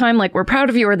outside all the time, like, we're proud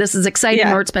of you, or this is exciting,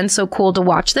 or it's been so cool to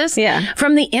watch this. Yeah.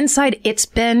 From the inside, it's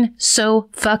been so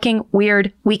fucking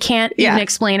weird. We can't even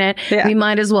explain it. Yeah. We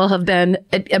might as well have been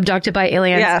abducted by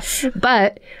aliens. Yes.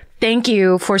 But thank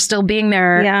you for still being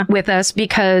there with us,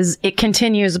 because it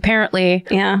continues, apparently.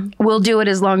 Yeah. We'll do it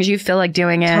as long as you feel like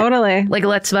doing it. Totally. Like,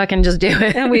 let's fucking just do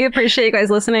it. And we appreciate you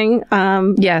guys listening.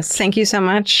 Yes. Thank you so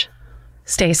much.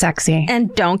 Stay sexy.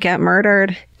 And don't get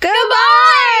murdered.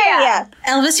 Goodbye!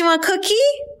 Elvis, you want a cookie?